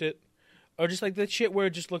just switched it, or just like that shit where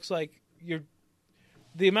it just looks like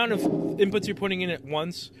the amount of inputs you're putting in at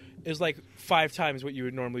once is like 5 times what you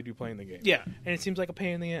would normally do playing the game. Yeah. And it seems like a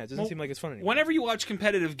pain in the ass. It doesn't seem like it's fun anymore. Whenever you watch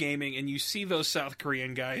competitive gaming and you see those South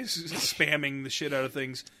Korean guys spamming the shit out of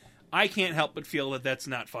things, I can't help but feel that that's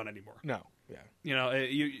not fun anymore. No. Yeah. You know,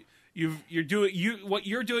 what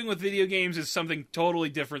you're doing with video games is something totally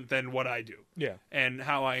different than what I do. Yeah. And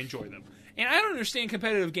how I enjoy them. And I don't understand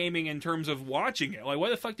competitive gaming in terms of watching it. Like, why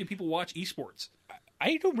the fuck do people watch esports?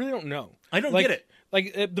 I really don't know. I don't get it.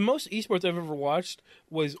 Like, the most esports I've ever watched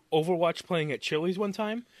was Overwatch playing at Chili's one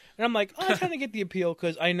time. And I'm like, I kind of get the appeal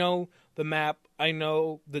because I know the map. I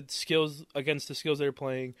know the skills against the skills they're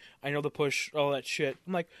playing. I know the push, all that shit.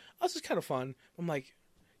 I'm like, oh, this is kind of fun. I'm like,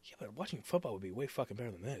 yeah, but watching football would be way fucking better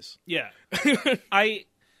than this. Yeah.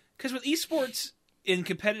 Because with esports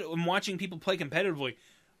and watching people play competitively,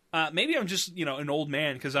 maybe I'm just, an old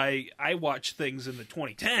man because I watch things in the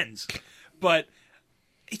 2010s. But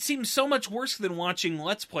it seems so much worse than watching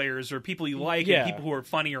Let's Players or people you like and people who are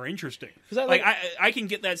funny or interesting. I can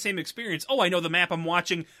get that same experience. Oh, I know the map I'm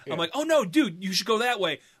watching. Yeah. I'm like, oh no, dude, you should go that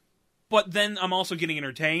way. But then I'm also getting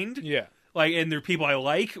entertained. Yeah. And they're people I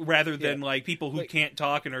like rather than people who can't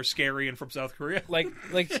talk and are scary and from South Korea. like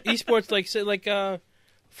esports,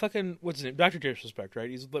 fucking what's his name? Dr. Disrespect, right?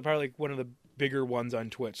 He's probably like one of the bigger ones on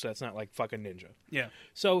Twitch. So that's not like fucking Ninja. Yeah.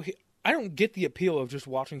 So I don't get the appeal of just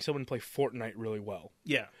watching someone play Fortnite really well.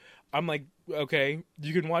 Yeah. I'm like, okay,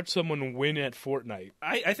 you can watch someone win at Fortnite.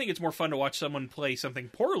 I think it's more fun to watch someone play something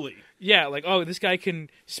poorly. Yeah, like, oh, this guy can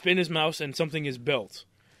spin his mouse and something is built.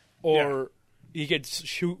 Or he can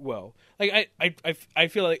shoot well. Like, I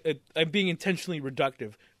feel like I'm being intentionally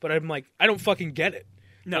reductive, but I'm like, I don't fucking get it.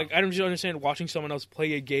 No. Like, I don't just understand watching someone else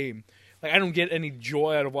play a game. Like, I don't get any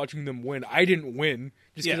joy out of watching them win. I didn't win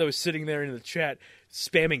just because I was sitting there in the chat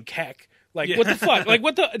spamming keck. Like, what the fuck? Like,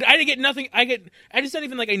 what the... I didn't get nothing... I just not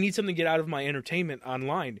even, like, I need something to get out of my entertainment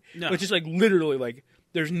online. No. It's just, like, literally, like,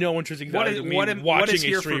 there's no intrinsic value to me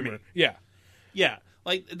watching a streamer. Yeah. Yeah.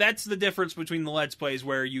 Like, that's the difference between the Let's Plays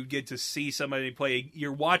where you get to see somebody play...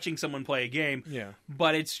 You're watching someone play a game,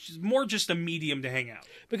 but it's more just a medium to hang out.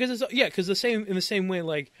 Because it's... Yeah, because in the same way,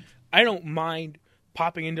 like, I don't mind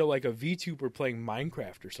popping into, like, a VTuber playing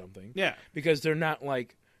Minecraft or something. Yeah. Because they're not,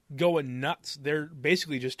 like... going nuts. They're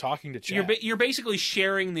basically just talking to chat. You're basically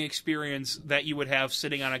sharing the experience that you would have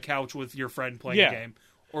sitting on a couch with your friend playing a game.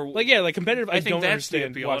 Or like competitive. I think don't that's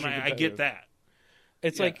understand the appeal, and I get that.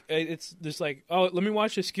 It's like it's just like, oh, let me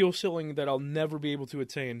watch a skill ceiling that I'll never be able to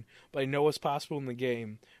attain, but I know what's possible in the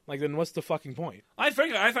game. Like, then what's the fucking point? I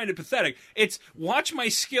find it pathetic. It's watch my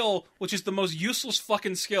skill, which is the most useless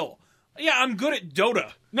fucking skill. Yeah, I'm good at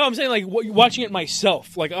Dota. No, I'm saying, like, watching it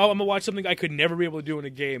myself. Like, oh, I'm going to watch something I could never be able to do in a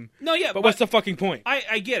game. No, yeah. But what's the fucking point?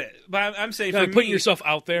 I get it. But I'm saying, like, putting yourself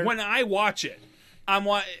out there. When I watch it,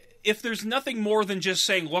 if there's nothing more than just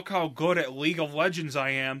saying, look how good at League of Legends I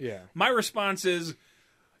am, my response is,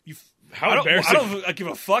 how embarrassing. I don't give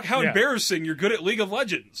a fuck. How embarrassing. You're good at League of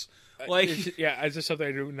Legends. Like, it's just something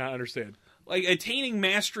I do not understand. Like, attaining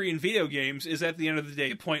mastery in video games is, at the end of the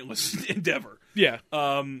day, a pointless endeavor. Yeah.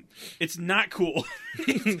 It's not cool.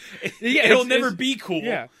 It'll never be cool.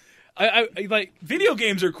 Yeah. I like... Video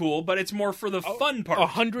games are cool, but it's more for the fun part.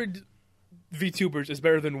 100 VTubers is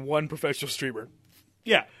better than one professional streamer.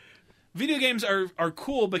 Yeah. Video games are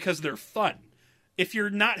cool because they're fun. If you're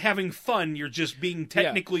not having fun, you're just being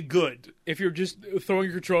technically good. If you're just throwing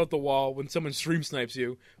your control at the wall when someone stream snipes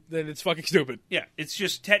you, then it's fucking stupid. Yeah, it's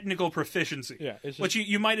just technical proficiency. Yeah, it's just... Which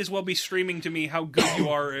you might as well be streaming to me how good you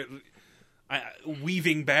are at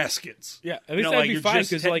weaving baskets. Yeah, at least that'd be fine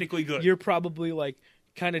because technically good. You're probably like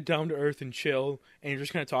kind of down to earth and chill, and you're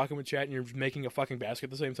just kind of talking with chat, and you're making a fucking basket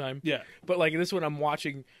at the same time. Yeah, but like this one, I'm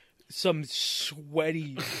watching some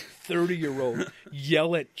sweaty 30-year-old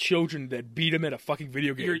yell at children that beat him at a fucking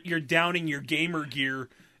video game. You're downing your gamer gear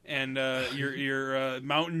and your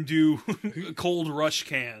Mountain Dew Cold Rush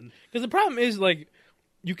can. Because the problem is, like,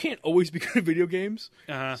 you can't always be good at video games.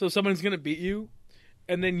 So someone's gonna beat you,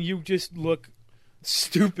 and then you just look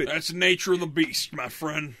stupid. That's the nature of the beast, my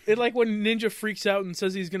friend. It's like when Ninja freaks out and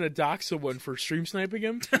says he's gonna dox someone for stream sniping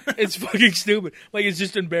him. It's fucking stupid. Like, it's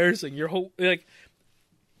just embarrassing. Your whole, like,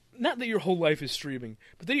 not that your whole life is streaming,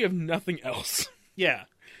 but then you have nothing else. Yeah.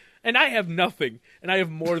 And I have nothing, and I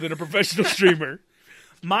have more than a professional streamer.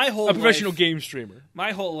 A professional game streamer.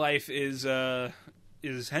 My whole life is hentai.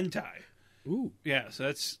 Ooh. Yeah, so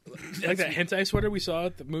that's like that hentai sweater we saw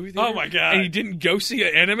at the movie theater. Oh my god. And he didn't go see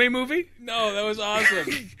an anime movie? No, that was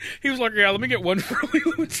awesome. He was like, yeah, let me get one for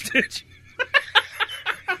Lilo and Stitch.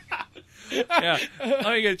 Yeah. Let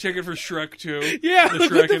me get a ticket for Shrek 2. Yeah,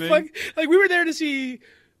 what the fuck? Like, we were there to see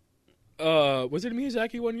was it a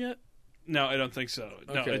Miyazaki one yet? No, I don't think so.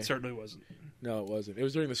 No, Okay. It certainly wasn't. No, it wasn't. It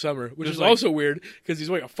was during the summer, which is like, also weird because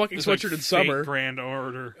he's wearing a fucking sweatshirt like in summer. Grand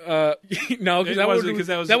Order. No,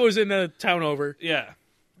 because that was in a town over. Yeah,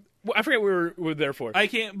 well, I forget what we were there for. I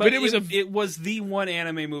can't. But it was the one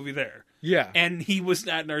anime movie there. Yeah, and he was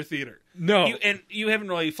not in our theater. No, and you haven't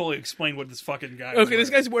really fully explained what this fucking guy. Okay,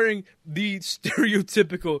 this guy's wearing the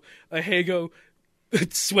stereotypical Ahego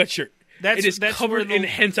sweatshirt. It is covered in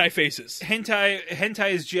hentai faces.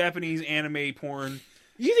 Hentai is Japanese anime porn.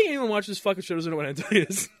 You think anyone watches this fucking show doesn't know what hentai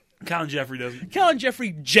is? Colin Jeffrey doesn't. Colin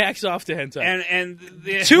Jeffrey jacks off to hentai. And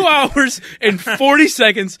 2 hours and 40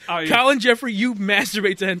 seconds. Colin Jeffrey, you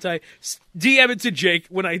masturbate to hentai. DM it to Jake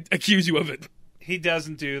when I accuse you of it. He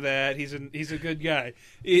doesn't do that. He's a good guy.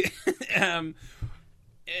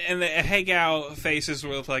 And the Hegao faces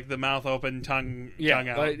with like the mouth open, tongue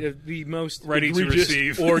out. The most ready to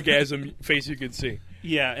receive orgasm face you could see.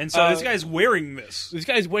 Yeah, and so this guy's wearing this. This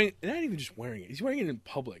guy's wearing, not even just wearing it. He's wearing it in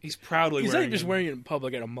public. He's proudly He's wearing it. He's not just wearing it in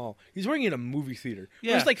public at a mall. He's wearing it in a movie theater.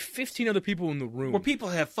 Yeah. There's like 15 other people in the room. Where people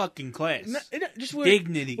have fucking class. Just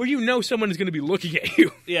dignity. Where you know someone is going to be looking at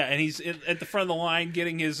you. Yeah, and he's at the front of the line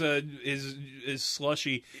getting his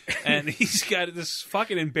slushy, and he's got this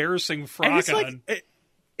fucking embarrassing frock on.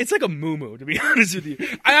 It's like a muumuu, to be honest with you.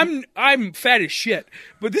 I'm fat as shit,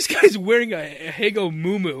 but this guy's wearing a Hago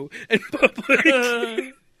muumuu in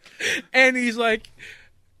public. And he's like,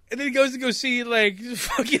 and then he goes to go see, like,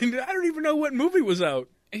 fucking, I don't even know what movie was out.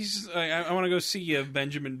 He's just like, I want to go see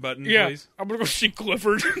Benjamin Button, Yeah, please. I'm going to go see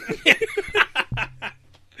Clifford.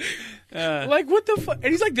 Like, what the fuck?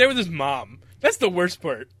 And he's like there with his mom. That's the worst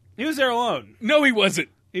part. He was there alone. No, he wasn't.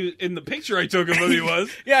 He was, in the picture I took of him, he was.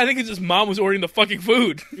 Yeah, I think it's his mom was ordering the fucking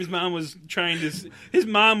food. His mom was his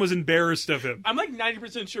mom was embarrassed of him. I'm like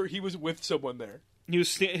 90% sure he was with someone there.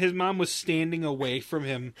 His mom was standing away from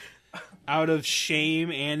him out of shame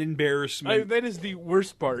and embarrassment. That is the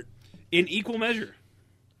worst part. In equal measure.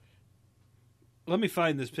 Let me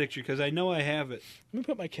find this picture, because I know I have it. Let me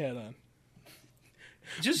put my cat on.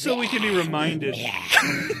 Just so we can be reminded.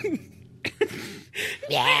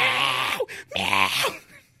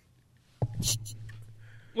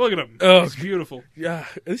 Look at him. Oh, It's beautiful. Yeah,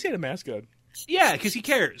 at least he had a mask on. Yeah, because he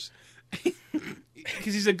cares.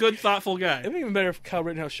 Because he's a good, thoughtful guy. It'd be even better if Kyle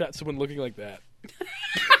Rittenhouse shot someone looking like that.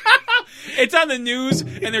 It's on the news,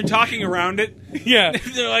 and they're talking around it. Yeah.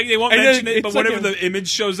 They're like, they won't And mention then it, but it's like whenever the image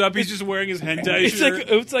shows up, he's just wearing his hentai shirt.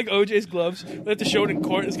 It's like OJ's gloves. They have to show it in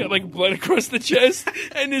court. It's got like blood across the chest,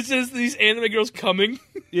 and it's just these anime girls coming.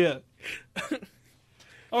 Yeah.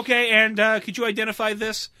 Okay, and could you identify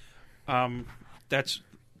this? That's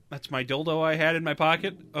my dildo I had in my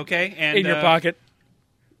pocket. Okay, and In your pocket.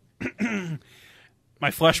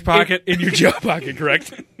 my flesh pocket In your jaw pocket,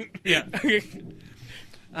 correct? Yeah.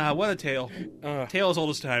 What a tale. Tale as old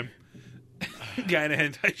as time. Guy in a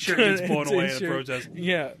hentai shirt gets blown away in a protest.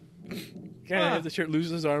 Yeah. Guy in the shirt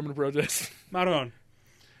loses his arm in a protest. Maron.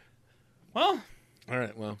 Well, All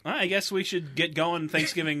right, well. I guess we should get going.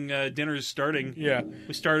 Thanksgiving dinner's starting. Yeah.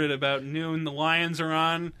 We started about noon. The Lions are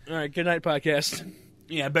on. All right, good night, podcast.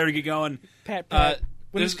 Yeah, better get going. Pat. When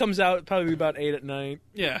there's- this comes out, it'll probably be about 8 at night.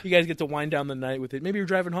 Yeah. You guys get to wind down the night with it. Maybe you're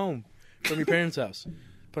driving home from your parents' house.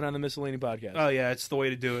 Put on the Miscellany podcast. Oh, yeah, it's the way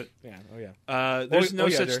to do it. Yeah, oh yeah. There's no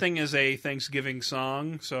yeah, such there. thing as a Thanksgiving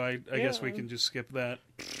song, so I guess we can just skip that.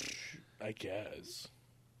 I guess.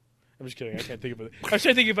 I'm just kidding. I can't think of it. I was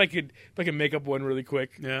trying to think if I could make up one really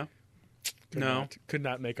quick. Yeah. Could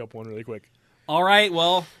not make up one really quick. All right,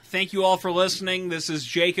 well, thank you all for listening. This is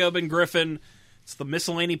Jacob and Griffin. It's the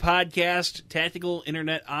Miscellany Podcast, Tactical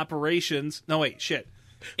Internet Operations. No, wait, shit.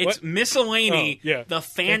 It's What? Miscellany, the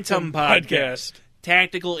Phantom Podcast.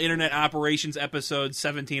 Tactical Internet Operations, episode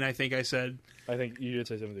 17, I think I said. I think you did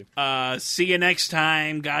say something. See you next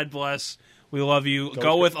time. God bless. We love you.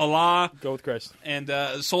 Go with Allah. Go with Christ. And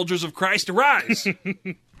soldiers of Christ, arise.